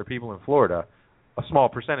about this are people in Florida a small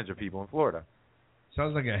percentage of people in Florida.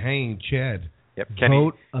 Sounds like a hanging Chad. Yep.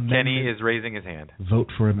 Kenny is raising his hand. Vote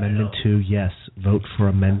for Amendment 2, yes. Vote for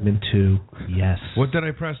Amendment 2, yes. What did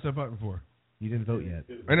I press the button for? You didn't vote yet.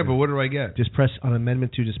 I know, but what do I get? Just press on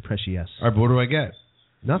Amendment 2. Just press yes. All right, but what do I get?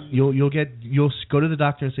 Nothing. You'll go to the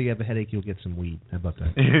doctor and say you have a headache. You'll get some weed. How about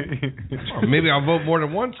that? Maybe I'll vote more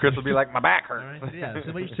than once. Chris will be like, my back hurts. All right, yeah.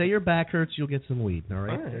 So say your back hurts. You'll get some weed. All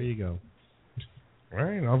right. All right. There you go. All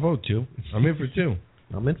right, I'll vote 2. I'm in for 2.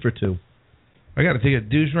 I'm in for 2. I got to take a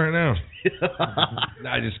douche right now.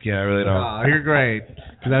 Nah, I just kidding. I really don't. Oh, you're great.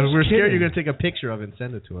 Because we're scared you're going to take a picture of it and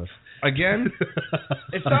send it to us. Again?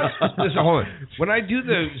 It's not. Listen, hold on. When I do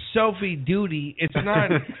the selfie duty, it's not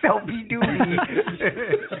selfie duty.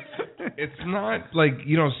 It's not like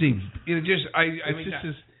you don't see. It just I mean,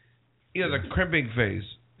 just the crimping phase.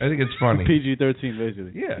 I think it's funny. PG-13,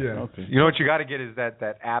 basically. Yeah. Okay. You know what you got to get is that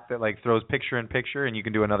app that like throws picture in picture, and you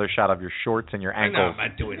can do another shot of your shorts and your ankles. No, I'm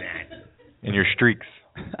not doing that. And your streaks.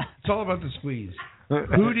 It's all about the squeeze.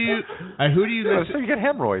 Who do you listen? So you get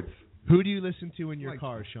hemorrhoids. Who do you listen to in your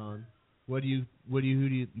car, Shawn? What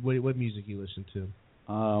music you listen to?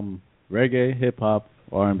 Reggae, hip hop,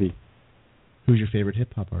 R&B. Who's your favorite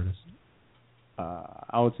hip hop artist?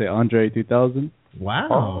 I would say Andre 2000.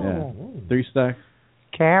 Wow. Yeah. 3 Stack.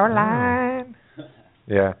 Caroline. Oh.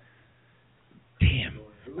 Yeah. Damn.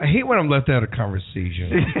 I hate when I'm left out of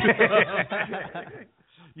conversation.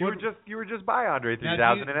 You were just by Andre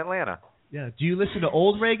 3000 in Atlanta. Yeah. Do you listen to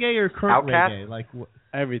old reggae or current Outkast? reggae? Like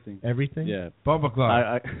everything. Everything? Yeah. Bubba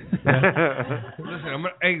Clock. Yeah.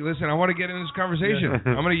 Listen, I want to get in this conversation.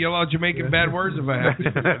 I'm going to yell out Jamaican bad words if I have to.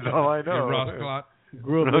 That's all I know. Ross Clot.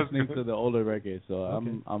 Grew up listening to the older reggae, so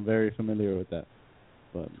I'm very familiar with that.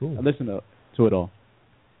 But cool. I listen to it all.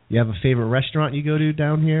 You have a favorite restaurant you go to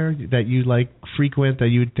down here that you like frequent that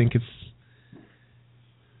you would think it's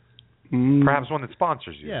perhaps one that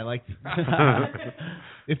sponsors you. Yeah, like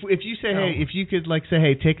if you say if you could like say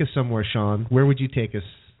hey, take us somewhere, Shawn, where would you take us?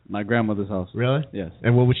 My grandmother's house. Really? Yes.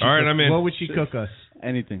 And what would she? All right, cook? I'm in. What would she cook us?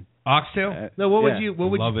 Anything. Oxtail? No, what would you?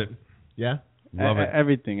 What would love you, it? Yeah. Love it.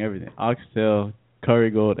 Everything. Oxtail,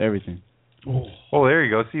 curry goat, everything. Oh, there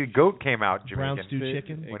you go. See, goat came out Jamaican. Brown stew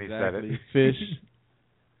chicken. When he said it. Fish.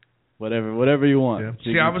 Whatever you want. Yeah.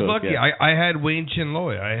 See, I was lucky. Yeah. I had Wayne Chin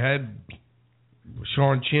Loy. I had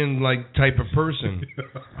Shawn Chin like type of person.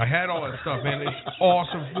 I had all that stuff, man. It's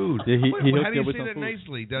awesome food. Yeah, how do you say that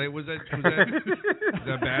nicely? Was that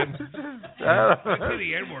bad? I say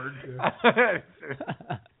the N-word.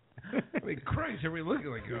 I mean, Christ, everybody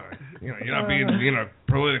looking like you're not being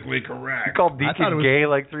politically correct. You called Deacon gay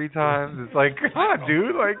like 3 times. It's like, come on,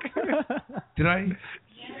 dude. Like, did I?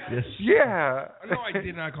 Yes. Yeah. No, I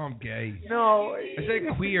did not call him gay. No. I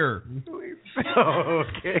said queer.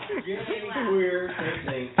 Okay. Queer, same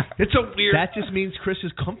thing. It's a weird. That just means Chris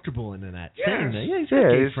is comfortable in that. Yes. Saying that. Yeah, he's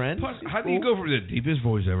got gay friends. Plus, how do you go from the deepest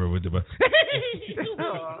voice ever with the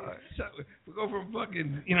so, we go from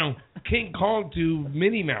fucking King Kong to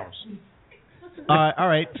Minnie Mouse. All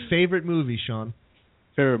right. Favorite movie, Shawn?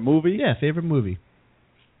 Favorite movie? Yeah, favorite movie.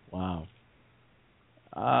 Wow.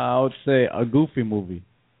 I would say a Goofy movie.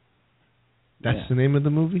 That's the name of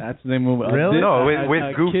the movie? That's the name of the movie. Really? No,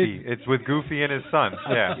 with Goofy. It's with Goofy and his son.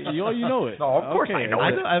 Yeah. You know it. No, of course I know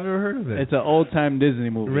it. I've never heard of it. It's an old-time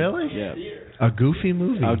Disney movie. Really? Yeah. A Goofy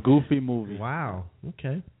movie? A Goofy movie. Wow.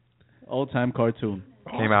 Okay. Old-time cartoon.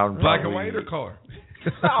 Came out in black and white or color?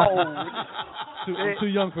 I'm too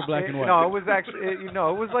young for black and white. No, it was actually it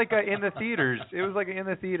was like in the theaters. It was like an in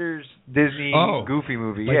the theaters Disney Goofy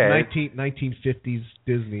movie. Like yeah, 1950s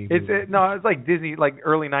Disney. It's like Disney, like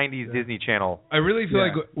early 90s Disney Channel. I really feel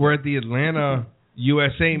like we're at the Atlanta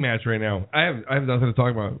USA match right now. I have nothing to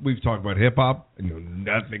talk about. We've talked about hip hop. I know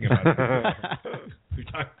nothing about it. we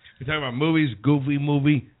talk about movies. Goofy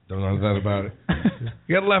movie. Don't know nothing about it.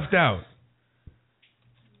 You got left out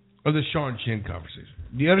of the Shawn Chin conversation.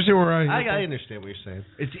 Do you understand where I understand what you're saying.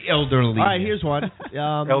 It's elderly. All right, here's one.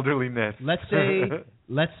 Elderliness. Let's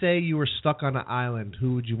say you were stuck on an island.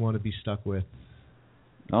 Who would you want to be stuck with?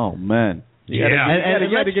 Oh man. You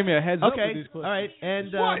gotta give me a heads up with these questions. All right,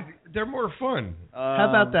 and what? They're more fun. How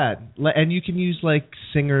about that? And you can use like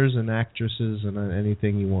singers and actresses and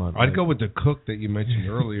anything you want. I'd go with the cook that you mentioned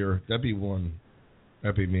earlier. That'd be one.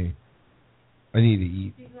 That'd be me. I need to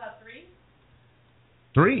eat.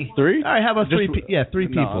 Three? All right, how about three? Three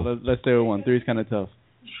No, people. let's stay with one. 3 is kind of tough.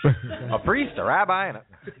 A priest, a rabbi, and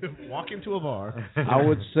walk into a bar. I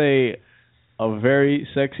would say a very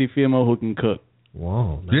sexy female who can cook.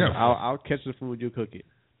 Wow. Nice. Yeah. I'll catch the food, you cook it.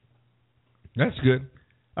 That's good.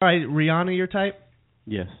 All right, Rihanna, your type?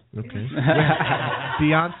 Yes. Okay.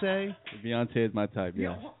 Beyonce? Beyonce is my type.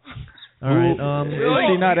 Yeah. All right. Really? Is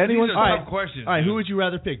she not anyone? These are tough questions. All right. Who would you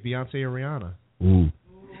rather pick, Beyonce or Rihanna? Ooh.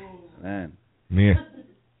 Man. Yeah.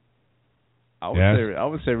 I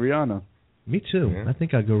would say Rihanna. Me too. Yeah. I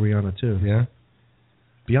think I'd go Rihanna too. Yeah.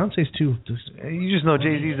 Beyonce's too. You just know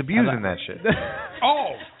Jay-Z's abusing that shit.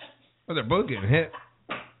 Oh, well, they're both getting hit.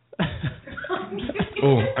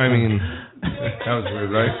 Oh, I mean, that was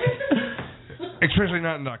weird, right? Especially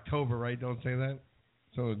not in October, right? Don't say that.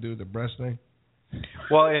 Something to do with the breast thing.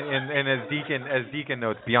 Well, and as Deacon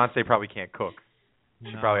notes, Beyonce probably can't cook.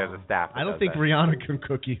 She probably has a staff. I don't think Rihanna can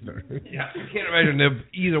cook either. Yeah, I can't imagine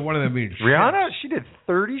either one of them being. Rihanna, she did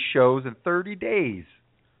 30 shows in 30 days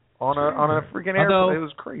on a freaking airplane. It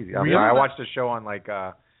was crazy. I mean, I watched a show on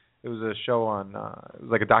it was a show on it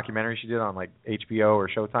was like a documentary she did on like HBO or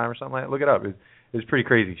Showtime or something like that. Look it up. It was pretty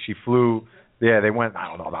crazy. She flew. Yeah, they went. I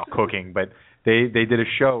don't know about cooking, but they did a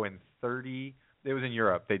show in 30. It was in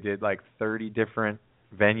Europe. They did like 30 different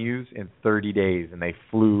venues in 30 days, and they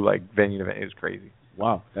flew like venue to venue. It was crazy.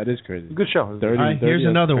 Wow, that is crazy. Good show. 30, here's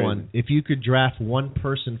another crazy. one. If you could draft one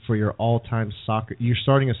person for your all-time soccer, you're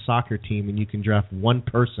starting a soccer team, and you can draft one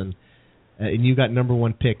person, and you got number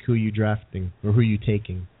one pick. Who are you drafting, or who are you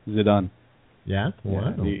taking? Zidane. Yeah.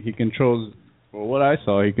 Wow. He controls. Well, what I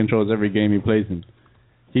saw, he controls every game he plays in.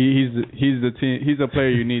 He's the team. He's a player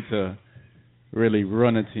you need to really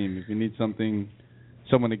run a team. If you need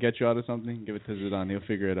someone to get you out of something, give it to Zidane. He'll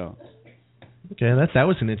figure it out. Okay, that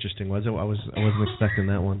was an interesting one. I wasn't expecting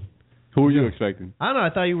that one. Who were you expecting? I don't know. I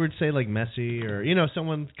thought you would say like Messi or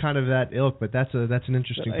someone kind of that ilk, but that's an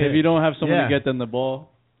interesting pick. If you don't have someone to get them the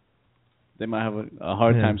ball, they might have a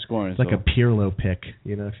hard time scoring. It's like a Pirlo pick.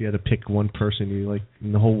 If you had to pick one person, you like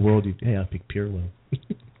in the whole world, I'll pick Pirlo.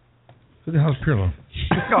 Who the hell's Pirlo?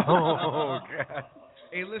 Oh God.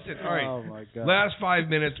 Hey, listen. All right. Oh my God. Last 5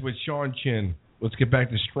 minutes with Shawn Chin. Let's get back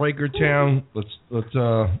to Striker Town. Let's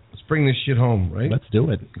bring this shit home, right? Let's do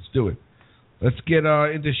it. Let's get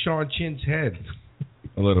into Shawn Chin's head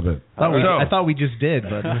a little bit. I thought we just did,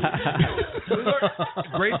 but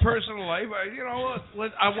great personal life.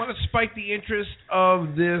 I want to spike the interest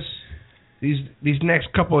of these next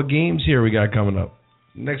couple of games here we got coming up.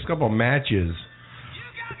 Next couple of matches.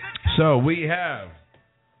 So we have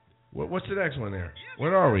what's the next one there?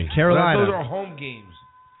 What are we? Carolina. Those are home games.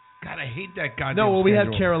 God, I hate that goddamn No, well, we have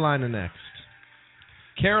schedule. Carolina next.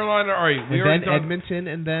 Carolina, all right. And then Edmonton,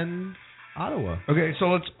 and then Ottawa. Okay, so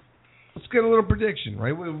let's get a little prediction,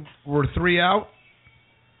 right? We're 3 out.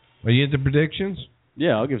 Are you into predictions?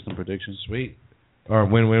 Yeah, I'll give some predictions. Sweet. Or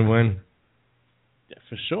win. Yeah,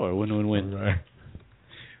 for sure. Win. All right.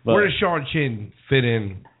 But where does Shawn Chin fit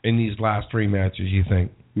in these last 3 matches, you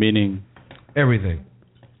think? Meaning? Everything.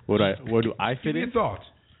 Where do I fit in? Your thoughts.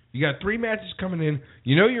 You got 3 matches coming in.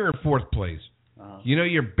 You're in 4th place.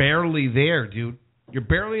 You're barely there, dude. You're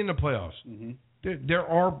barely in the playoffs. Mm-hmm.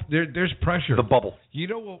 There's pressure. The bubble.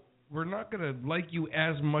 We're not going to like you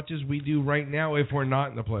as much as we do right now if we're not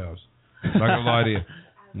in the playoffs. Not going to lie to you.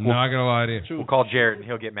 Not going to lie to you. We'll call Jared and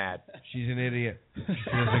he'll get mad. She's an idiot. She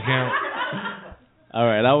doesn't count. All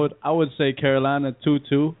right, I would say Carolina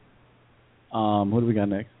 2-2. What do we got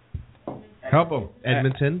next? Help them.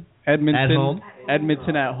 Edmonton. At home.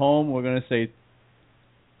 Edmonton at home. We're gonna say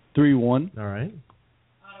 3-1. All right.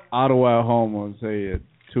 Ottawa at home. We'll say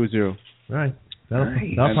 2-0. All right.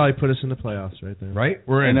 That'll probably put us in the playoffs right there. Right.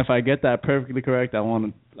 We're in. And if I get that perfectly correct, I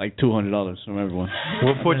want like $200 from everyone.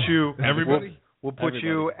 We'll put you. Everybody. We'll put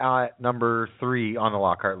you at number 3 on the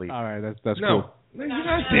Lockhart League. All right. That's no. cool. No, you're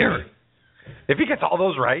not there. If he gets all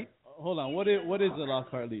those right. Hold on. What is the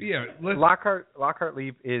Lockhart League? Yeah. Lockhart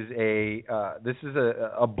League is this is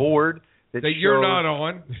a board that shows, you're not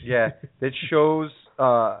on. Yeah. That shows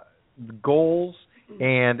goals,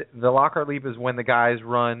 and the Lockhart Leap is when the guys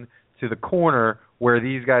run to the corner where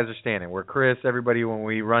these guys are standing, where Chris, everybody, when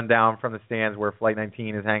we run down from the stands where Flight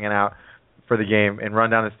 19 is hanging out for the game, and run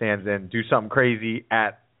down the stands and do something crazy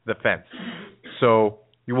at the fence. So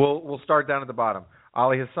we'll start down at the bottom.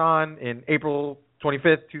 Ali Hassan in April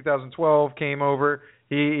 25th, 2012 came over.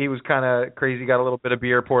 He was kind of crazy, got a little bit of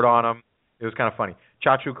beer poured on him. It was kind of funny.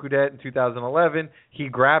 Chacho Kudet in 2011, he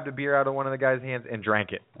grabbed a beer out of one of the guys' hands and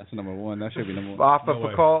drank it. That's number 1. That should be number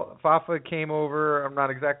 1. Fafa came over. I'm not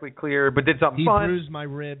exactly clear, but did something fun. He bruised my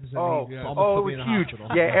ribs. And it was huge.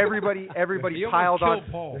 Yeah, everybody piled on.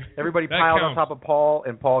 Paul. Everybody piled on top of Paul,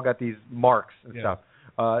 and Paul got these marks and stuff.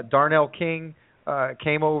 Darnell King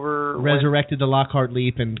came over, resurrected the Lockhart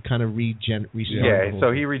Leap, and kind of restarted. Yeah,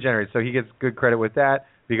 so he regenerated. So he gets good credit with that,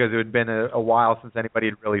 because it had been a while since anybody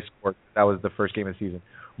had really scored. That was the first game of the season.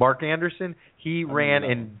 Mark Anderson, he ran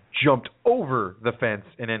and jumped over the fence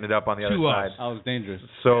and ended up on the other side. I was dangerous.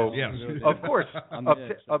 So, yes. of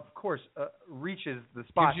course, reaches the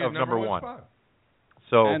spot Gives you of number one. Spot.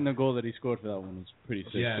 So, and the goal that he scored for that one was pretty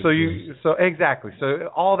sick. Yeah. So exactly. So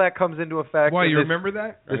all that comes into effect. Why, you remember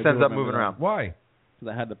that? This ends up moving around. Why?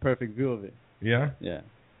 Because I had the perfect view of it. Yeah? Yeah.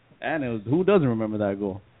 And it was, who doesn't remember that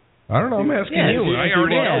goal? I don't know. I'm asking you. I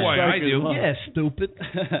already know why I do. Yeah, stupid.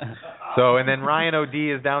 So, and then Ryan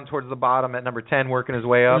O.D. is down towards the bottom at number 10, working his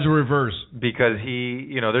way up. There's a reverse. Because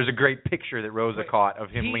there's a great picture that Rosa caught of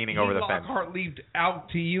him leaning over the fence. Lockhart leaped out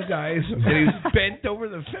to you guys, and he's bent over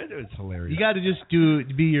the fence. It's hilarious. You got to just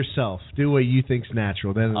be yourself. Do what you think's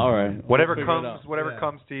natural. Then all right. Whatever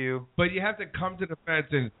comes to you. But you have to come to the fence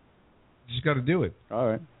and you just got to do it. All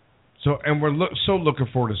right. So, and we're so looking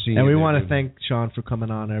forward to seeing you. And we want to thank Shawn for coming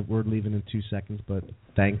on. We're leaving in 2 seconds, but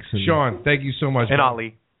thanks. Shawn, thank you so much. And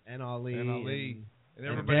Ali. And Ali. And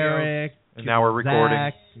everybody Derek. else. And now we're recording.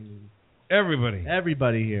 Zach,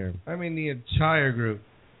 Everybody here. I mean, the entire group.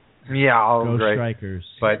 Yeah, all Go great. Strikers.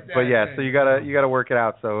 But yeah, so you gotta work it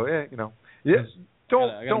out. So I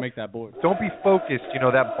gotta make that board. Don't be focused.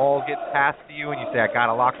 That ball gets passed to you, and you say, "I got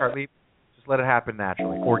a Lockhart leap." Just let it happen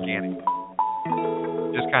naturally, organically.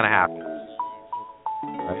 Just kind of happens.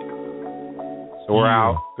 Right. So we're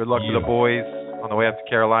out. Good luck to the boys on the way up to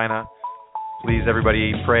Carolina. Please,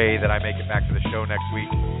 everybody, pray that I make it back to the show next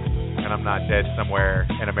week, and I'm not dead somewhere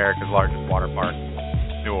in America's largest water park,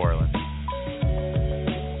 New Orleans.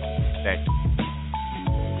 Thanks.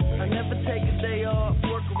 I never take a day off.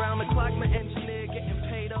 Work around the clock, my engineer getting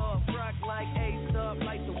paid off. Rock like Ace up,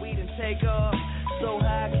 like the weed and take off. So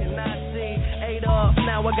high, cannot see 8 off.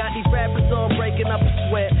 Now I got these rappers all breaking up a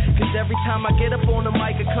sweat. Cause every time I get up on the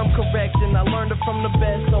mic, I come correct. And I learned it from the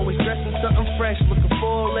best. Always dressing something fresh. Looking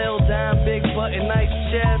for a little dime, big butt and nice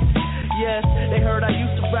chest. Yes, they heard I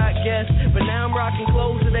used to rock Guess, but now I'm rocking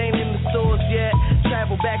clothes that ain't in the stores yet.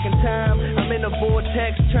 Travel back in time, I'm in a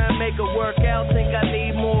vortex, trying to make it work out. Think I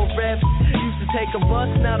need more reps. Used to take a bus,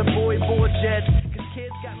 now the boy board jets. Cause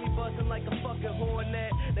kids got me buzzing like a fucking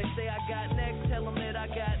hornet. They say I got next, tell them that I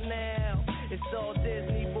got now. It's all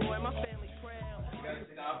Disney, boy, my family's proud. You gotta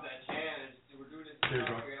stop that chant. We're doing this.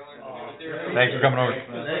 Thanks for coming over.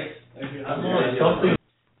 Thanks.